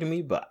 50-50 to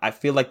me, but I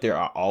feel like they're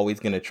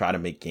always going to try to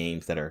make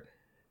games that are,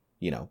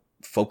 you know,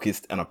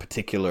 focused on a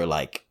particular,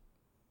 like,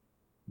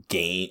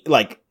 game.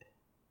 Like,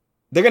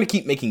 they're going to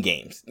keep making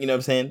games, you know what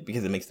I'm saying?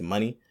 Because it makes them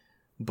money.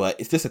 But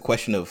it's just a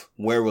question of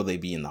where will they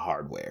be in the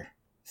hardware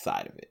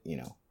side of it, you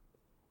know,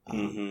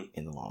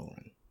 in the long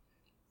run,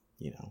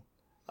 you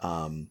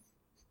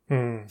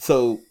know.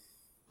 So,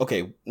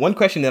 okay, one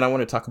question that I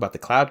want to talk about the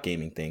cloud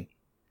gaming thing.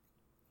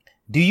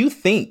 Do you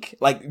think,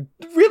 like,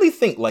 really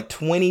think, like,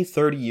 20,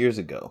 30 years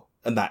ago,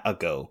 not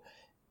ago,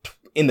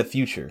 in the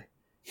future,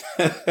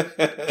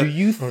 do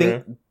you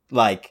think,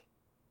 like,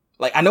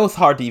 I know it's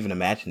hard to even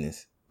imagine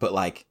this, but,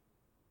 like,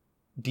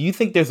 do you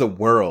think there's a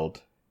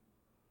world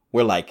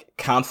where, like,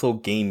 console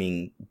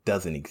gaming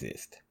doesn't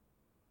exist?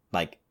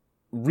 Like,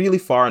 really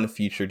far in the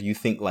future, do you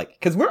think, like,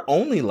 because we're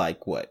only,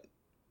 like, what,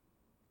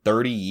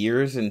 30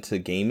 years into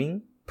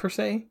gaming, per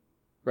se,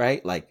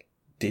 right? Like,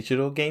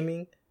 digital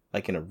gaming.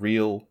 like in a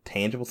real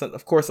tangible sense.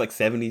 Of course, like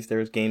 70s,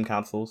 there's game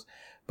consoles,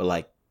 but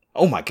like,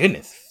 oh my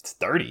goodness, it's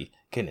 30,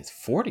 goodness,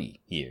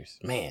 40 years.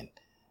 Man,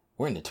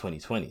 we're in the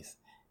 2020s.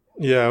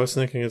 Yeah, I was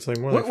thinking it's like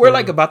more like we're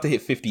like about to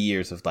hit 50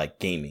 years of like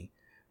gaming.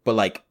 But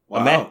like,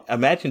 Wow.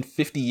 imagine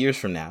 50 years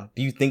from now.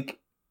 Do you think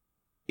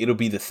it'll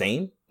be the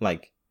same?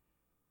 Like,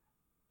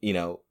 you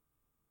know,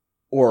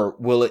 or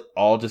will it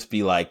all just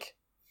be like,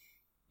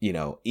 you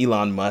know,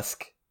 Elon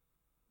Musk,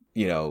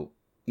 you know,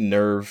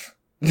 nerve,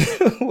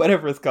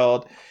 whatever it's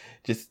called,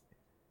 just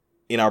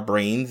in our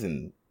brains,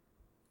 and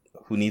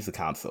who needs a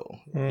console?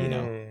 You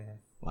know,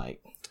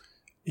 like.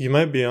 You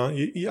might be on.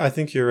 I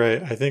think you're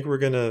right. I think we're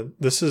gonna.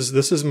 This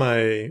is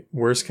my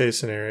worst case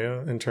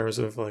scenario in terms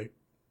of like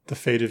the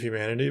fate of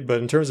humanity.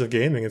 But in terms of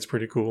gaming, it's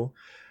pretty cool.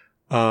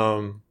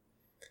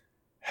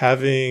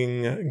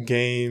 Having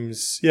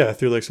games, yeah,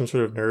 through like some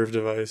sort of nerve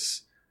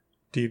device,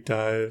 deep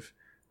dive,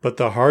 but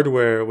the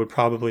hardware would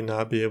probably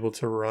not be able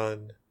to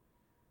run.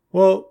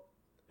 Well,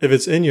 if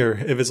it's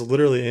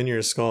literally in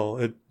your skull,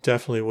 it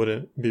definitely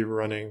wouldn't be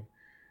running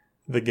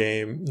the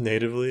game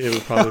natively. It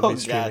would probably be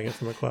streaming it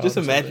from a cloud. Just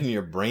imagine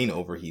your brain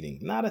overheating.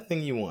 Not a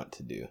thing you want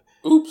to do.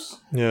 Oops.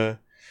 Yeah.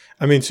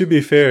 I mean, to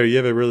be fair, you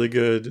have a really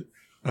good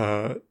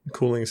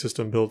cooling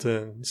system built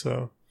in,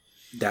 so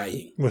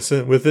Dying.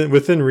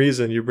 within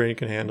reason, your brain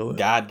can handle it.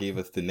 God gave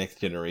us the next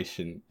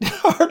generation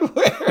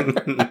hardware.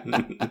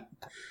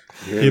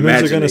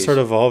 Humans are going to start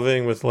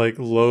evolving with like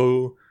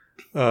low,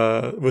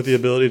 with the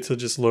ability to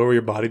just lower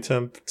your body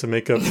temp to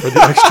make up for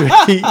the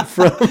extra heat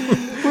from.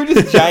 We're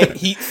just giant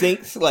heat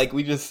sinks. Like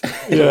we just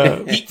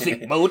heat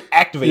sink mode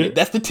activated. Yeah.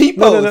 That's the T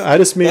pose. No. I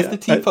just mean that's the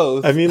T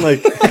pose. I mean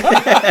like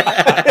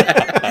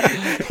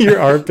your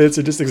armpits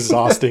are just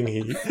exhausting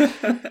heat.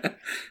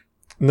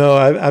 No,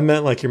 I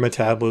meant like your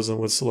metabolism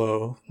would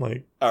slow,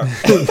 like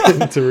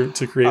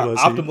to create less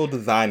optimal heat.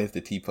 design is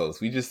the T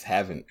pose. We just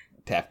haven't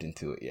tapped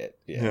into it yet.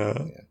 Yeah.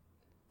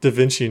 Da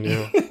Vinci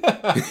knew.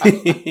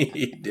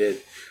 He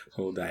did.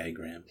 Whole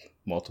diagram.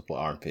 Multiple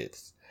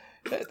armpits.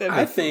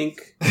 I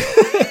think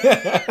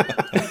the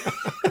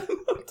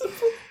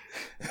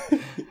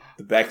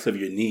backs of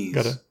your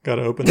knees.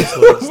 Gotta open those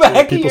legs.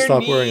 Back People of your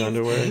stop wearing knees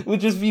underwear.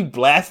 would just be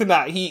blasting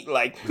out heat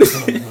like.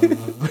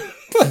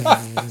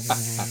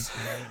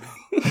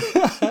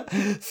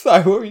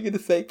 Sorry, what were you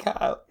gonna say,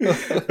 Kyle?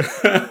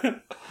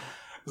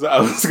 So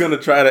I was gonna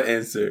try to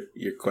answer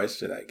your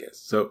question, I guess.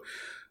 So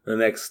the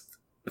next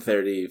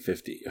 30,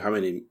 50, how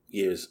many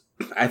years?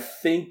 I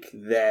think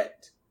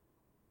that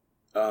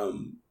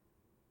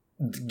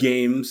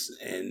games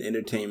and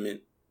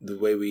entertainment, the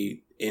way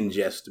we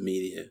ingest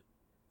media,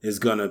 is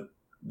gonna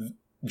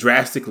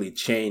drastically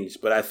change.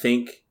 But I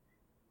think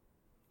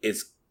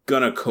it's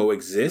gonna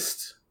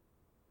coexist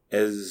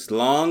as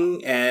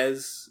long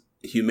as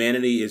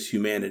humanity is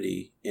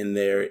humanity and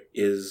there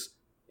is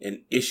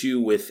an issue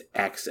with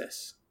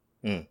access.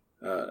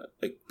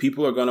 Like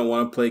people are gonna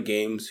want to play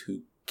games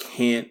who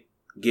can't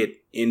get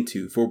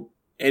into, for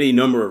any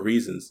number of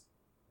reasons,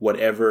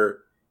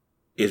 whatever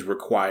is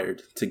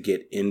required to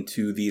get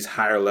into these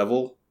higher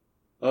level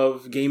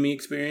of gaming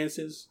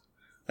experiences.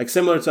 Like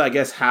similar to, I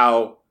guess,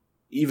 how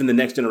even the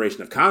next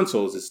generation of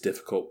consoles is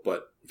difficult,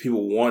 but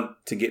people want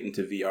to get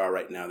into VR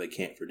right now, they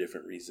can't for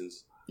different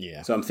reasons.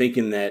 Yeah. So I'm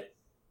thinking that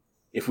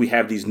if we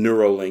have these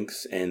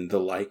Neurolinks and the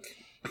like,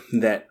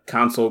 that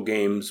console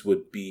games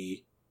would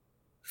be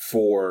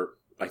for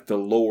like the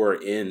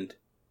lower end,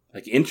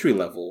 like entry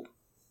level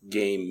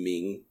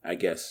gaming, I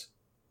guess.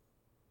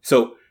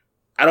 So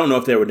I don't know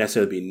if there would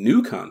necessarily be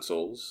new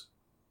consoles,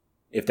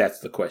 if that's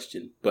the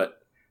question, but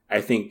I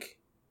think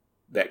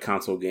that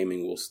console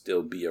gaming will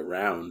still be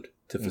around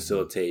to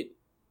facilitate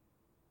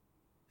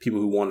people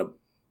who want to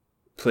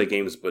play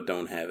games but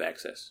don't have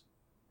access.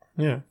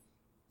 Yeah.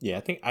 Yeah,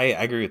 I think I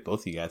agree with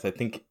both of you guys. I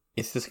think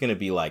it's just going to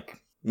be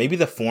like, maybe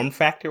the form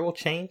factor will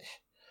change,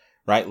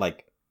 right?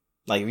 Like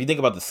if you think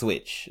about the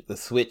Switch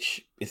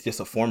is just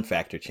a form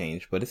factor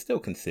change, but it's still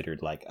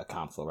considered like a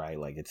console, right?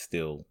 Like it's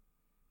still,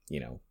 you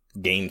know,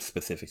 game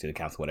specific to the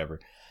console, whatever.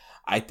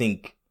 I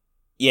think,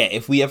 yeah,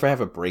 if we ever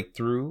have a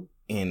breakthrough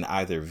in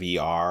either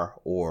VR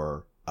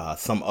or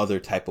some other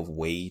type of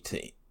way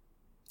to,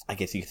 I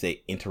guess you could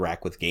say,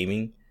 interact with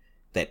gaming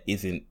that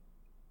isn't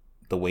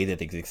the way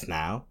that exists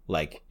now.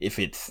 Like if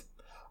it's,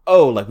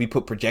 like we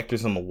put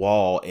projectors on the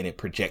wall and it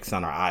projects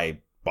on our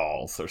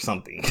eyeballs or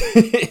something,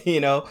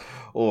 you know,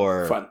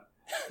 or Fun.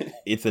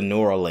 It's a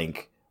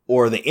Neuralink,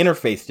 or the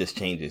interface just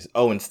changes.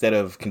 Instead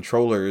of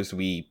controllers,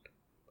 we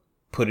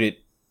put it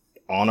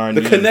on our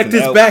The knees. Kinect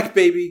is back,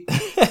 baby.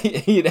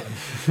 You know,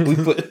 we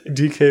put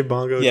DK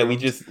bongo. yeah, drums.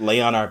 we just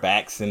lay on our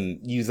backs and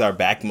use our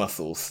back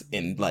muscles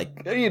and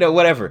like, you know,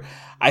 whatever.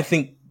 I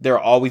think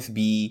there'll always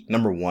be,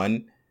 number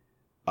one,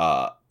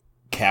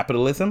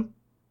 capitalism.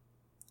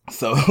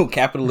 So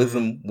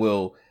capitalism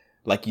will,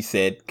 like you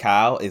said,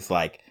 Kyle, is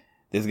like,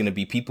 there's going to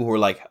be people who are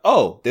like,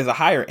 there's a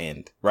higher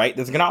end, right?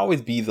 There's going to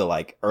always be the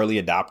like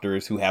early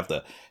adopters who have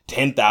the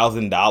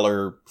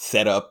 $10,000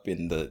 setup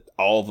and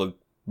all the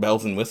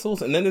bells and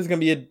whistles. And then there's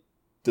going to be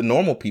the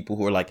normal people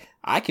who are like,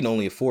 I can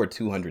only afford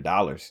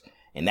 $200.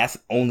 and that's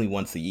only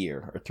once a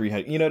year or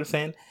 300. You know what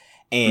I'm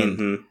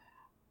saying?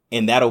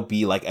 And that'll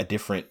be like a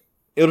different.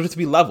 It'll just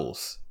be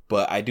levels,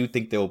 but I do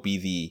think there will be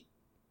the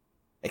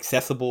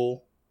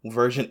accessible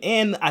version,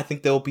 and I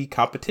think there'll be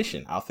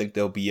competition. I think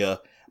there'll be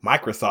a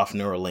Microsoft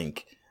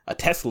Neuralink, a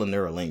Tesla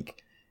Neuralink,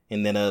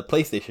 and then a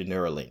PlayStation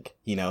Neuralink,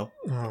 you know?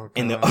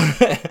 And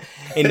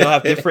they'll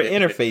have different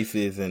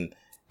interfaces, and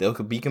they'll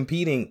be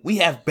competing. We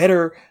have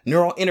better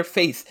neural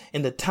interface,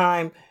 and the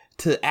time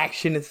to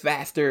action is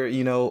faster,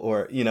 you know,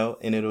 or, you know,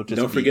 and it'll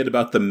just forget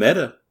about the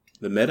Meta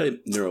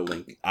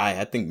Neuralink.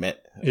 I think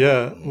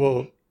Yeah,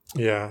 well,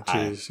 yeah,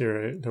 jeez,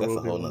 you're right. That's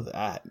a whole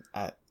nother.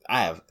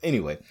 I have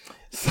anyway.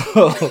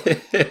 So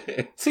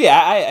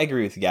yeah, I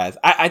agree with you guys.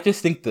 I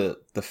just think the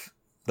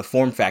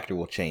form factor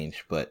will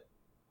change, but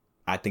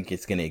I think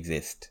it's going to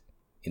exist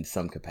in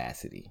some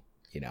capacity,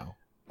 you know.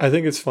 I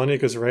think it's funny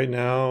because right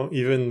now,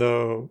 even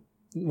though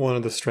one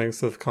of the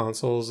strengths of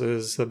consoles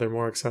is that they're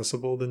more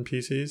accessible than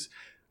PCs,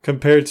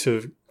 compared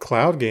to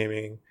cloud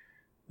gaming,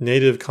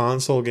 native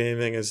console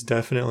gaming is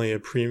definitely a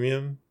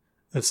premium.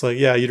 It's like,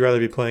 yeah, you'd rather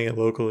be playing it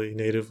locally,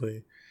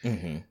 natively.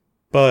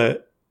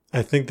 But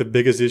I think the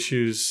biggest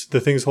issues, the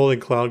things holding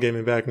cloud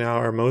gaming back now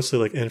are mostly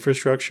like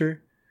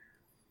infrastructure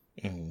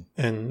and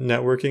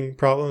networking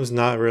problems,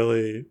 not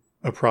really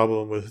a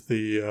problem with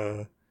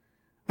the,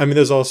 I mean,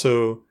 there's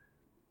also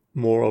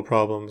moral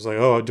problems like,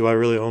 oh, do I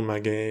really own my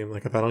game?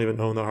 Like if I don't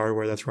even own the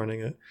hardware that's running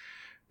it.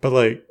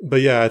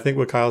 But yeah, I think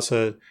what Kyle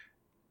said,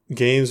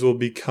 games will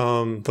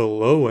become the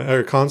low end,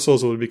 or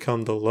consoles will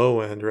become the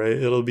low end, right?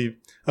 It'll be,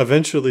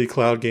 eventually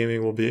cloud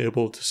gaming will be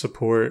able to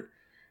support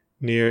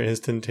near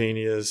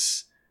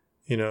instantaneous,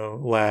 you know,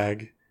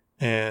 lag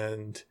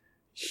and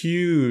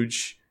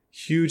huge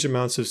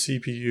amounts of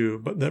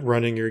CPU, but that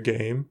running your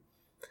game,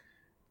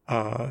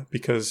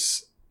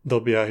 because they'll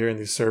be out here in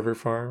these server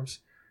farms.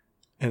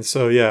 And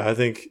so, yeah, I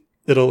think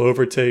it'll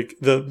overtake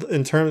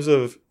in terms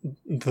of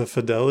the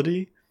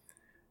fidelity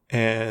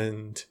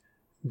and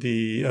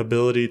the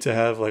ability to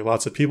have like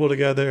lots of people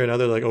together and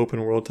other like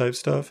open world type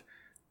stuff.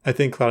 I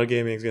think cloud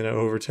gaming is going to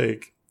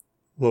overtake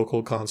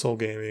local console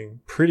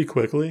gaming pretty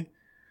quickly.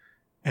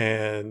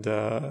 And,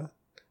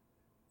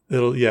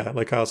 it'll, yeah,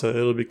 like Kyle said,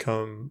 it'll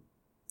become,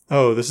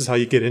 oh, this is how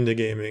you get into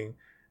gaming.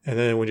 And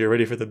then when you're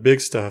ready for the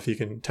big stuff, you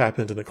can tap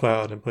into the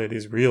cloud and play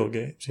these real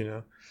games, you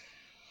know?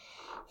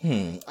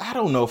 I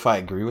don't know if I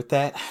agree with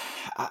that.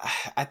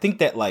 I think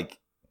that like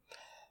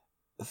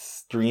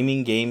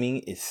streaming gaming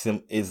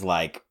is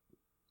like,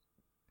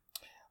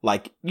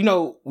 you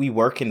know, we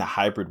work in the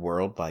hybrid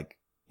world, like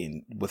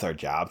with our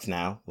jobs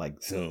now,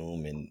 like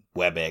Zoom and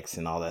WebEx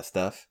and all that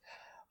stuff.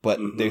 But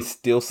there's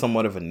still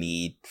somewhat of a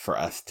need for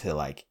us to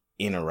like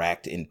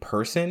interact in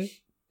person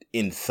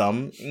in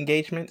some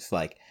engagements.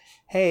 Like,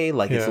 hey,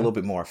 like it's a little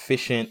bit more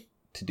efficient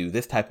to do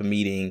this type of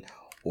meeting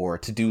or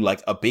to do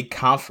like a big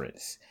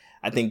conference.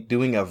 I think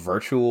doing a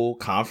virtual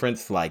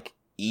conference like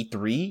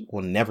E3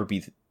 will never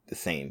be the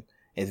same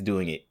as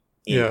doing it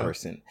in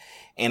person.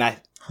 And I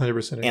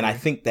 100% agree. And I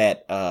think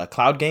that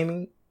cloud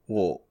gaming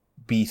will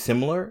be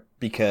similar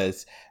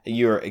because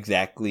you're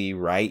exactly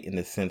right in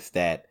the sense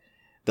that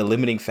the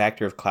limiting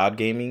factor of cloud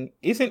gaming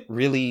isn't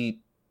really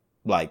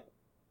like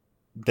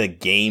the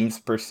games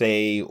per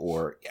se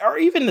or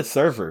even the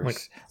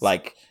servers.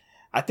 Like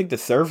I think the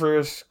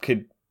servers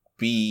could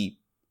be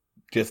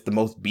just the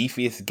most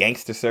beefiest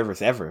gangster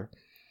servers ever.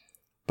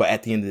 But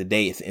at the end of the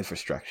day, it's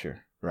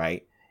infrastructure,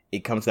 right?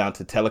 It comes down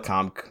to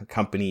telecom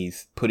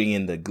companies putting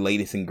in the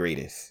latest and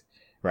greatest,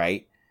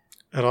 right?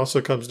 It also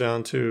comes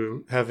down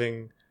to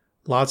having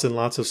lots and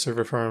lots of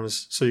server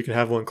farms so you can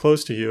have one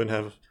close to you and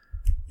have,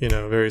 you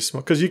know, very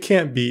small, because you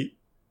can't beat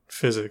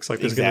physics. Like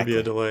there's going to be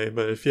a delay,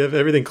 but if you have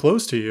everything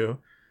close to you,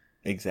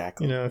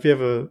 exactly, you know, if you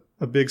have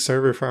a big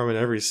server farm in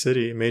every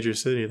city, major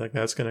city, like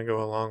that's going to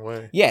go a long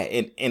way. Yeah.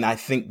 And I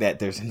think that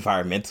there's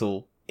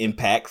environmental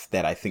impacts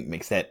that I think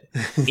makes that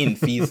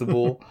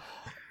infeasible.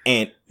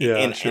 And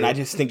I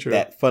just think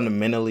that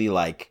fundamentally,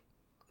 like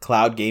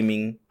cloud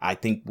gaming, I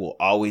think will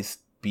always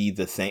be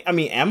the same. I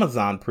mean,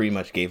 Amazon pretty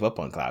much gave up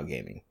on cloud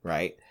gaming,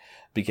 right?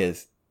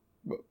 Because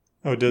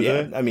did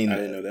they? I mean, I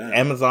didn't know that.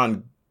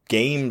 Amazon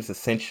games,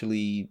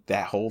 essentially,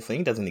 that whole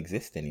thing doesn't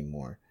exist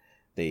anymore.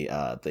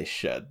 I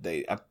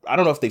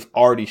don't know if they've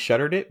already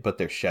shuttered it, but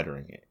they're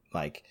shuttering it.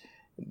 Like,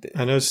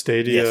 I know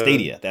Stadia. Yeah,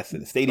 Stadia. That's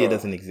it. Stadia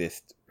doesn't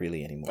exist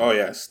really anymore. Oh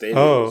yeah, Stadia.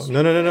 Oh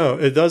no!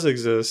 It does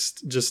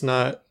exist, just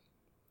not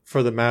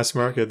for the mass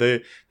market.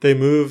 They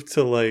moved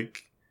to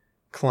like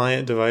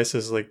client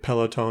devices like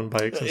Peloton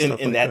bikes and stuff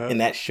like that. And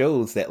that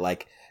shows that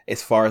like,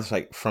 as far as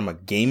like from a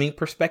gaming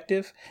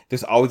perspective,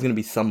 there's always going to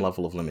be some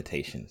level of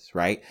limitations,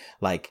 right?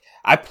 Like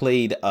I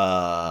played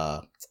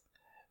what's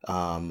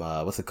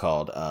it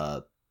called?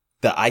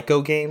 The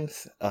ICO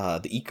games,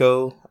 the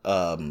Eco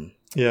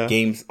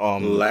games.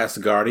 Last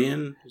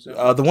Guardian.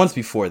 The ones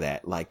before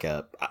that, like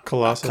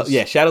Colossus.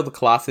 Shadow of the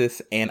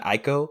Colossus and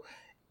ICO,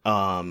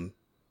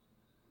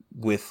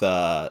 with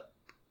the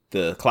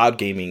cloud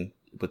gaming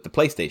with the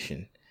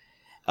PlayStation.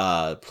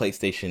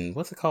 PlayStation,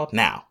 what's it called?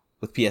 Now.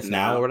 With PS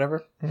Now or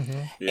whatever.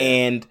 Mm-hmm. Yeah.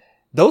 And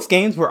those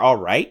games were all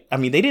right. I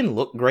mean, they didn't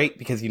look great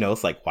because,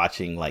 it's like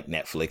watching like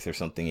Netflix or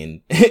something.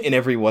 And, and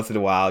every once in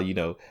a while,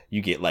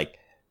 you get like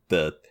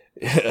the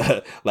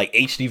like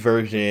HD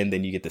version,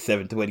 then you get the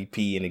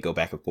 720p and then go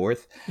back and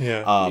forth.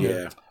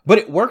 Yeah. But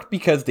it worked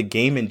because the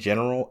game in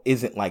general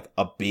isn't like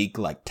a big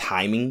like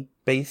timing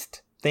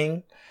based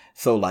thing.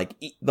 So like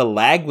the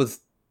lag was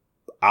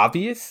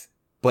obvious,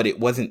 but it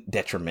wasn't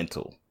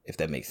detrimental, if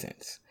that makes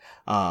sense.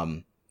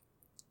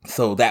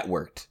 So that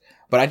worked.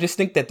 But I just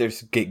think that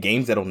there's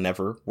games that'll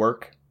never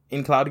work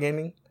in cloud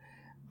gaming.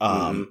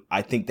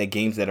 I think that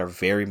games that are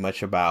very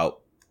much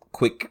about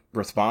quick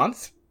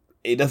response,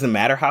 it doesn't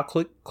matter how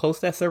close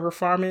that server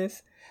farm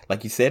is.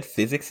 Like you said,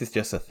 physics is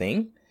just a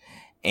thing.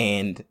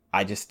 And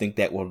I just think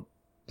that we'll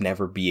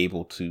never be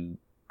able to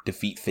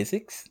defeat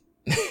physics.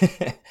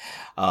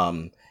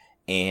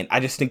 And I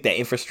just think that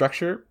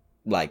infrastructure,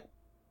 like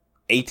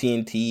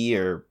AT&T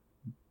or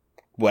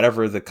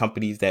whatever the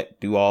companies that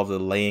do all the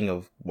laying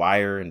of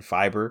wire and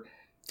fiber,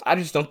 I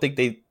just don't think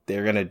they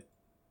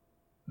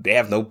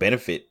have no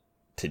benefit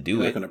to do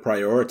They're it. not going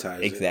to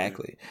prioritize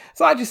Exactly.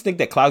 So I just think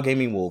that cloud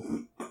gaming will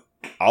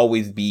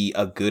always be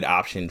a good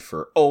option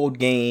for old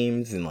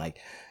games and like,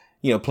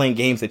 playing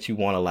games that you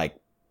want to like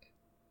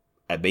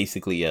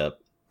basically a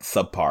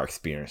subpar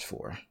experience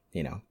for,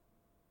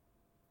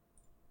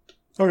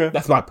 Okay.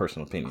 That's my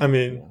personal opinion. I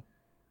mean,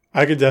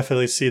 I could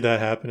definitely see that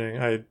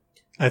happening.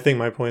 I think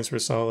my points were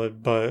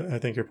solid, but I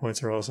think your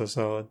points are also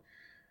solid.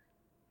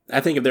 I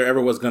think if there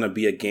ever was going to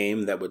be a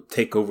game that would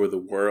take over the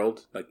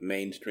world, like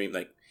mainstream,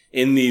 like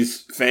in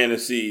these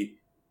fantasy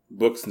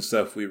books and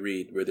stuff we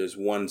read where there's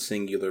one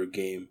singular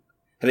game,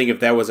 I think if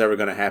that was ever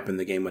going to happen,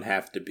 the game would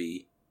have to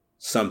be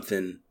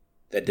something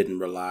that didn't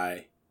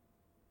rely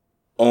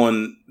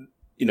on,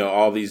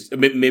 all these,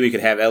 maybe it could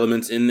have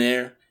elements in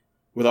there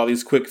with all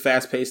these quick,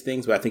 fast-paced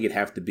things, but I think it'd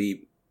have to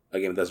be a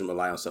game that doesn't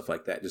rely on stuff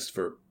like that, just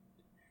for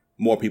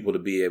more people to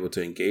be able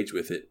to engage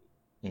with it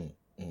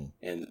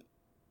and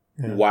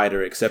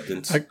wider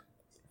acceptance.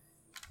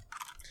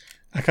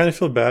 I kind of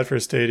feel bad for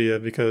Stadia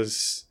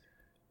because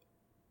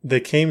they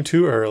came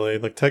too early.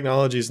 Like,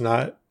 technology's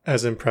not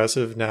as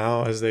impressive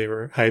now as they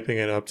were hyping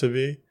it up to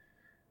be.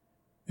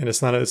 And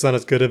it's not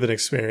as good of an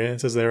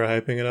experience as they were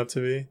hyping it up to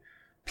be.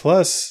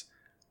 Plus,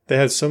 they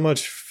had so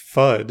much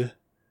FUD.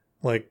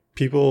 Like,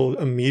 people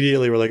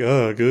immediately were like,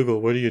 oh,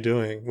 Google, what are you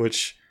doing?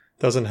 Which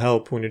doesn't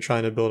help when you're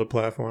trying to build a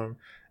platform.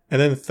 And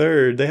then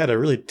third, they had a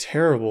really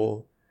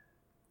terrible,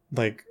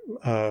 like,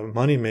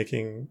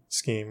 money-making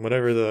scheme.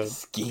 Whatever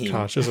the...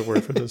 Gosh, there's a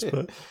word for this,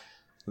 but...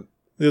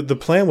 The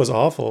plan was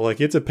awful. Like,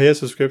 you have to pay a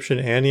subscription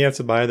and you have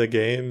to buy the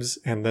games,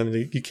 and then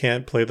you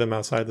can't play them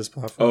outside this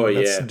platform. Oh,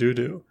 That's yeah.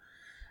 doo-doo.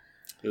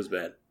 It was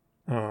bad.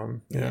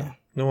 Yeah.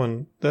 No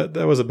one... That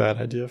was a bad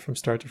idea from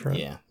start to front.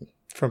 Yeah.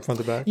 From front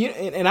to back. Yeah,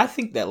 and I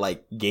think that,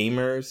 like,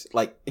 gamers,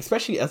 like,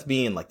 especially us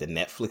being, like, the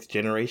Netflix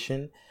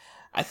generation,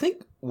 I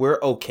think we're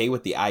okay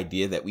with the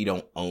idea that we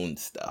don't own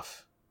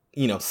stuff.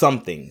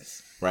 Some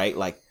things, right?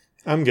 Like...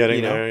 I'm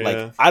getting there, yeah.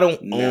 Like, I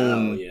don't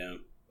own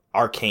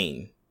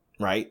Arcane,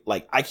 right?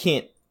 Like, I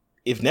can't...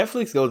 If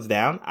Netflix goes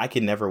down, I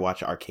can never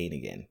watch Arcane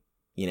again.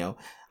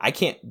 I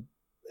can't...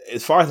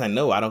 As far as I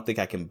know, I don't think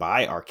I can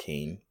buy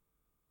Arcane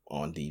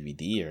on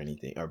DVD or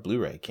anything, or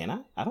Blu-ray. Can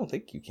I? I don't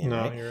think you can,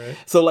 No, right? you're right.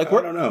 So, like,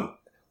 I don't know.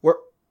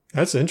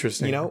 That's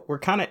interesting. We're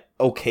kind of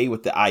okay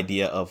with the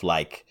idea of,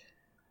 like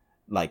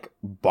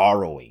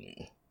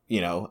borrowing,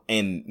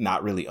 and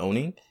not really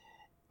owning.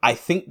 I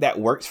think that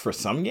works for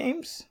some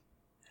games.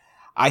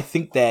 I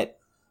think that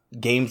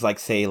games like,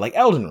 say, like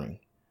Elden Ring,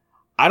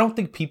 I don't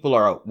think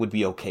people would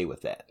be okay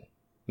with that,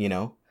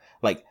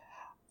 like,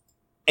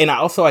 and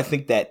I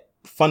think that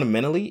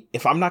fundamentally,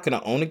 if I'm not going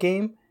to own a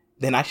game,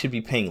 then I should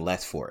be paying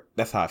less for it.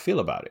 That's how I feel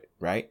about it.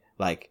 Right.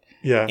 Like,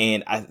 yeah.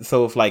 And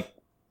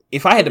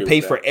if I had to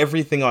pay for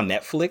everything on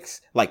Netflix,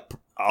 like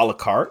a la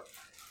carte,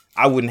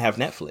 I wouldn't have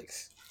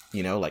Netflix,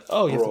 like,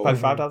 oh, you have to pay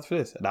 $5 for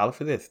this, $1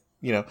 for this,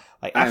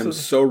 like, I am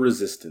so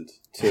resistant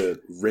to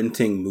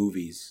renting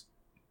movies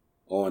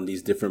on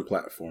these different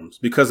platforms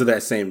because of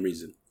that same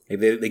reason. Like,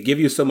 they give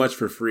you so much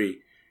for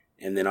free,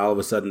 and then all of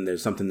a sudden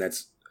there's something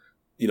that's,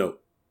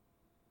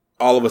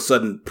 all of a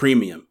sudden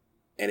premium,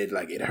 and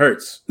it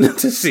hurts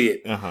to see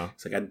it.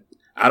 It's like,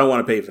 I don't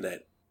want to pay for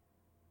that.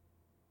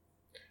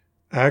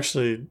 I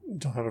actually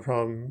don't have a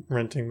problem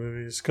renting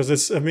movies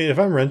because if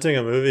I'm renting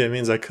a movie, it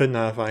means I could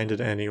not find it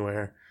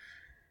anywhere,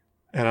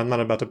 and I'm not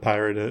about to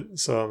pirate it.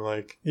 So I'm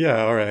like,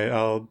 yeah, all right,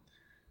 I'll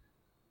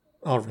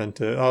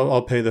rent it.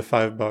 I'll pay the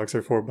 $5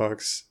 or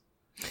 $4.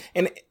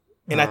 And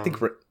I think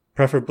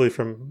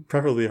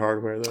preferably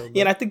hardware though.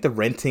 Yeah, and I think the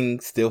renting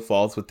still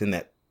falls within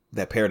that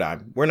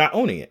paradigm. We're not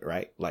owning it,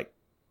 right? Like,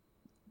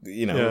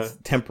 it's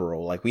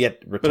temporal. Like, we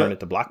had to return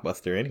it to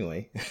Blockbuster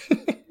anyway.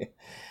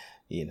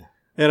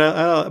 And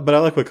I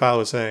like what Kyle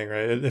was saying,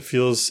 right? It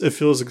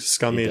feels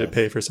scummy to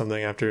pay for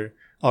something after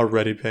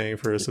already paying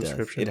for a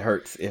subscription. It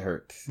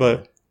hurts.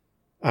 But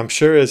I'm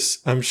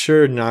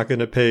sure not going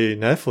to pay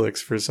Netflix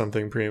for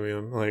something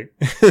premium. Like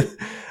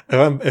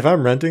if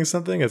I'm renting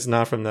something, it's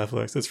not from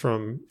Netflix. It's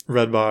from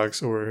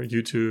Redbox or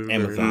YouTube,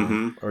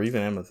 Amazon, or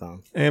even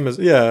Amazon.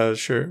 Amazon, yeah,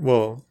 sure.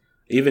 Well,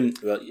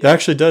 that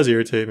actually does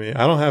irritate me.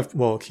 I don't have.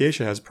 Well,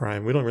 Keisha has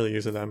Prime. We don't really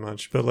use it that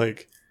much. But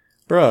like,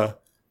 bruh,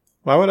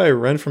 why would I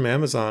rent from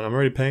Amazon? I'm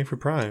already paying for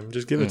Prime.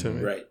 Just give it to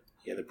me. Right.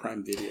 Yeah, the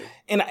Prime Video.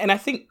 And I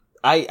think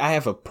I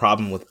have a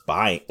problem with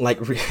buying, like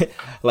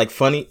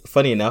funny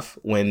enough,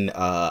 when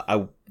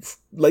I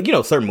like, you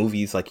know, certain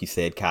movies, like you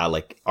said, Kyle,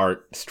 like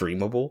aren't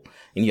streamable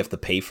and you have to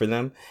pay for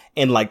them,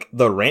 and like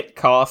the rent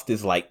cost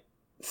is like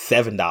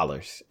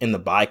 $7 and the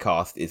buy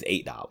cost is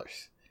 $8.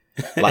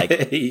 Like,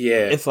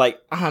 yeah, it's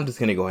like, I'm just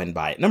gonna go ahead and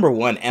buy it. Number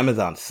one,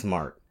 Amazon's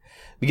smart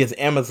because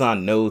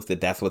Amazon knows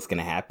that that's what's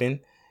gonna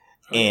happen,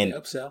 and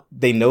upsell.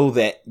 They know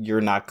that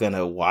you're not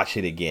gonna watch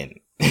it again,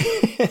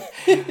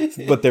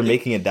 but they're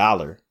making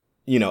 $1.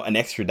 You know, an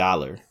extra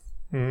 $1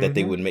 that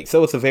they would make.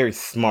 So it's a very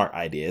smart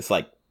idea. It's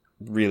like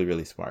really,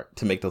 really smart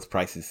to make those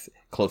prices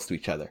close to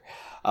each other.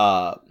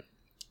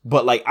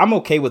 But like, I'm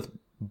okay with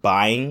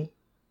buying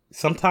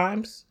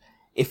sometimes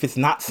if it's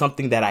not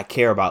something that I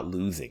care about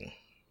losing.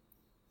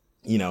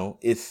 You know,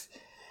 it's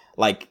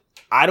like,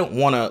 I don't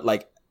want to,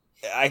 like,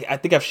 I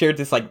think I've shared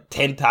this like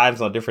 10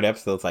 times on different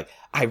episodes. Like,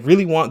 I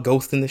really want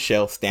Ghost in the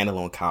Shell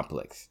standalone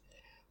complex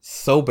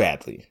so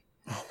badly.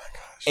 Oh my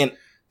gosh. And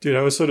dude,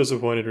 I was so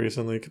disappointed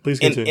recently. Please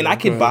continue. And I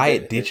could buy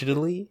it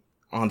digitally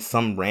on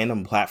some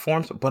random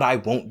platforms, but I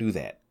won't do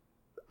that.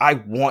 I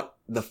want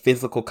the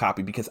physical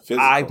copy because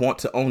I want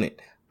to own it.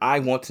 I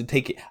want to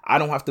take it. I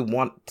don't have to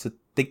want to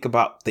think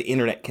about the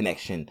internet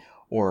connection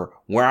or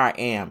where I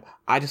am.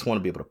 I just want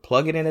to be able to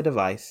plug it in a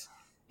device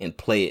and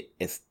play it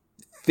as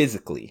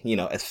physically, you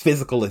know, as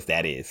physical as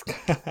that is.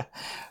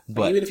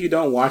 But even if you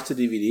don't watch the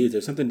DVDs,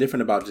 there's something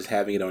different about just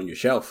having it on your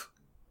shelf.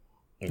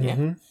 Yeah.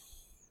 Mm-hmm.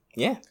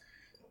 Yeah.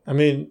 I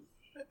mean,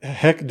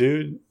 heck,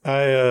 dude,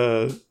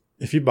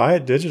 if you buy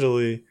it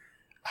digitally,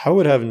 I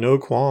would have no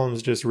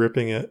qualms just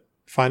ripping it,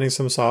 finding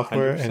some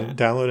software 100%. and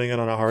downloading it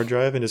on a hard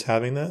drive and just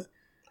having that.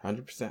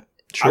 100%.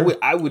 Sure.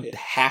 I would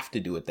have to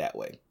do it that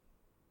way.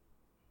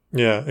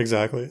 Yeah,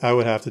 exactly. I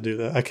would have to do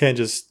that. I can't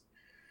just.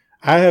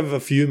 I have a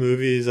few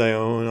movies I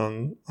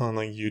own on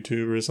like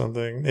YouTube or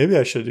something. Maybe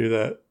I should do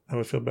that. I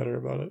would feel better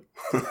about it.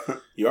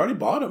 You already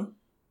bought them.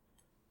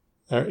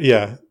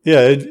 Yeah.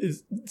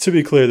 To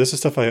be clear, this is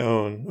stuff I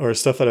own or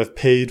stuff that I've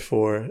paid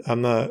for.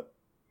 I'm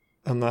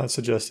not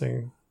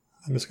suggesting.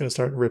 I'm just going to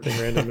start ripping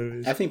random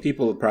movies. I think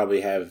people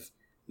probably have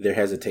their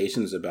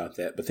hesitations about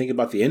that, but think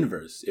about the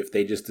inverse. If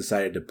they just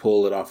decided to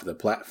pull it off of the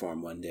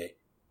platform one day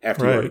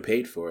after you already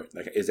paid for it,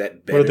 like, is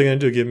that better? What are they going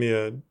to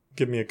do?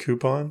 Give me a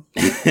coupon?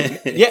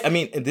 Yeah, I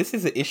mean, this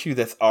is an issue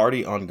that's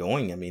already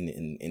ongoing. I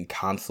mean, in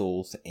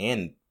consoles,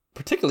 and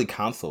particularly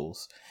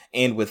consoles,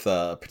 and with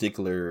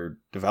particular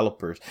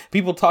developers.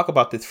 People talk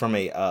about this from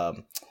a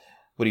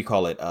what do you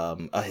call it?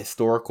 A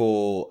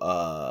historical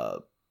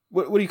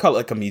what do you call it?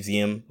 Like a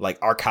museum, like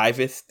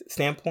archivist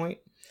standpoint.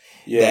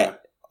 Yeah.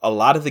 That a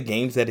lot of the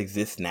games that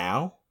exist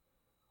now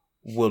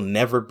will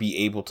never be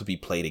able to be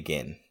played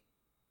again.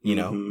 You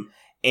know?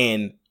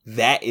 And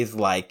that is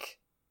like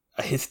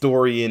a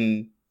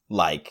historian,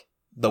 like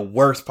the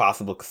worst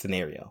possible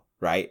scenario,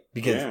 right?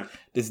 Because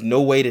there's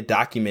no way to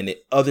document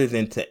it other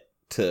than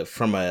to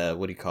from a,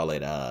 what do you call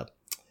it?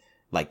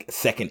 Like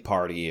second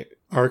party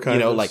archive. You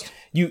know, like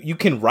you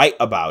can write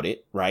about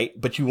it, right?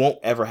 But you won't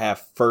ever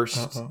have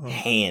first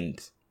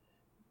hand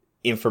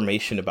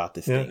information about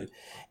this thing.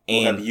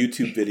 And have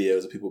YouTube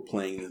videos of people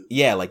playing them.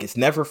 Yeah, like it's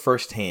never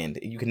firsthand.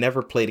 You can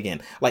never play it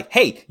again. Like,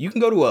 hey, you can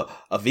go to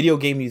a video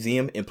game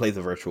museum and play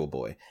the Virtual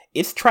Boy.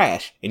 It's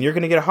trash, and you're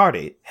gonna get a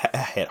heartache, a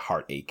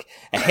headache,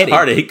 and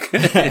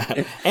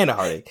a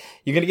heartache.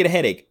 You're gonna get a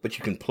headache, but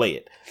you can play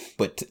it.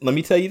 But let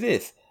me tell you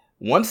this: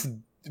 once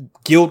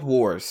Guild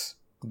Wars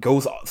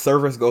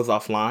servers goes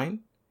offline,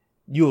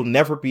 you'll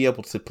never be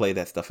able to play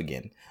that stuff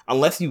again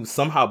unless you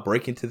somehow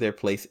break into their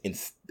place and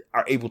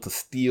are able to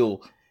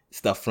steal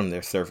stuff from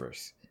their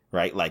servers.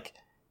 Right? Like,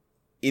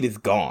 it is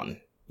gone,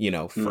 you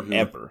know,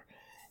 forever.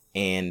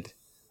 And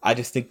I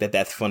just think that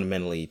that's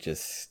fundamentally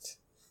just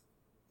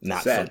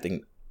not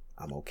something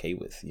I'm okay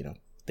with, you know,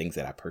 things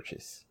that I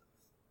purchase,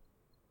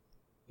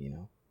 you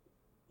know?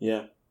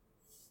 Yeah.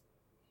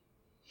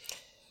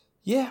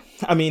 Yeah.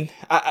 I mean,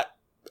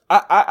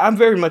 I'm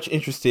very much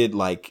interested,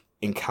 like,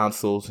 in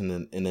consoles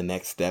in the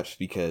next steps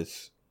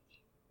because,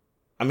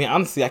 I mean,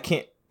 honestly, I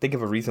can't think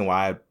of a reason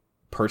why I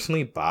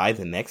personally buy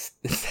the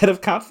next set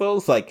of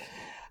consoles. Like,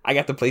 I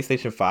got the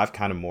PlayStation 5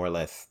 kind of more or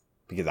less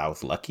because I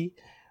was lucky,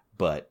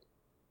 but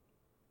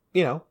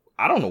you know,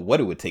 I don't know what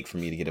it would take for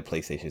me to get a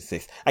PlayStation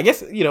 6. I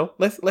guess, you know,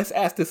 let's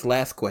ask this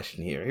last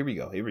question here. Here we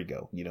go.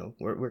 You know,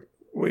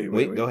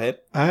 wait, go ahead.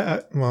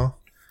 I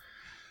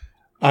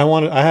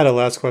had a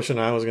last question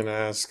I was going to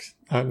ask.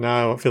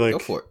 Now I feel like go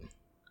for it.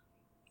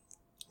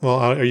 Well,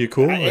 are you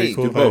cool? Are you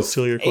cool if I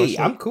steal your question?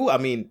 Hey, I'm cool. I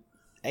mean,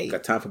 hey,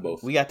 got time for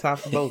both. We got time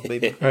for both,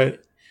 baby. All right.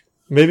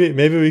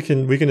 Maybe we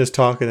can just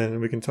talk and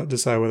then we can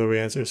decide whether we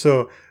answer.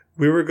 So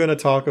we were going to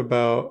talk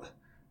about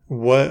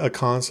what a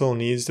console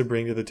needs to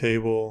bring to the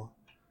table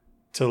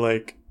to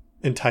like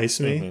entice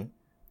me. Mm-hmm.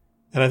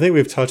 And I think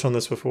we've touched on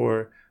this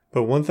before,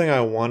 but one thing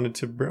I wanted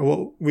to bring,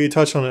 well, we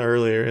touched on it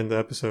earlier in the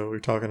episode. We were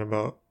talking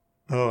about,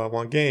 I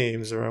want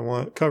games or I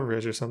want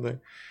coverage or something.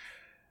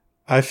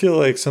 I feel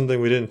like something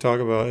we didn't talk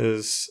about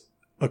is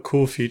a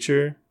cool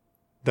feature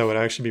that would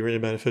actually be really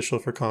beneficial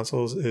for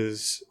consoles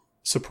is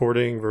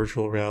supporting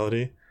virtual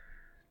reality.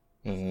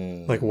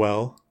 Like,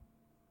 well.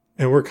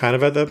 And we're kind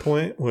of at that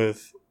point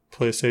with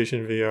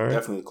PlayStation VR.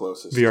 Definitely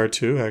closest. VR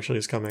 2 actually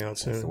is coming out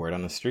soon. That's the word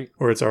on the street.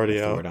 Or it's already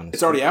out.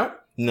 It's already out?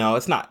 No,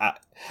 it's not out.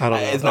 I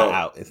don't know. It's not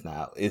out. It's not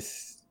out.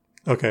 It's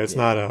okay, it's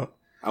not out.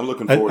 I'm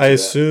looking forward to I that.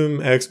 assume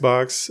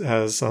Xbox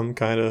has some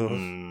kind of...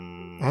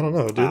 I don't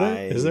know. Do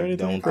they? Is there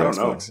anything for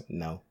Xbox?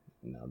 No,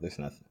 there's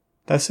nothing.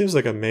 That seems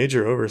like a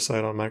major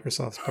oversight on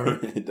Microsoft's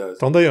part. It does.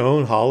 Don't they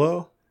own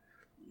Holo?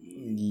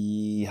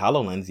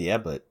 HoloLens, yeah,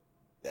 but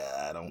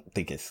I don't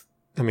think it's...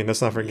 I mean,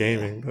 that's not for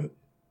gaming, but...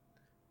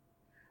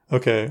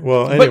 Okay,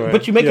 well, anyway.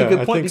 But you make a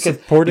good point because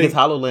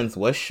HoloLens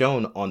was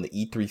shown on the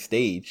E3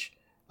 stage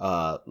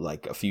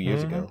like a few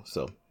years ago.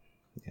 So,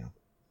 yeah.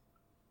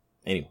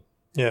 Anyway.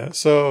 Yeah,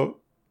 so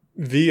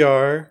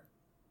VR,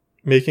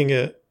 making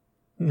it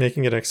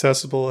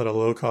accessible at a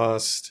low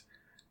cost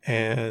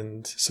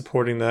and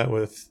supporting that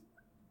with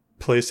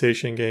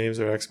PlayStation games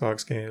or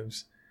Xbox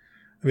games.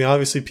 I mean,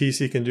 obviously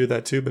PC can do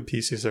that too, but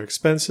PCs are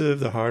expensive.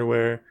 The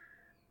hardware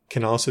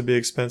can also be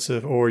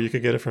expensive, or you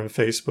could get it from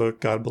Facebook.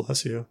 God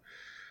bless you.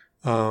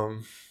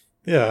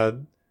 Yeah,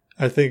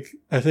 I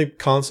think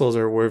consoles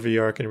are where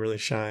VR can really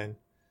shine.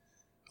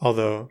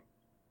 Although,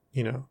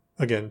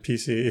 again,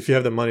 PC, if you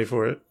have the money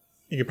for it,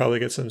 you could probably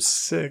get some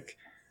sick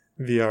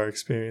VR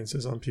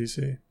experiences on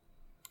PC.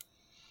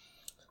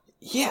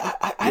 Yeah,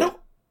 I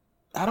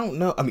don't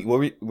know. I mean,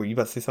 were you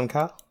about to say something,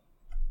 Kyle?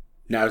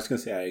 No, I was going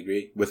to say I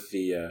agree with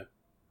the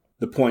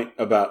point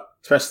about,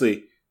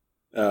 especially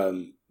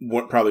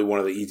probably one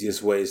of the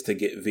easiest ways to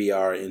get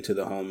VR into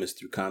the home is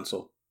through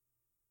console.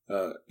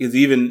 Because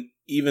even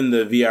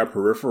the VR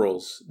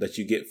peripherals that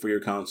you get for your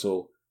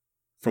console,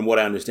 from what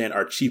I understand,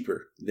 are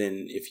cheaper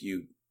than if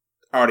you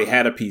already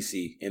had a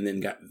PC and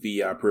then got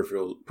VR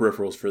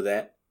peripherals for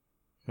that.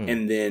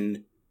 And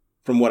then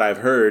from what I've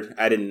heard,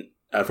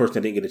 unfortunately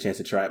I didn't get a chance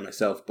to try it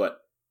myself,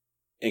 but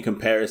in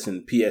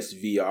comparison,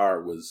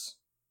 PSVR was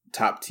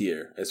top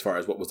tier as far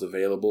as what was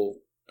available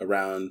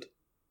around,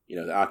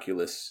 the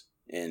Oculus,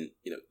 and,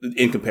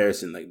 in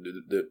comparison, like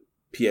the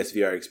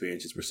PSVR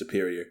experiences were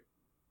superior.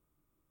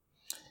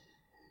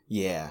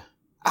 Yeah.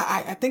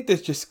 I think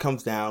this just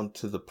comes down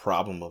to the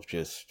problem of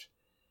just,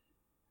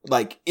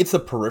 like, it's a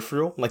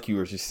peripheral, like you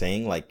were just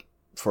saying, like,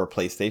 for a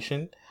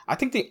PlayStation. I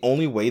think the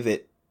only way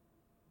that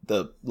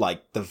the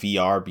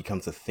VR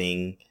becomes a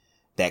thing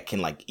that can,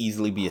 like,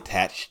 easily be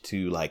attached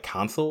to, like,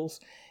 consoles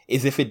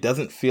is if it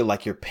doesn't feel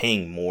like you're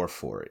paying more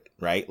for it,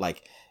 right?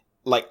 Like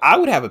I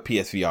would have a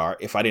PSVR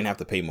if I didn't have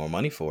to pay more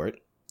money for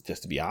it,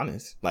 just to be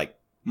honest. Like,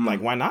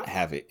 why not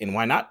have it? And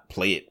why not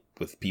play it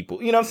with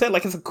people? You know what I'm saying?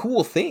 Like, it's a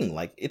cool thing.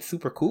 Like, it's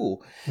super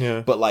cool.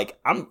 Yeah. But, like,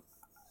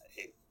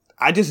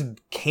 I just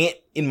can't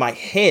in my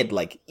head,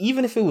 like,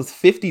 even if it was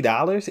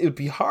 $50, it would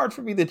be hard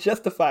for me to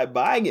justify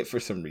buying it for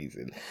some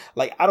reason.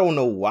 Like, I don't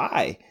know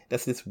why.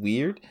 That's just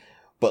weird.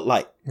 But,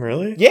 like...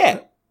 Really?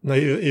 Yeah. No,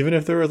 even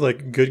if there were,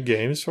 like, good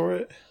games for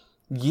it?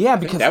 Yeah,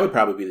 because... that would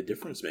probably be the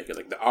difference maker.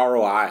 Like, the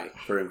ROI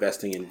for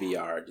investing in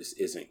VR just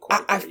isn't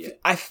quite there yet.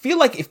 I feel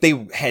like if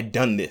they had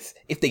done this,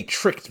 if they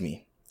tricked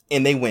me,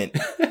 and they went,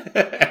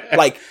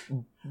 like,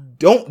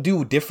 don't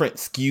do different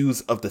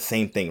SKUs of the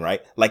same thing,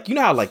 right? Like, you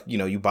know how, like,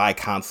 you buy a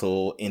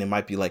console, and it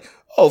might be like,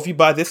 oh, if you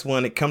buy this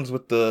one, it comes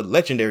with the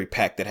legendary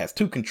pack that has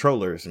 2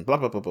 controllers, and blah,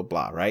 blah, blah, blah,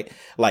 blah, right?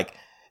 Like,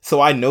 so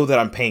I know that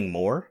I'm paying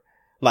more.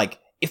 Like,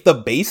 if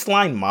the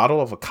baseline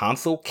model of a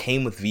console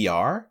came with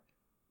VR,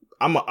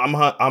 I'm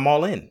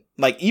all in.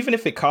 Like, even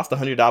if it cost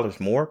 $100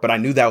 more, but I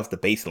knew that was the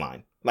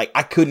baseline. Like,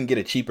 I couldn't get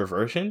a cheaper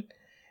version,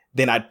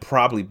 then I'd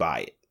probably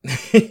buy it.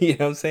 You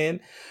know what I'm saying?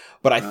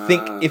 But I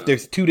think if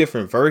there's 2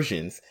 different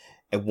versions,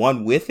 and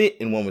one with it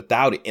and one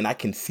without it, and I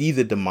can see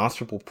the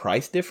demonstrable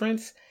price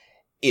difference,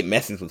 it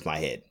messes with my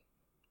head.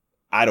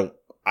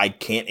 I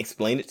can't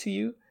explain it to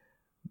you,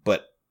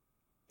 but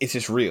it's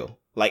just real.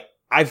 Like,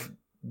 I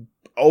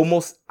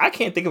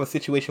can't think of a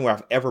situation where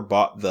I've ever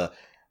bought the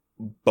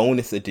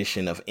bonus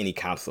edition of any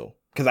console,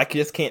 because I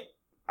just can't.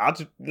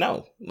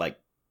 No, like,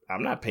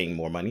 I'm not paying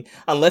more money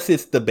unless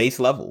it's the base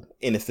level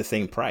and it's the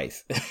same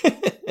price.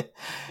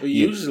 Well,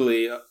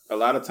 usually, a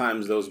lot of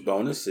times those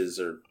bonuses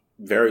are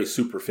very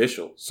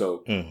superficial.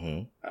 So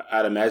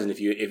I'd imagine if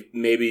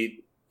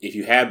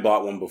you had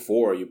bought one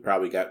before, you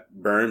probably got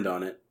burned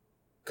on it,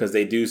 because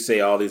they do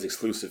say all these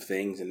exclusive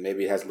things, and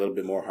maybe it has a little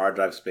bit more hard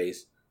drive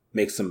space,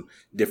 makes some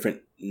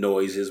different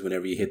noises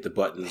whenever you hit the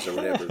buttons or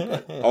whatever.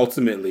 But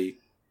ultimately,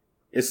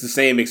 it's the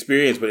same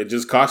experience, but it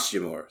just costs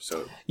you more.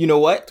 So you know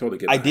what?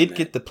 Totally I did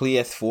get the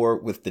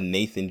PS4 with the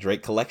Nathan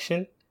Drake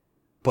collection,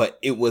 but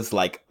it was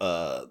like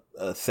a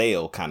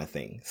sale kind of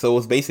thing. So it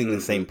was basically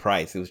the same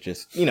price. It was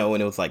just, and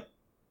it was like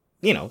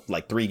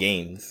like 3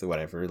 games or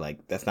whatever.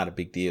 Like, that's not a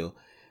big deal.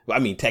 I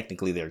mean,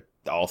 technically, they're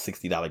all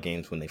 $60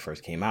 games when they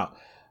first came out.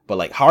 But,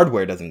 like,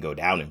 hardware doesn't go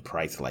down in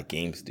price like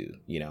games do,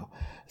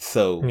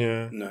 So,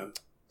 Yeah. No.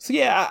 So,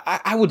 yeah,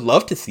 I would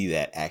love to see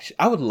that, actually.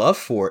 I would love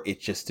for it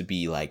just to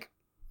be, like,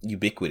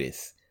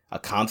 ubiquitous. A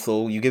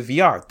console, you get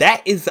VR.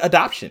 That is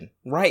adoption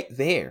right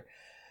there.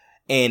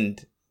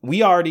 And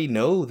we already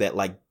know that,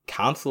 like,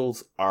 console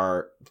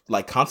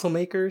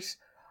makers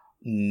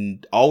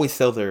always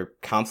sell their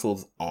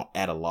consoles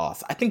at a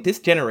loss. I think this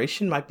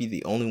generation might be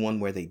the only one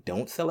where they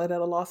don't sell it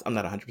at a loss. I'm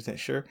not 100%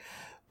 sure.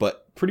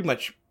 But pretty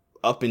much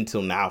up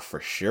until now, for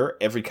sure,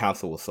 every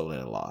console was sold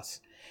at a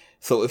loss.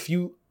 So if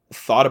you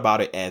thought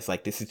about it as,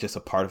 like, this is just a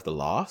part of the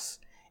loss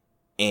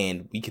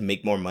and we can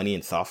make more money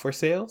in software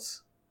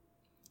sales,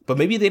 but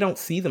maybe they don't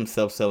see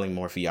themselves selling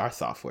more VR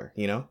software,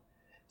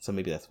 So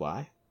maybe that's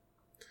why.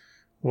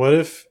 What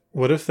if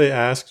they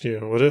asked you?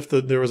 What if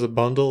there was a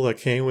bundle that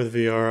came with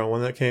VR and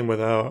one that came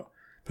without,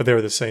 but they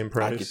were the same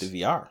price? I'd get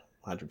the VR,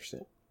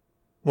 100%.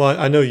 Well,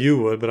 I know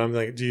you would, but I'm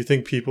like, do you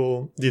think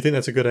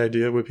that's a good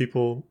idea? Would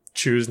people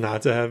choose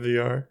not to have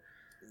VR?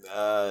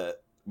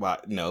 Well,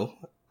 no,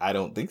 I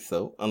don't think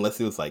so. Unless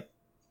it was like,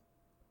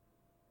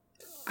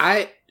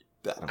 I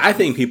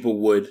think people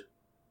would.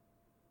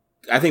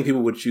 I think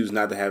people would choose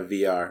not to have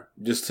VR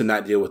just to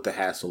not deal with the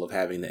hassle of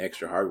having the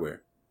extra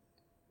hardware.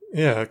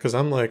 Yeah, because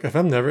I'm like,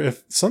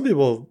 if some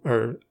people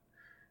are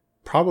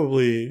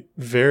probably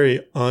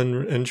very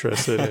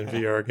uninterested in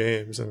VR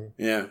games, and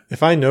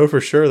if I know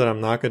for sure that I'm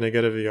not going to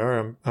get a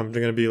VR, I'm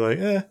going to be like,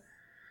 and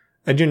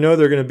they're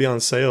going to be on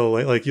sale.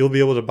 Like you'll be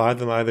able to buy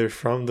them either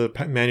from the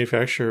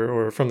manufacturer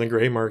or from the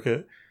gray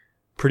market,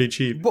 pretty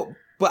cheap. But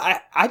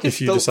I just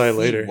if you don't decide see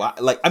later. Why,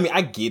 like, I mean,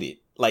 I get it.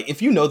 Like,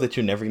 if you know that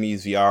you're never going to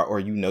use VR or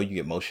you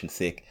get motion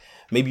sick,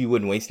 maybe you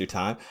wouldn't waste your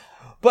time.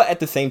 But at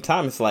the same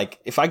time, it's like,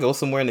 if I go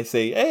somewhere and they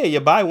say, hey, you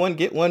buy one,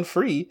 get one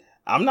free,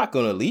 I'm not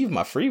going to leave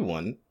my free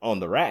one on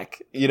the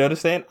rack. You know what I'm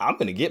saying? I'm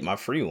going to get my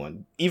free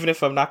one, even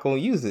if I'm not going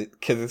to use it,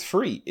 because it's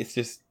free. It's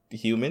just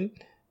human.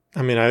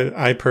 I mean,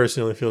 I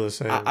personally feel the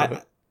same.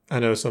 But I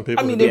know some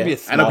people. I mean, there'd be a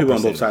small I know people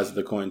percentage. on both sides of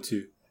the coin,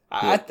 too.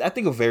 I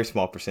think a very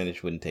small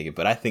percentage wouldn't take it,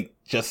 but I think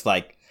just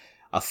like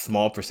a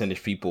small percentage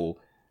of people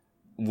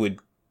would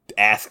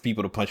ask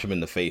people to punch them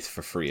in the face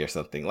for free or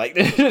something. Like,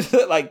 there's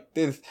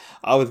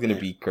always going to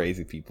be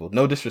crazy people.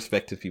 No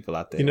disrespect to people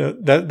out there.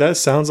 That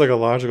sounds like a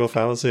logical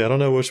fallacy. I don't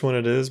know which one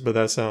it is, but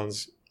that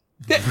sounds.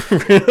 My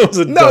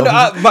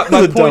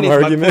point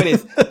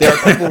is, there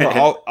are people who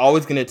are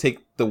always going to take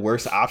the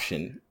worst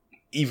option,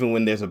 even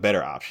when there's a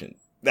better option.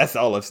 That's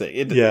all I'm saying.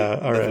 It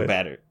doesn't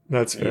matter.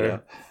 That's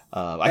fair.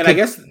 I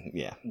guess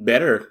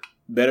better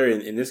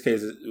in this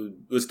case it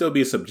would still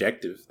be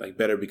subjective. Like,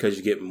 better because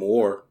you get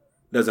more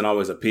doesn't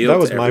always appeal. That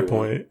was to my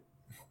point.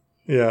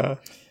 Yeah.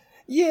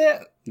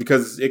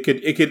 Because it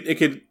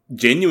could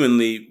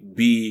genuinely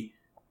be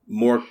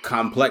more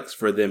complex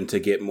for them to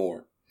get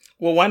more.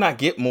 Well, why not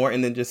get more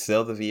and then just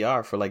sell the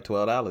VR for like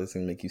 $12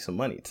 and make you some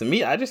money? To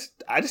me, I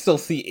just don't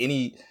see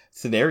any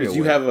scenario where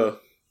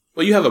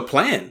you have a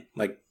plan.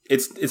 Like,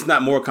 it's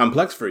not more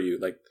complex for you.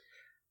 Like,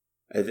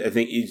 I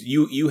think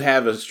you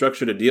have a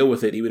structure to deal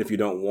with it even if you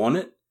don't want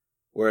it.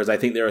 Whereas I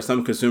think there are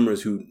some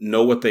consumers who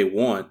know what they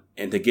want,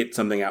 and to get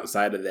something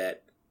outside of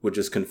that would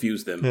just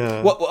confuse them.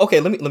 Yeah. Well, okay,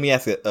 let me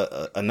ask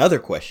another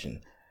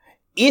question.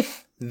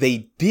 If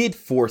they did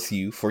force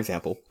you, for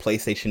example,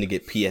 PlayStation to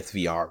get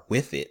PSVR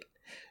with it,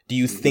 do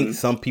you think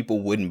some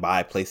people wouldn't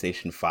buy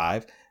PlayStation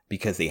 5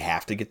 because they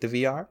have to get the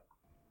VR?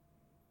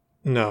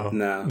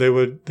 No. They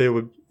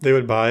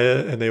would buy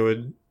it, and they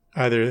would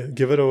either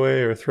give it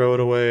away or throw it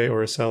away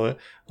or sell it.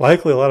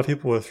 Likely a lot of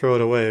people would throw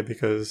it away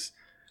because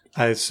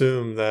I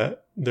assume that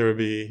there would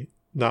be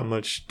not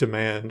much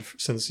demand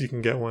since you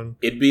can get one.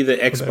 It'd be the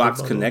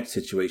Xbox Connect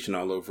situation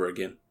all over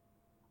again.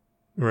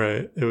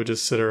 Right. It would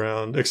just sit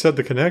around. Except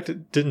the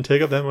Connect didn't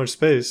take up that much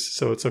space,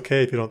 so it's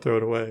okay if you don't throw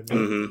it away. But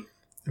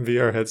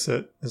VR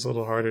headset is a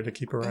little harder to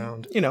keep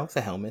around. It's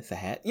a helmet, it's a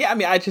hat. Yeah, I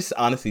mean, I just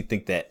honestly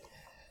think that,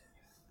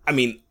 I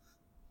mean,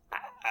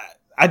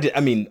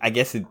 I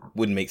guess it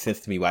wouldn't make sense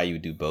to me why you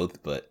would do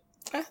both, but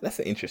that's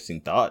an interesting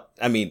thought.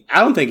 I mean,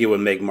 I don't think it would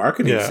make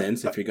marketing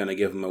sense if you're going to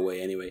give them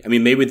away anyway. I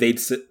mean, maybe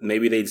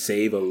they'd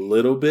save a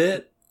little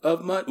bit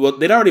of money. Well,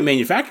 they'd already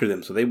manufacture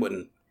them, so they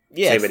wouldn't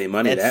save any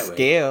money that way. At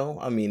scale,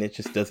 I mean, it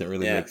just doesn't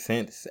really make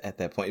sense at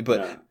that point.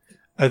 But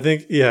I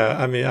think,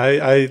 I mean,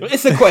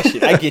 it's a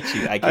question. I get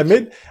you.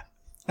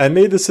 I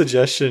made the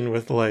suggestion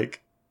with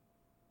like,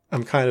 I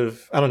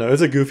don't know.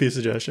 It's a goofy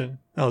suggestion.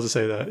 I'll just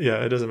say that.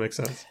 Yeah, it doesn't make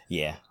sense.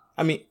 Yeah.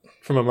 I mean,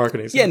 from a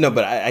marketing standpoint. Yeah, no,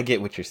 but I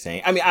get what you're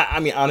saying. I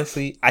mean,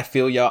 honestly, I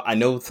feel y'all. I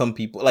know some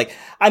people, like,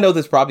 I know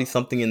there's probably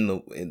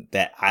something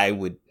that I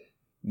would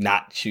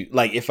not choose.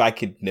 Like, if I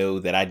could know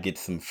that I'd get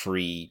some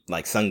free,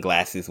 like,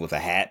 sunglasses with a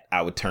hat,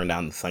 I would turn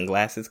down the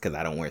sunglasses because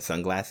I don't wear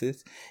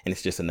sunglasses. And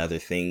it's just another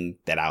thing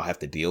that I'll have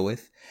to deal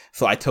with.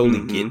 So I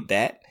totally get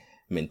that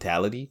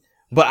mentality.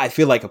 But I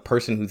feel like a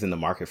person who's in the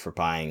market for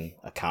buying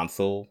a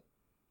console,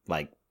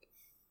 like,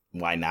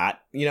 why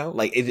not?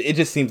 Like, it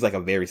just seems like a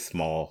very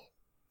small,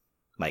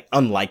 like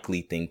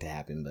unlikely thing to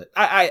happen. But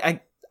I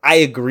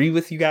agree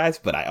with you guys,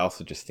 but I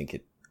also just think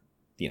it,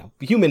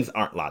 humans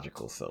aren't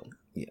logical, so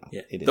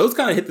those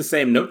kind of hit the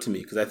same note to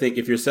me, because I think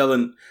if you're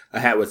selling a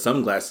hat with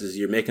sunglasses,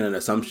 you're making an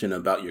assumption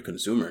about your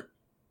consumer,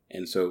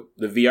 and so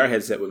the VR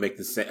headset would make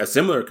a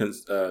similar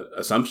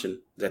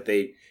assumption that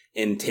they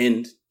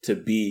intend to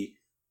be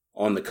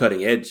on the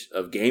cutting edge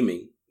of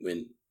gaming.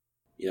 When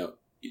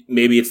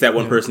maybe it's that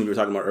one person you were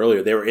talking about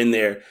earlier. They were in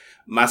there.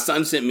 My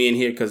son sent me in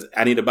here because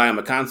I need to buy him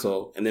a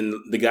console, and then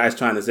the guy's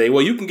trying to say,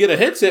 "Well, you can get a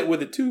headset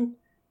with it too."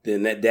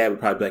 Then that dad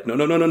would probably be like,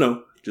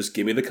 "No, just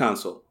give me the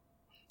console."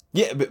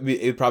 Yeah, but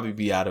it'd probably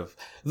be out of.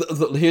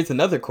 Here's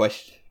another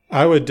question.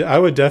 I would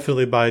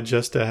definitely buy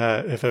just a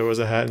hat if it was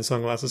a hat and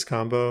sunglasses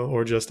combo,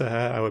 or just a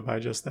hat. I would buy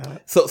just the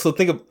hat. So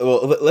think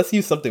of, let's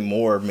use something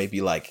more,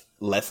 maybe like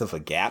less of a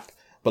gap,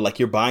 but like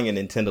you're buying a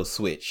Nintendo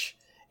Switch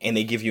and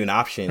they give you an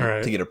option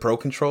to get a Pro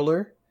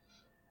controller.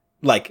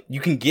 Like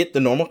you can get the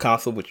normal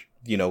console, which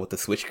with the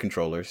Switch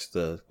controllers,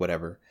 the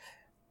whatever,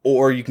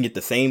 or you can get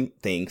the same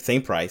thing,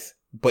 same price,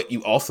 but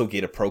you also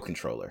get a Pro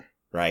controller,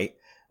 right?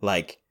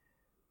 Like.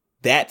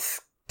 That's,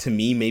 to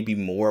me, maybe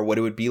more what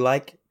it would be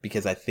like,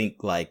 because I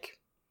think, like,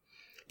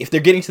 if they're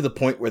getting to the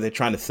point where they're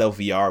trying to sell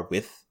VR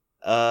with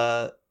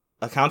a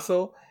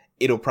console,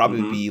 it'll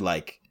probably be,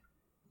 like,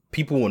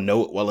 people will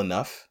know it well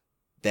enough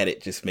that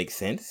it just makes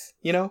sense,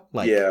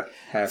 Like, yeah,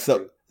 has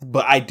to.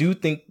 But I do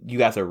think you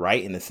guys are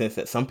right in the sense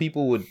that some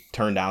people would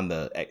turn down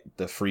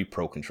the free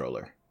Pro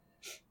controller.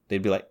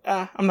 They'd be like,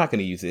 I'm not going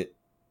to use it,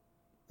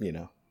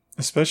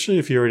 Especially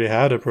if you already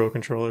had a Pro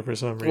controller for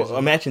some reason. Well,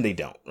 imagine they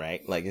don't,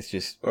 right? Like, it's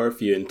just... Or if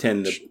you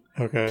intend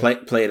to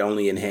play it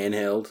only in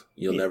handheld,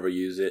 you'll never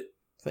use it.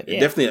 Like,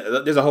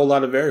 definitely, there's a whole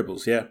lot of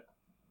variables, yeah.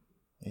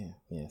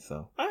 Yeah,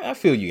 so I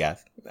feel you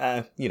guys.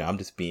 I'm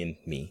just being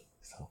me,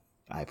 so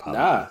I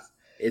apologize. Nah,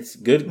 it's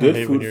good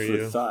food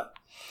for thought.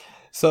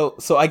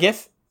 So I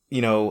guess,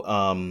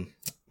 my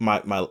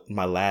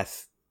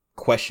last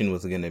question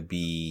was going to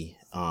be,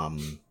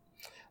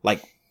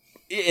 like,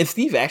 and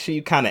Steve, actually,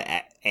 you kind of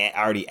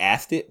already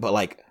asked it, but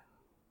like,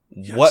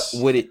 what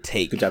would it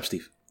take? Good job,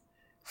 Steve.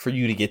 For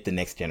you to get the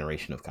next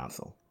generation of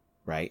console,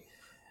 right?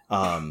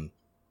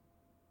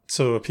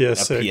 So a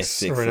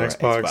PS6 or an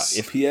Xbox,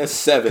 if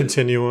PS7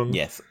 Continuum,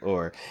 yes,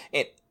 or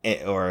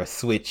a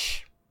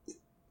Switch.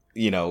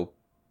 I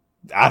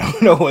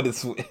don't know what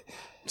it's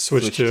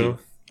Switch 2.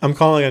 I'm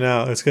calling it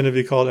out. It's going to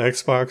be called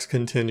Xbox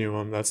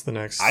Continuum. That's the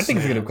next. I think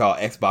it's going to be called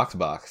Xbox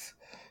Box.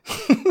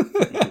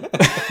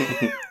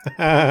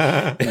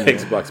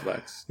 Xbox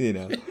Box. It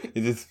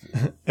just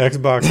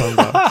Xbox on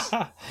box.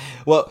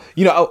 Well,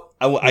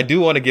 I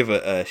do want to give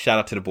a shout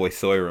out to the boy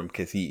Soyram,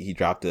 because he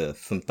dropped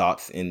some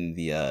thoughts in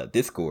the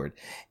Discord,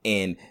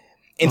 and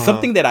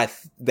something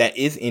that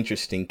is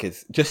interesting,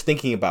 because just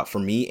thinking about, for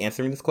me,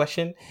 answering this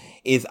question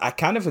is, I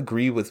kind of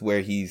agree with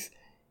where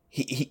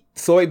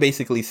Soy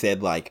basically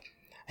said, like,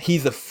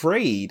 he's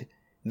afraid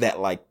that,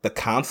 like, the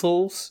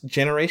consoles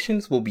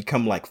generations will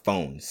become like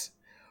phones,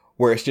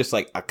 where it's just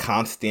like a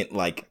constant,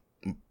 like,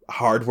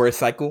 hardware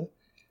cycle,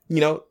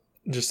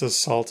 just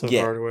assault of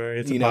hardware. You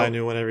have to buy a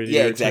new one every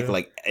year. Yeah, exactly.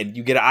 Like, and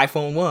you get an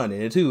iPhone 1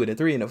 and a 2 and a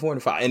 3 and a 4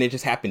 and a 5, and it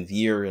just happens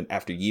year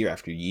after year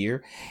after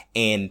year.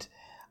 And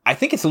I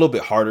think it's a little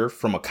bit harder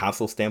from a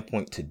console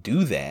standpoint to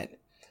do that,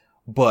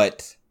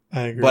 but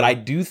I agree. But I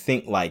do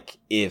think, like,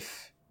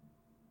 if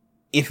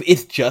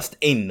it's just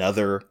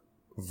another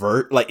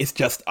like, it's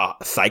just a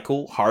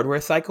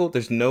hardware cycle,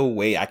 there's no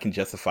way I can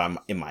justify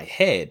in my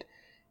head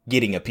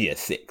getting a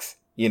PS6,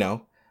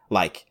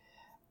 like,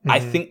 I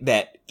think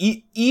that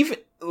even,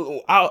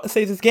 I'll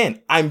say this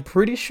again, I'm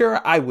pretty sure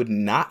I would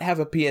not have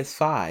a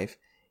PS5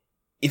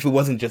 if it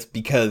wasn't just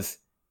because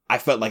I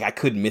felt like I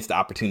couldn't miss the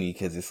opportunity,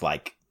 because it's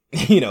like,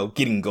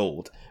 getting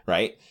gold,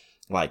 right?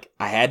 Like,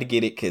 I had to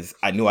get it because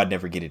I knew I'd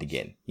never get it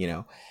again,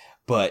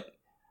 but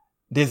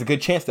there's a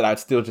good chance that I'd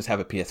still just have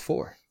a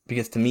PS4,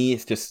 because to me,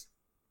 it's just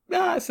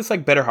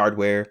like better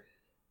hardware.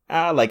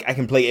 Like, I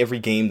can play every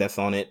game that's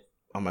on it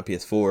on my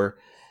PS4.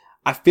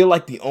 I feel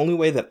like the only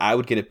way that I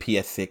would get a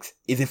PS6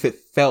 is if it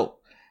felt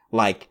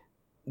like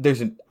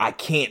I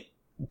can't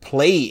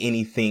play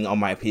anything on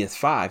my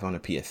PS5 on a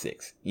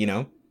PS6,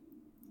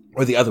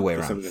 or the other way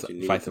around,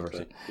 vice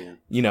versa.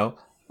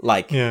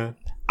 Yeah.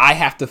 I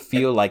have to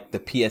feel like the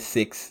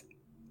PS6,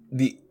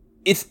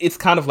 it's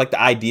kind of like the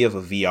idea of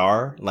a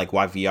VR, like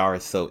why VR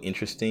is so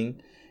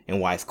interesting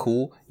and why it's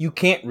cool. You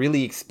can't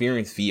really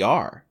experience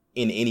VR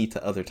in any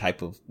other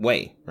type of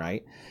way,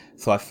 right?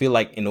 So I feel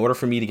like in order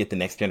for me to get the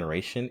next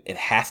generation, it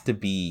has to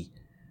be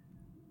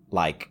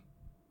like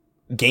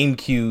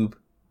GameCube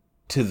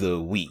to the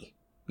Wii.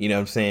 You know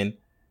what I'm saying?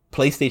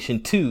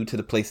 PlayStation 2 to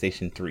the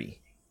PlayStation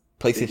 3.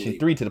 PlayStation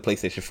 3 to the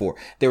PlayStation 4.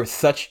 There was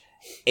such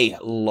a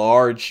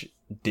large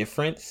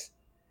difference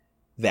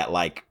that,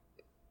 like,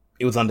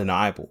 it was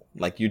undeniable.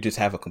 Like, you just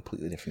have a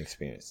completely different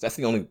experience. That's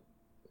the only...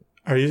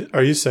 Are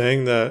you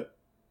saying that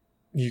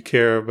you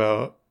care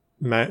about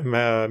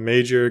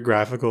major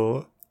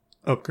graphical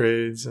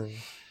upgrades and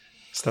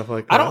stuff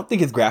like that? I don't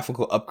think it's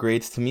graphical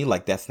upgrades to me.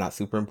 Like, that's not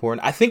super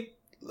important. I think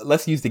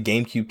let's use the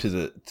GameCube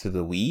to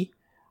the Wii.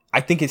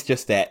 I think it's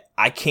just that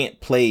I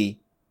can't play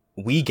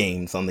Wii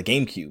games on the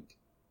GameCube.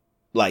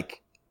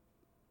 Like,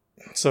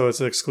 so it's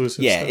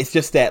exclusive. Yeah, stuff. it's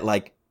just that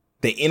like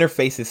the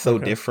interface is so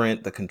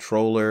different. The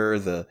controller,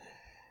 the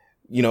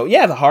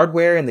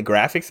hardware and the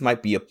graphics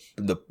might be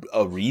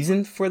a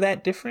reason for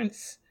that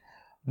difference.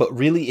 But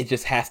really, it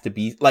just has to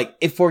be like,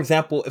 if, for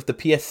example, if the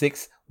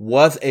PS6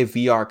 was a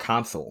VR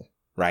console,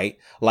 right?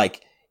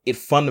 Like, it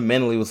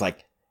fundamentally was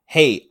like,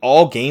 hey,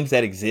 all games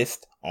that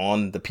exist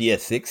on the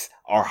PS6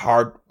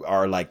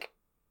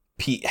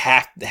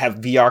 have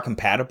VR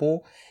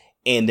compatible,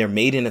 and they're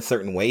made in a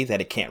certain way that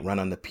it can't run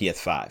on the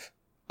PS5.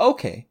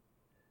 Okay,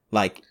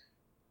 like,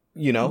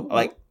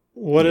 like,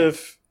 what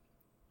if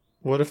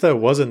that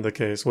wasn't the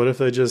case? What if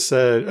they just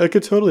said it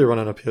could totally run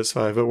on a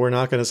PS5, but we're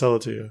not going to sell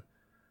it to you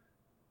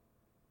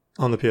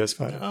on the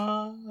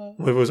PS5?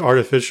 If it was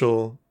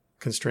artificial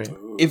constraint.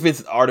 If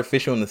it's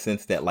artificial in the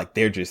sense that like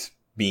they're just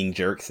being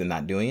jerks and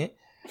not doing it.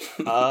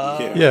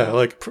 Yeah,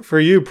 like for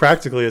you,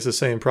 practically it's the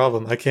same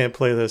problem. I can't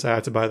play this. I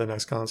have to buy the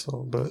next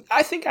console. But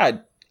I think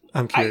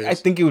I'm curious. I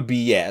think it would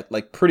be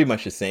like pretty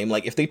much the same.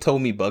 Like if they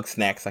told me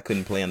Bugsnax I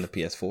couldn't play on the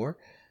PS4,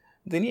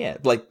 then yeah,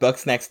 like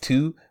Bugsnax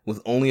 2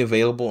 was only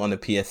available on the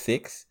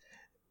PS6,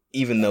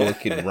 even though it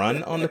could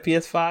run on the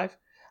PS5.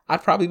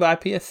 I'd probably buy a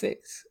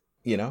PS6.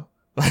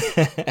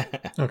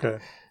 Okay.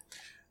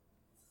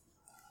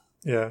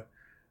 Yeah.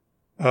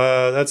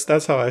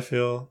 That's how I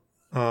feel.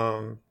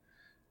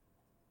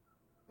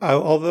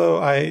 Although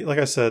like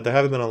I said, there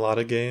haven't been a lot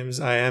of games.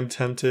 I am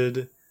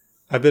tempted.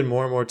 I've been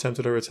more and more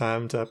tempted over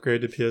time to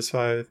upgrade to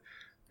PS5,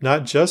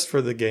 not just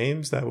for the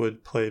games that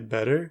would play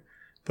better,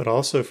 but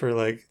also for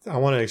like, I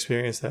want to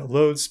experience that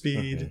load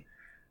speed.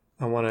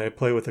 Mm-hmm. I want to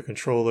play with the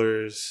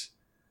controllers.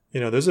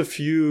 There's a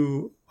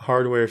few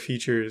hardware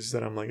features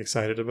that I'm like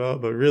excited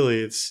about, but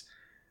really it's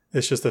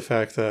just the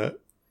fact that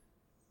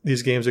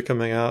these games are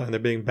coming out and they're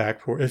being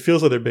backported. It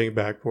feels like they're being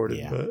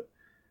backported, but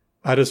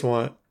I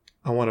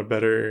want a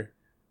better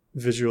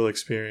visual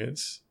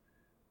experience.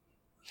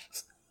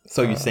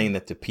 So you're saying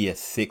that the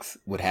PS6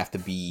 would have to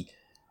be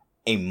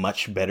a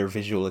much better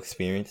visual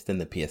experience than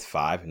the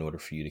PS5 in order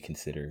for you to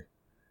consider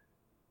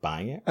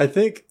buying it? I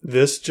think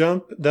this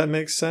jump, that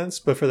makes sense,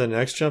 but for the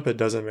next jump, it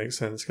doesn't make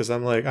sense because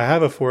I'm like, I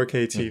have a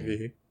 4K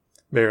TV,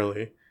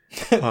 barely.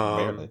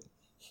 Barely.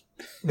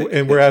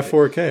 And we're at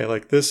 4K.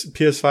 Like this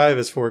PS5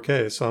 is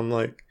 4K, so I'm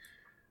like,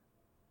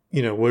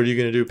 what are you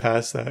going to do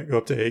past that? Go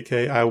up to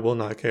 8K? I will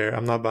not care.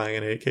 I'm not buying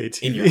an 8K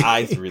TV. And your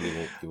eyes really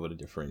won't be able to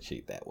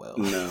differentiate that well.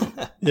 No.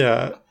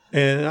 Yeah.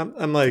 And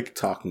I'm like,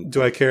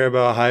 do I care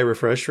about high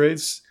refresh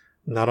rates?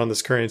 Not on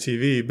this current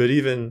TV, but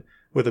even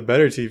with a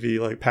better TV,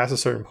 like past a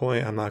certain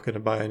point, I'm not going to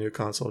buy a new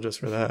console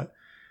just for that.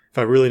 If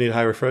I really need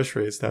high refresh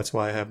rates, that's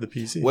why I have the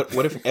PC.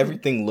 What if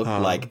everything looked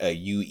like a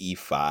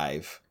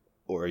UE5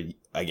 or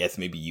I guess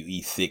maybe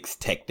UE6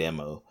 tech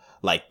demo?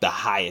 Like the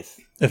highest.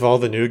 If all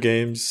the new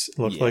games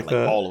look like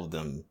that. All of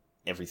them,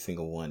 every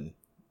single one.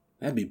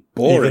 That'd be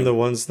boring.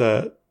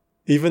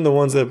 Even the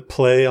ones that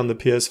play on the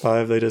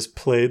PS5,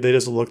 they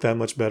just look that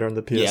much better on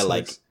the PS6. Yeah,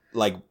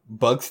 like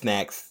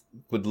Bugsnax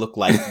would look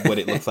like what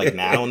it looks like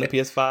now on the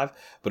PS5,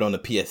 but on the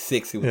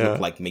PS6 it would look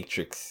like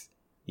Matrix,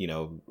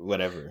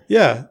 whatever.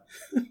 Yeah.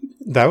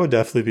 That would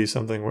definitely be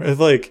something where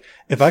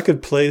if I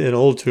could play an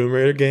old Tomb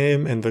Raider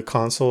game and the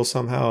console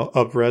somehow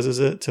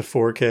up-reses it to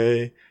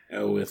 4K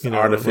with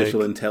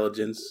artificial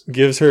intelligence,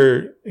 gives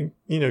her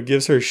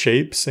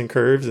shapes and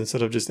curves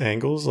instead of just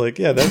angles. Like,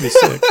 yeah, that'd be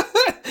sick.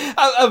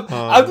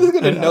 I'm just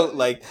gonna note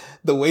like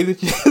the way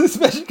that you,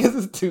 especially because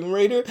it's Tomb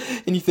Raider,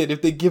 and you said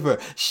if they give her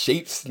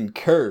shapes and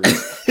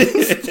curves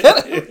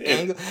instead of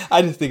angles.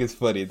 I just think it's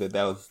funny that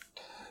was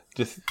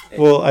just.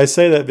 Well, I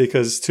say that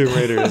because Tomb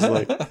Raider is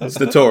like it's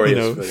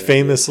notorious,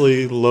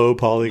 famously low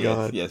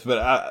polygon. Yes,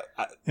 but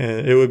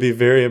and it would be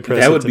very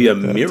impressive. That would be a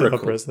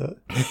miracle.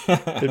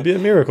 It'd be a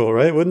miracle,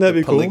 right? Wouldn't that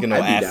be cool?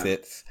 Polygonal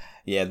assets.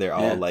 Yeah, they're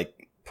all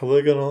like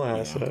polygonal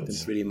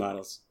assets. 3D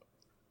models.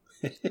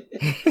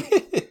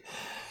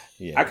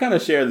 Yeah. I kind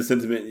of share the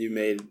sentiment you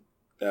made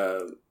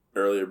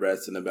earlier,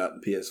 Breston,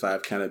 about the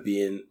PS5 kind of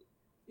being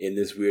in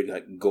this weird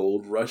like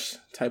gold rush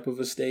type of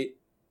a state.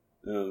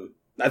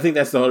 I think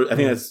that's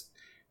that's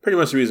pretty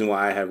much the reason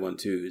why I have one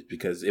too, is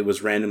because it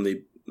was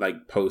randomly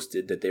like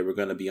posted that they were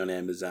going to be on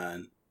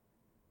Amazon,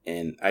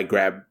 and I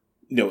grabbed,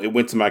 it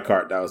went to my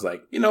cart. And I was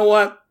like, you know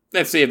what?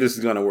 Let's see if this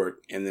is going to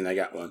work, and then I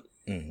got one.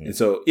 Mm-hmm. And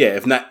so yeah,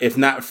 if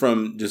not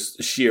from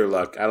just sheer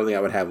luck, I don't think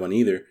I would have one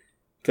either,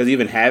 because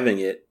even having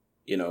it,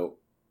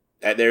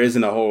 there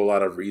isn't a whole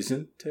lot of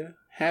reason to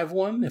have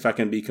one, if I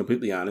can be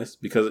completely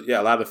honest, because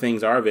a lot of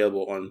things are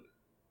available on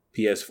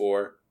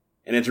PS4,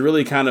 and it's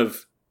really kind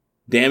of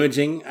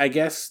damaging, I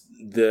guess,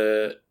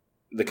 the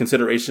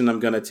consideration I'm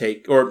going to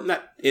take, or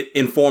not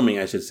informing,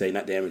 I should say,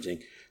 not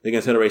damaging, the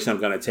consideration I'm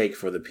going to take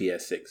for the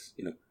PS6.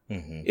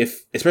 Mm-hmm.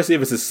 Especially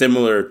if it's a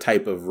similar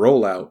type of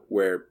rollout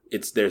where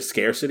there's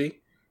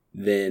scarcity,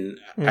 then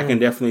I can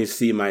definitely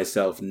see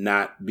myself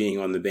not being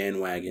on the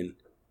bandwagon.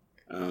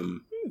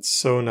 It's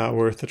so not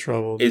worth the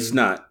trouble. Dude. It's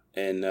not.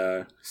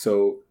 And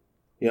so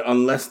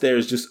unless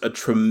there's just a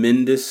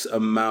tremendous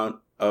amount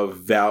of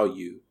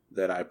value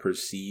that I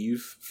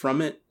perceive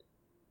from it,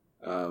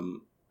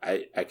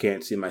 I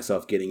can't see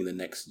myself getting the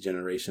next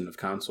generation of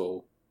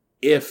console.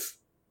 If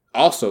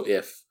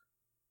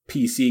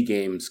PC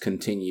games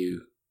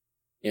continue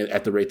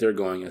at the rate they're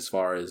going, as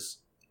far as,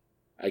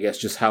 I guess,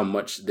 just how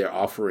much they're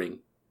offering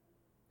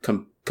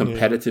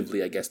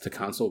competitively, I guess, to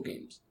console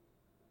games.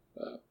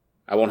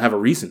 I won't have a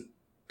reason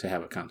to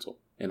have a console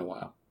in a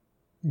while.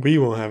 We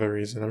won't have a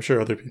reason. I'm sure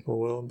other people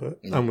will, but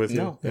I'm with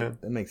you. Yeah,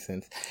 that makes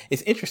sense.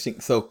 It's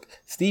interesting. So,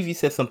 Steve, you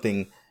said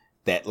something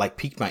that like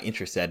piqued my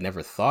interest that I'd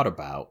never thought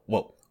about.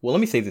 Well, let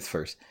me say this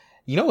first.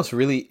 You know what's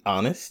really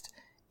honest?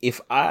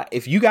 If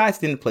you guys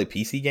didn't play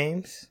PC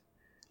games,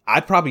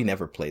 I'd probably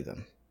never play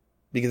them,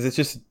 because it's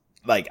just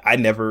like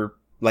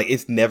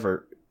it's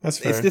never. That's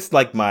fair. It's just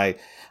like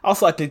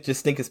also I think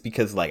it's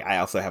because like I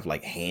also have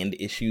like hand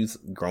issues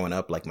growing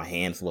up. Like my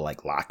hands will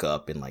like lock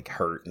up and like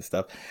hurt and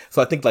stuff. So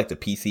I think like the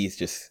PC is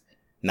just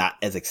not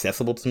as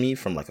accessible to me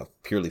from like a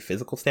purely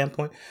physical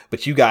standpoint.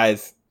 But you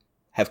guys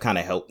have kind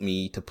of helped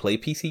me to play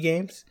PC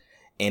games.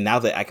 And now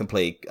that I can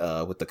play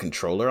with the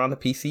controller on the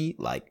PC,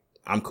 like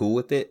I'm cool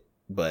with it.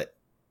 But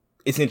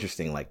it's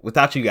interesting. Like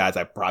without you guys,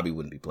 I probably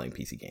wouldn't be playing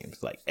PC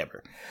games like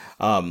ever.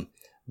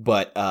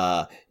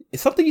 But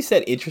it's something you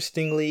said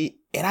interestingly,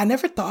 and I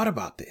never thought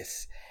about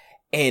this.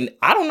 And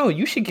I don't know,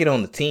 you should get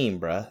on the team,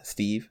 bruh,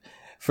 Steve,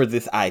 for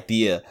this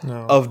idea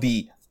of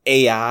the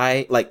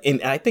AI. Like,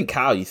 and I think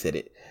Kyle, you said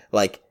it.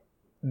 Like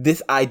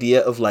this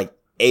idea of like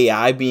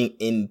AI being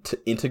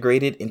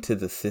integrated into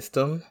the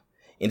system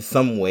in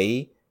some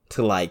way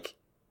to like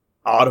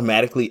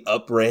automatically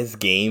up-res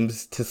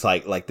games to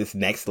like this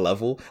next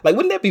level. Like,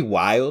 wouldn't that be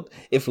wild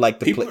if like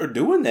the people are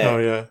doing that? Oh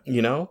yeah,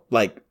 you know,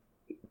 like.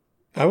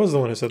 I was the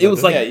one who said it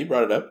was like, yeah, you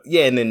brought it up.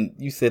 Yeah, and then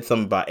you said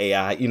something about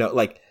AI,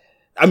 like,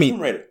 I mean,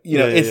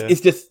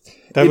 it's just,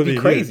 that it'd be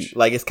crazy. Huge.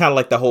 Like, it's kind of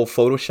like the whole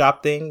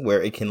Photoshop thing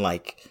where it can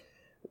like,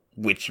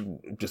 which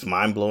just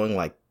mind blowing,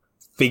 like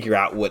figure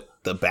out what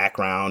the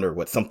background or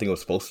what something was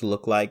supposed to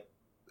look like.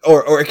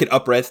 Or it can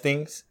up-res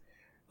things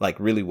like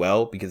really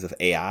well because of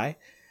AI.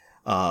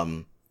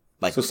 So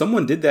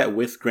someone did that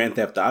with Grand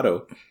Theft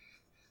Auto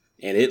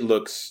and it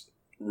looks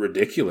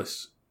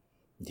ridiculous.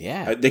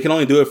 Yeah, they can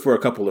only do it for a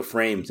couple of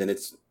frames, but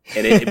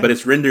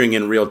it's rendering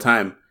in real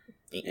time.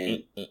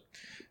 And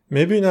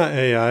maybe not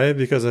AI,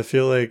 because I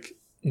feel like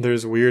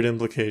there's weird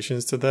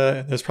implications to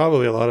that. There's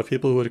probably a lot of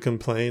people who would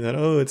complain that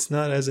it's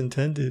not as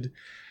intended.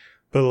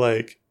 But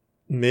like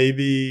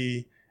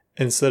maybe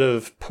instead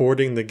of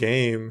porting the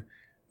game,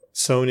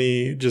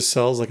 Sony just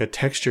sells like a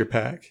texture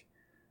pack,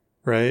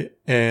 right?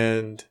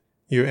 And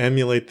you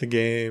emulate the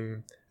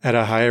game at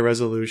a higher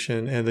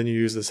resolution, and then you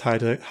use this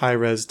high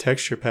res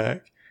texture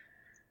pack.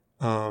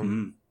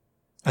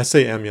 I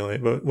say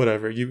emulate, but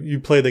whatever. You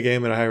play the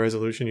game at a high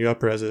resolution, you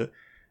up-res it.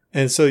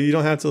 And so you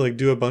don't have to like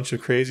do a bunch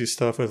of crazy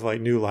stuff with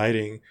like new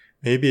lighting.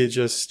 Maybe it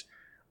just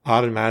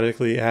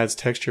automatically adds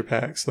texture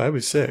packs. That'd be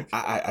sick.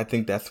 I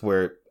think that's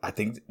where, I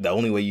think the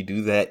only way you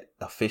do that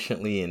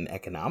efficiently and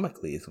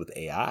economically is with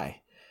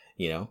AI.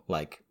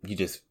 Like you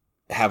just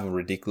have a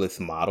ridiculous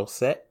model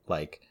set,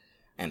 like,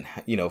 and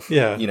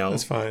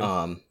that's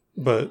fine.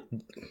 But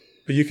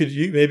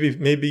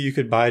maybe you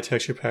could buy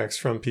texture packs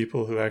from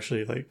people who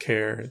actually like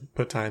care and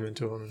put time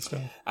into them and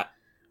stuff.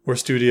 Or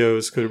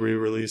studios could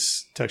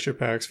re-release texture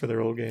packs for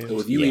their old games. So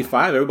with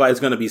UE5, everybody's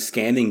going to be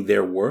scanning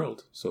their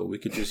world, so we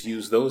could just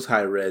use those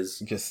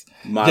high-res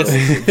models.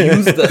 Just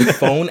use the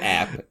phone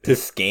app to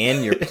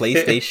scan your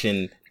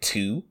PlayStation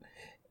 2,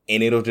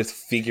 and it'll just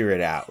figure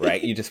it out,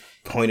 right? You just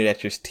point it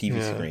at your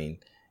TV screen,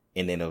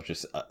 and then it'll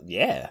just, I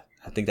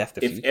think that's the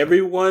future. If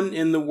everyone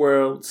in the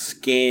world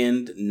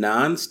scanned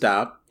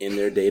nonstop in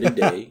their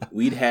day-to-day,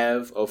 we'd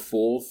have a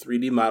full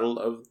 3D model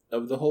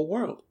of the whole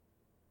world.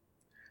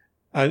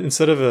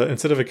 Instead of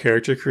a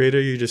character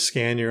creator, you just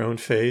scan your own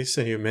face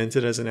and you mint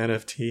it as an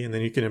NFT, and then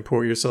you can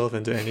import yourself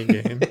into any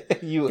game.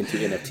 Into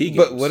NFT games.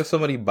 But what if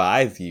somebody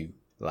buys you?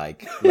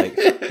 Like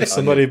if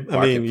somebody,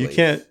 I mean, you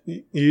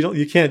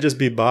can't just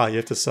be bought. You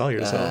have to sell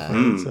yourself.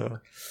 Right? So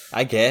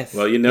I guess.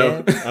 Well,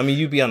 yeah. I mean,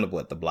 you'd be on the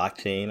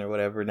blockchain or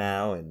whatever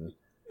now, and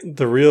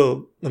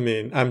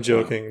I'm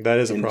joking. That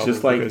is a problem.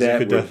 Just like that, you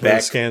could definitely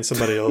scan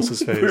somebody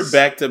else's face. We're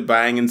back to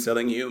buying and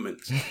selling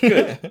humans.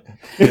 Good.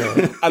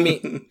 I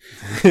mean,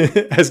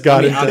 as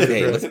God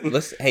intended.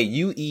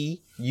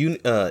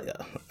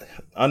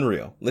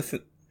 Unreal. Listen,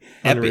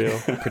 Unreal.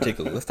 Epic,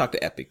 particularly. Let's talk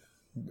to Epic.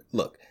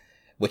 Look,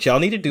 what y'all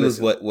need to do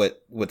is what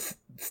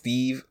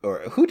Steve, or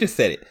who just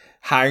said it,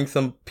 hiring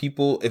some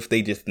people, if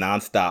they just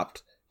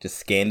nonstop just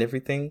scanned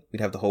everything,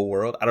 we'd have the whole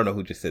world. I don't know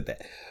who just said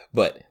that,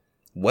 but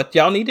what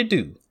y'all need to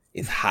do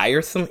is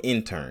hire some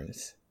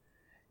interns,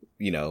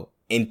 make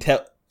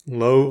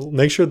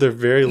sure they're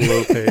very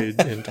low paid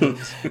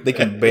interns. They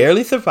can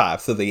barely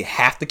survive, so they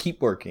have to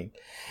keep working.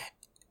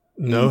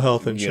 No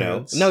health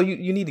insurance. No,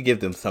 you need to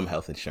give them some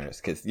health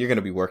insurance, because you're going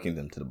to be working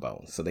them to the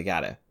bone. So they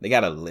gotta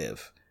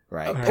live,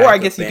 right? Or I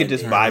guess you could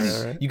just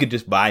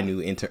buy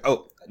new intern.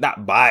 Oh,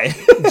 Not buy.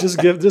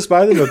 just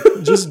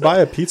buy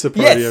a pizza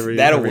party every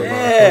that'll every work.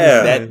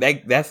 month. Yeah.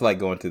 That's like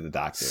going to the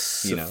doctor.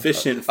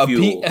 Sufficient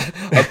fuel.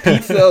 A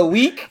pizza a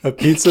week. A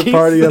pizza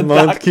party a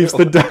month keeps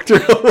the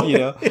doctor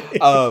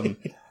away.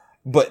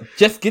 But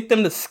just get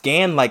them to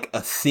scan like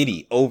a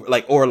city over,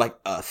 like, or like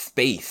a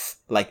space,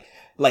 like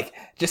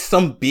just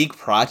some big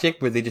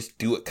project where they just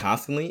do it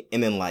constantly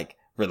and then like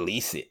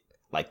release it.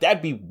 Like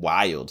that'd be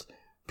wild.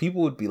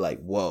 People would be like,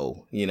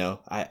 "Whoa,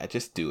 I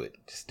just do it,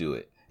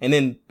 and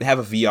then have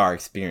a VR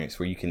experience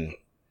where you can,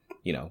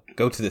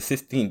 go to the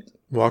Sistine,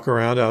 walk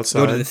around outside,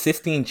 go to the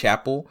Sistine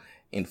Chapel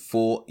in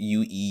full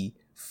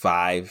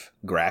UE5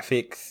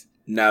 graphics.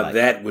 Now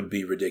that would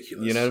be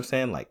ridiculous. You know what I'm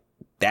saying? Like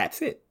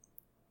that's it.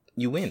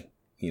 You win.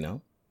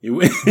 You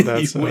win.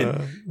 That's, you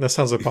win. That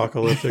sounds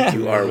apocalyptic.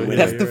 You are winning.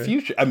 That's the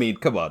future. I mean,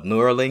 come on,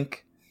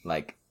 Neuralink.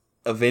 Like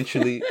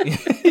eventually,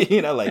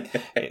 like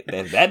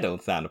that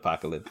don't sound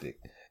apocalyptic.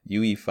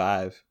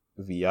 UE5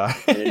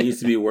 VR. And it needs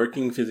to be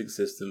working physics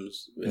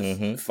systems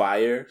with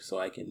fire, so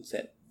I can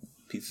set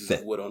pieces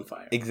of wood on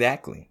fire.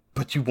 Exactly.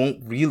 But you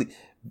won't really.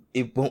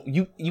 It won't.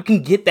 You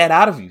can get that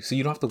out of you, so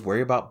you don't have to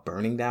worry about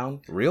burning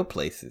down real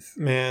places.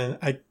 Man,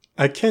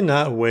 I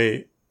cannot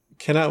wait.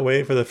 Cannot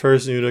wait for the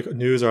first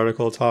news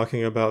article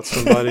talking about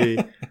somebody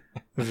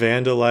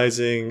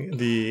vandalizing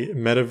the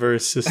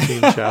metaverse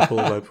Sistine Chapel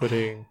by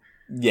putting,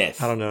 I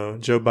don't know,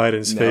 Joe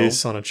Biden's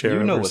face on a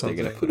cherub. You know what something.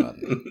 they're gonna put on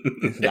there.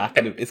 It's not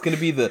gonna. It's gonna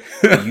be the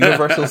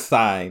universal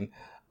sign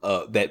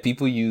that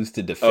people use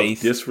to deface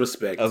of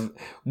disrespect.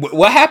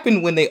 What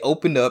happened when they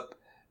opened up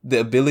the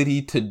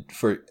ability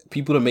for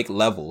people to make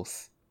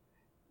levels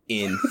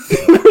in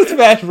Super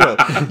Smash Bros.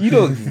 You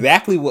know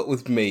exactly what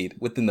was made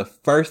within the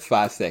first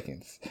 5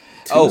 seconds.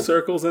 Two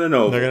circles and an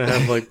oval. They're gonna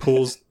have like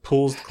pools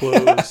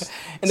closed,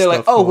 and they're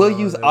like, "Oh, we'll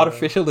use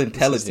artificial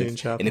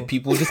intelligence." And if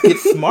people just get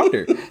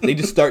smarter, they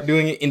just start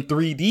doing it in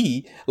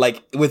 3D,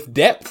 like with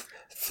depth,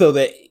 so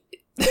that.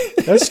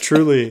 That's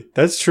truly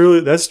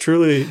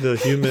the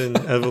human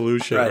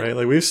evolution, right?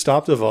 Like we've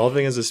stopped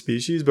evolving as a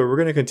species, but we're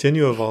going to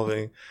continue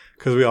evolving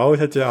because we always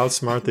have to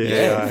outsmart the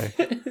AI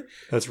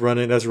that's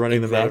running the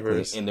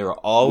metaverse. And there are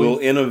always we'll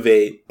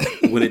innovate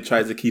when it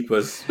tries to keep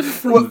us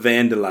from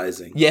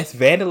vandalizing. Yes,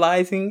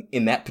 vandalizing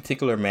in that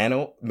particular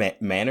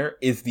manner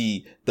is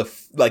the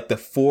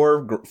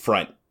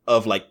forefront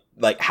of like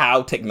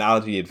how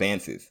technology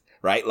advances.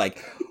 Right?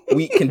 Like,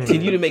 we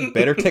continue to make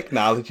better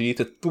technology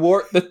to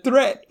thwart the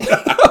threat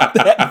of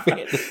that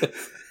vandalism.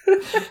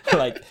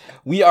 Like,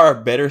 we are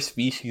a better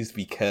species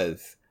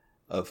because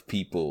of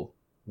people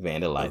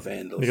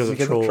vandalizing. Because of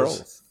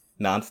trolls.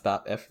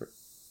 Non-stop effort.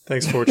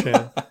 Thanks,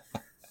 4chan.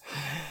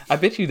 I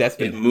bet you that's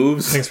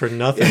been... Thanks for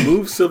nothing. It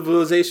moves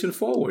civilization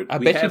forward. I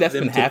bet you that's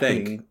been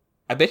happening.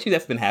 I bet you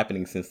that's been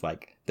happening since,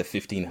 like, the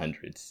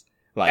 1500s.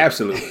 Like,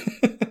 absolutely.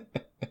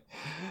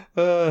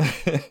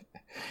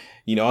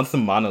 On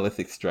some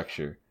monolithic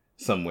structure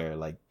somewhere,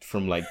 like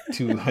from like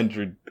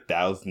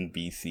 200,000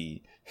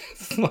 BC.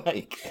 It's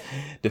like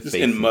it's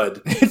in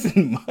mud. It's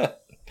in mud.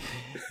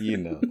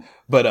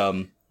 But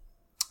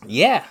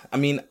yeah, I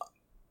mean,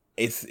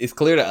 it's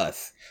clear to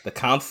us the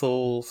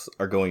consoles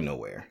are going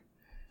nowhere.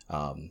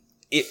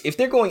 If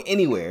they're going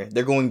anywhere,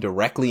 they're going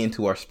directly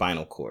into our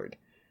spinal cord.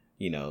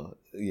 So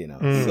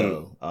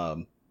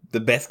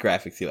the best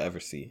graphics you'll ever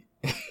see.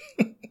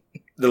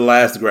 The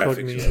last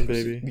graphics you'll ever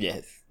see.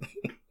 Yes.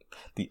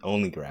 The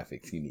only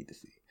graphics you need to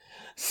see.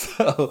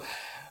 So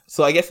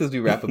I guess as we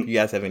wrap up, you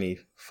guys have any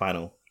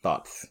final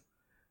thoughts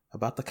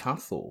about the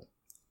console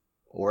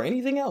or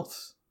anything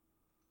else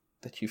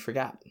that you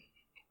forgot?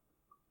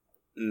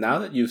 Now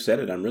that you've said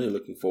it, I'm really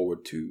looking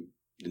forward to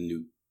the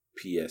new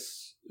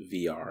PS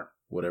VR,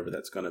 whatever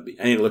that's going to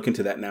be. I need to look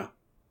into that now.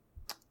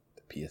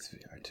 The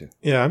PSVR too.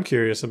 Yeah, I'm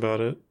curious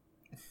about it.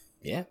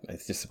 Yeah,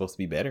 it's just supposed to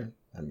be better.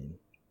 I mean,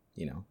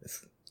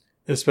 it's...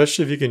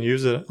 Especially if you can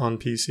use it on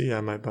PC,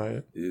 I might buy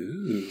it.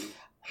 Ooh.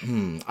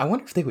 I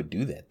wonder if they would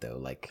do that though.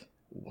 Like,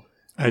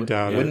 I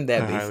doubt it. Wouldn't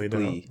that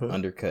basically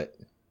undercut?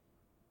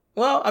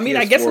 Well, I mean,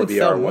 I guess it would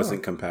sell more.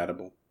 Wasn't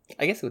compatible.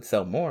 I guess it would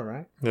sell more,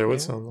 right? Yeah, it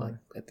would sell more. Like,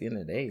 at the end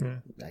of the day,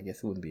 I guess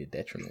it wouldn't be a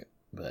detriment.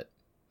 But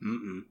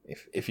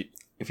if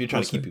you're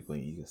trying to keep people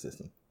in your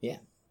ecosystem, yeah.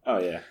 Oh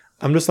yeah.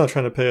 I'm just not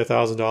trying to pay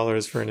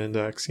 $1,000 for an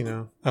index.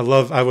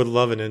 I would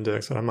love an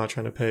index, but I'm not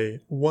trying to pay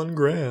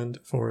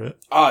 $1,000 for it.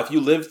 Oh,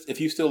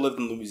 if you still lived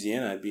in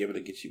Louisiana, I'd be able to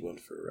get you one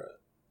for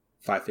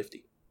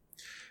 $550.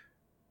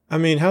 I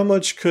mean, how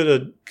much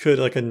could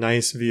like a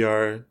nice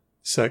VR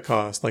set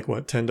cost? Like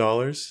what,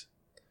 $10?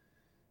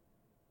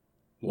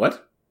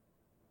 What?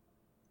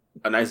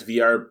 A nice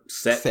VR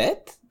set?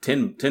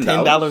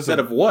 $10 set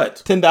of what?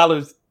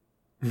 $10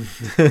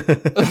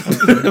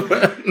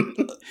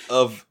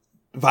 of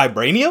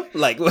vibranium?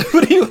 Like,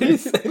 what do you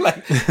say?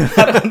 Like,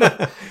 I don't know.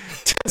 10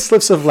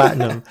 slips of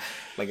latinum.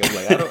 I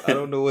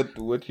don't know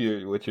what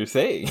you're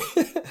saying.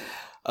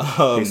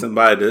 Pay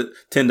somebody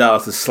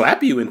 $10 to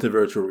slap you into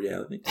virtual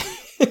reality.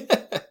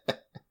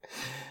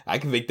 I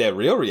can make that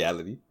real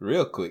reality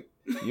real quick.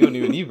 You don't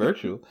even need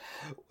virtual.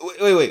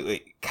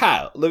 Wait,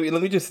 Kyle. Let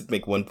me just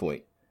make one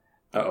point.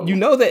 Uh-oh. You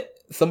know that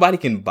somebody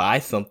can buy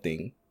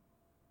something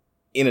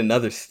in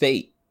another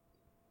state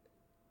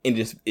and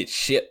just it's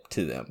shipped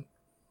to them.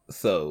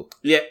 So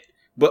yeah,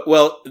 but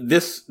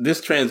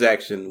this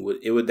transaction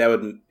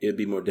it'd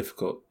be more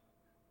difficult.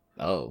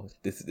 Oh,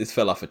 this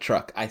fell off a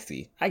truck. I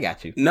see. I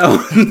got you. No,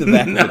 the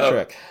back of the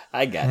truck.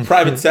 I got you.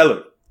 Private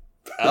seller.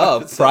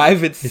 Oh,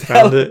 private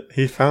seller.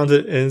 He found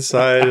it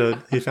inside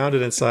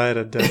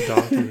a dead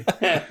donkey.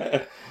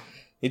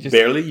 It just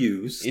barely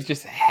used. It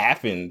just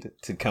happened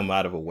to come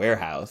out of a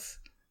warehouse.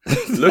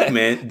 Look,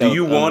 man, do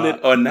you want it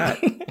or not?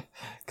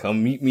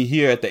 Come meet me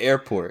here at the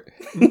airport.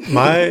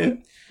 My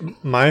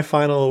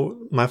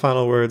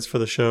final words for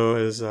the show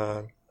is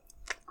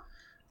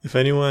if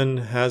anyone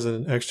has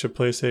an extra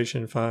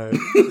PlayStation 5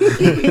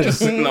 just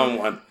sitting on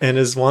one and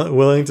is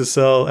willing to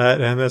sell at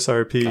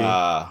MSRP,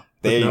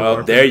 there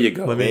you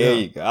go. There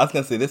you go. I was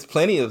gonna say there's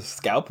plenty of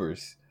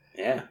scalpers.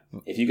 Yeah,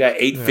 if you got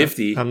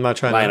 $850 I'm not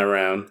trying lying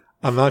around.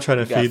 I'm not trying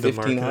to feed the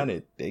market.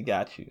 $1,500. They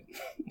got you.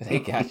 They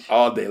got you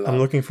all day long. I'm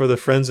looking for the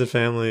friends and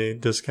family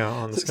discount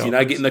on the scalpers. You're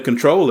not getting the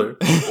controller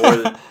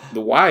or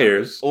the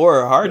wires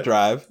or a hard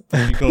drive.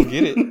 You gonna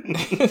get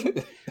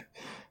it.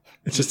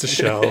 It's just a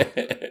shell.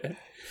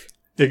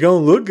 You're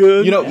gonna look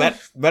good. You know, matter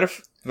of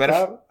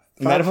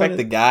fact,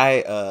 the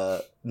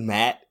guy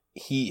Matt,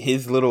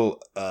 his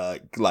little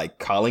like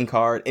calling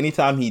card.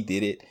 Anytime he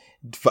did it,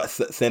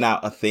 sent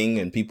out a thing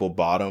and people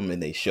bought them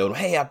and they showed him,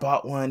 hey, I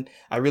bought one.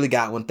 I really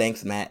got one.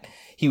 Thanks, Matt.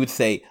 He would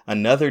say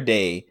another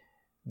day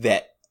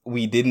that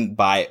we didn't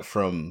buy it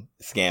from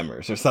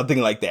scammers or something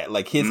like that.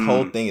 Like his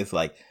whole thing is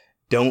like,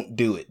 don't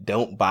do it.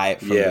 Don't buy it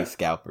from these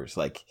scalpers.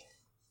 Like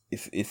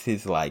it's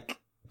his like,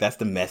 that's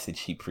the message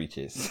he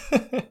preaches.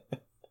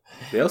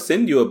 They'll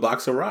send you a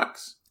box of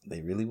rocks. They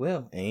really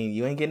will. And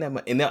you ain't getting that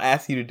much. And they'll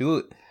ask you to do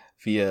it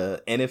via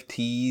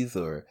NFTs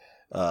or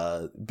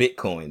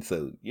Bitcoin,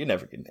 so you're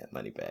never getting that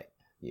money back,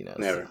 you know.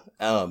 Never.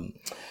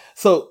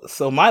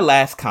 So my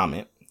last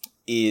comment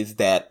is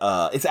that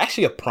it's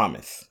actually a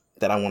promise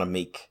that I want to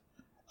make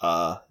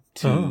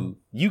to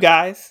you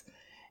guys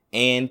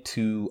and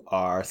to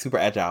our Super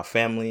Agile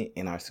family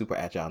and our Super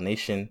Agile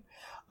Nation.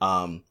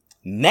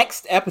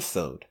 Next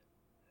episode,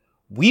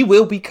 we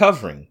will be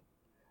covering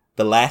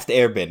The Last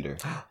Airbender.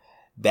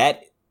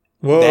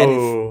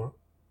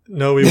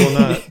 No, we will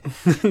not.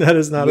 That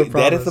is not a promise.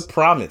 That is a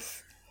promise.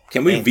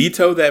 Can we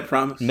veto that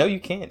promise? No, you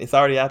can't. It's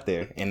already out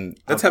there. And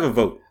let's have a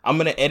vote. I'm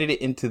going to edit it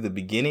into the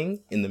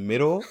beginning, in the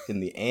middle, in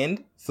the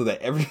end, so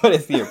that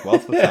everybody's here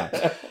multiple times.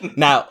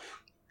 Now,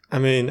 I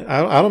mean,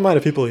 I don't mind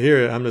if people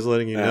hear it. I'm just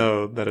letting you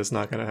know that it's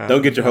not going to happen.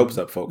 Don't get your hopes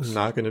up, folks.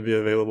 Not going to be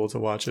available to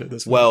watch it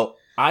this week. Well,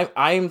 I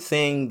am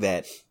saying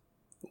that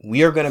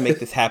we are going to make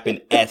this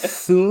happen as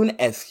soon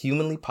as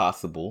humanly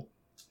possible.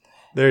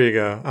 There you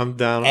go. I'm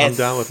down with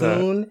that. As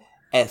soon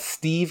as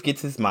Steve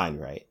gets his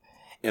mind right.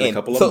 In a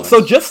couple of months.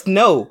 So just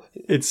know,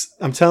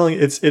 I'm telling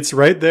you, it's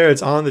right there.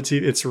 It's on the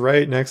TV. It's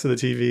right next to the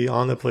TV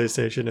on the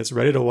PlayStation. It's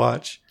ready to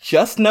watch.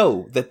 Just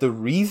know that the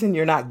reason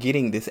you're not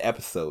getting this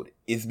episode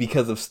is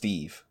because of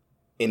Steve,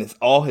 and it's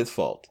all his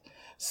fault.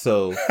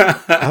 So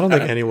I don't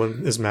think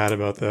anyone is mad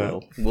about that.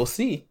 Well, we'll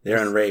see.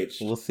 They're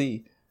enraged. We'll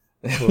see.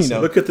 We'll see.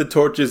 Look at the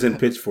torches and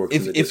pitchforks.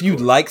 If you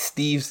like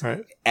Steve's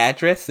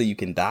address so you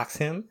can dox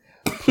him,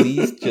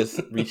 please just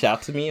reach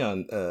out to me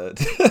on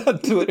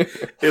Twitter.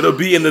 It'll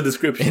be in the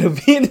description.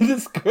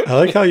 I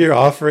like how you're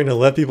offering to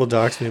let people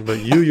dox me, but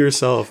you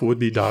yourself would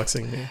be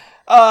doxing me.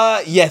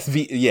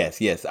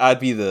 Yes. I'd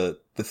be the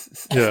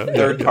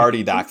third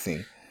party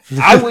doxing.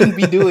 I wouldn't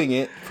be doing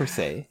it per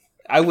se.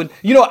 I wouldn't.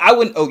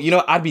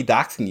 I'd be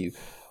doxing you,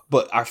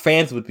 but our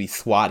fans would be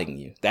swatting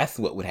you. That's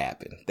what would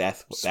happen.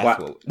 That's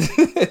what.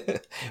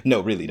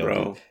 No, really,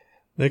 don't.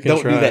 Don't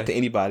do that to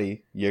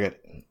anybody.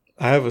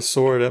 I have a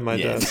sword at my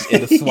desk.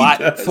 And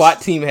the SWAT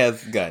team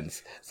has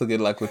guns. So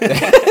good luck with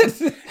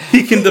that.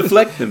 He can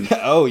deflect them.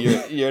 Oh,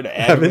 you're the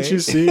anime. Haven't you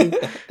seen?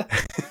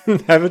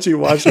 Haven't you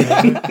watched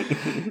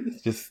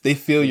it? Just they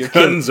feel your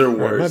guns are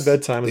worse. My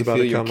bedtime is about to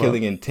come up. They feel your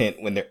killing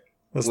intent when they're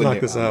knock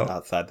this out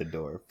outside the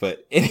door.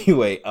 But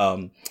anyway,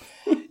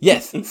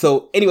 yes.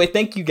 So anyway,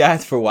 thank you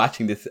guys for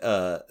watching this.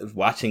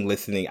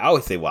 Listening. I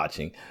always say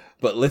watching,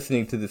 but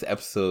listening to this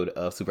episode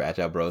of Super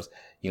Agile Bros.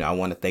 I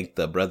want to thank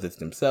the brothers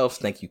themselves.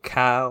 Thank you,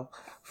 Kyle,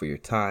 for your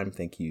time.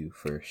 Thank you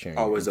for sharing.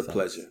 Always a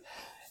pleasure.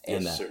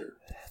 And yes, sir.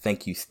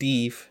 Thank you,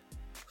 Steve,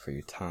 for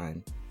your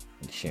time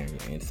and sharing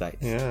your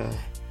insights. Yeah.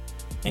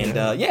 And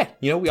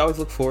we always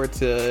look forward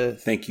to.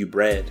 Thank you,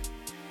 Brad.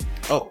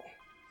 Oh,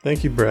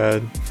 thank you,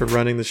 Brad, for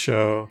running the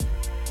show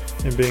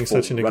and being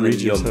such an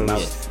egregious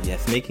host.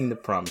 Yes, making the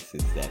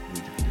promises that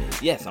need to be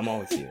made. Yes, I'm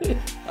always here.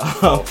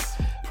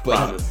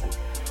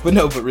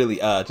 But really,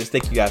 just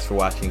thank you guys for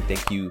watching.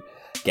 Thank you,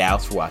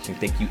 gals, for watching.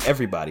 Thank you,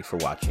 everybody, for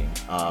watching.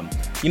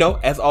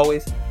 As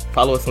always,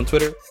 follow us on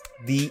Twitter,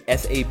 the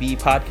SAB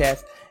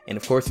Podcast, and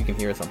of course, you can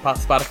hear us on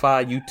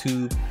Spotify,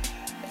 YouTube,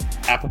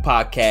 Apple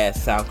Podcasts,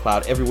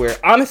 SoundCloud, everywhere.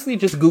 Honestly,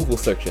 just Google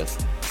search us,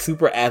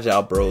 Super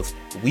Agile Bros.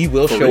 We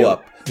will show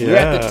up. Yeah. We're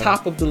at the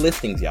top of the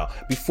listings, y'all.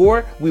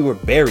 Before, we were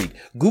buried.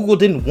 Google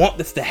didn't want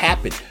this to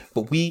happen,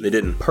 but we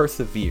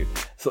persevered.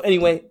 So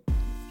anyway,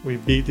 We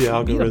beat the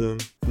algorithm.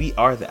 We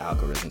are the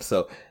algorithm.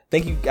 So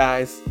thank you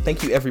guys.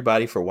 Thank you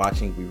everybody for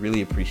watching. We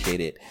really appreciate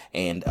it.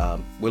 And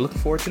we're looking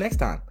forward to next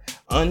time.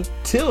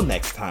 Until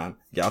next time,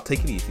 y'all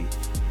take it easy.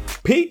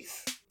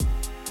 Peace.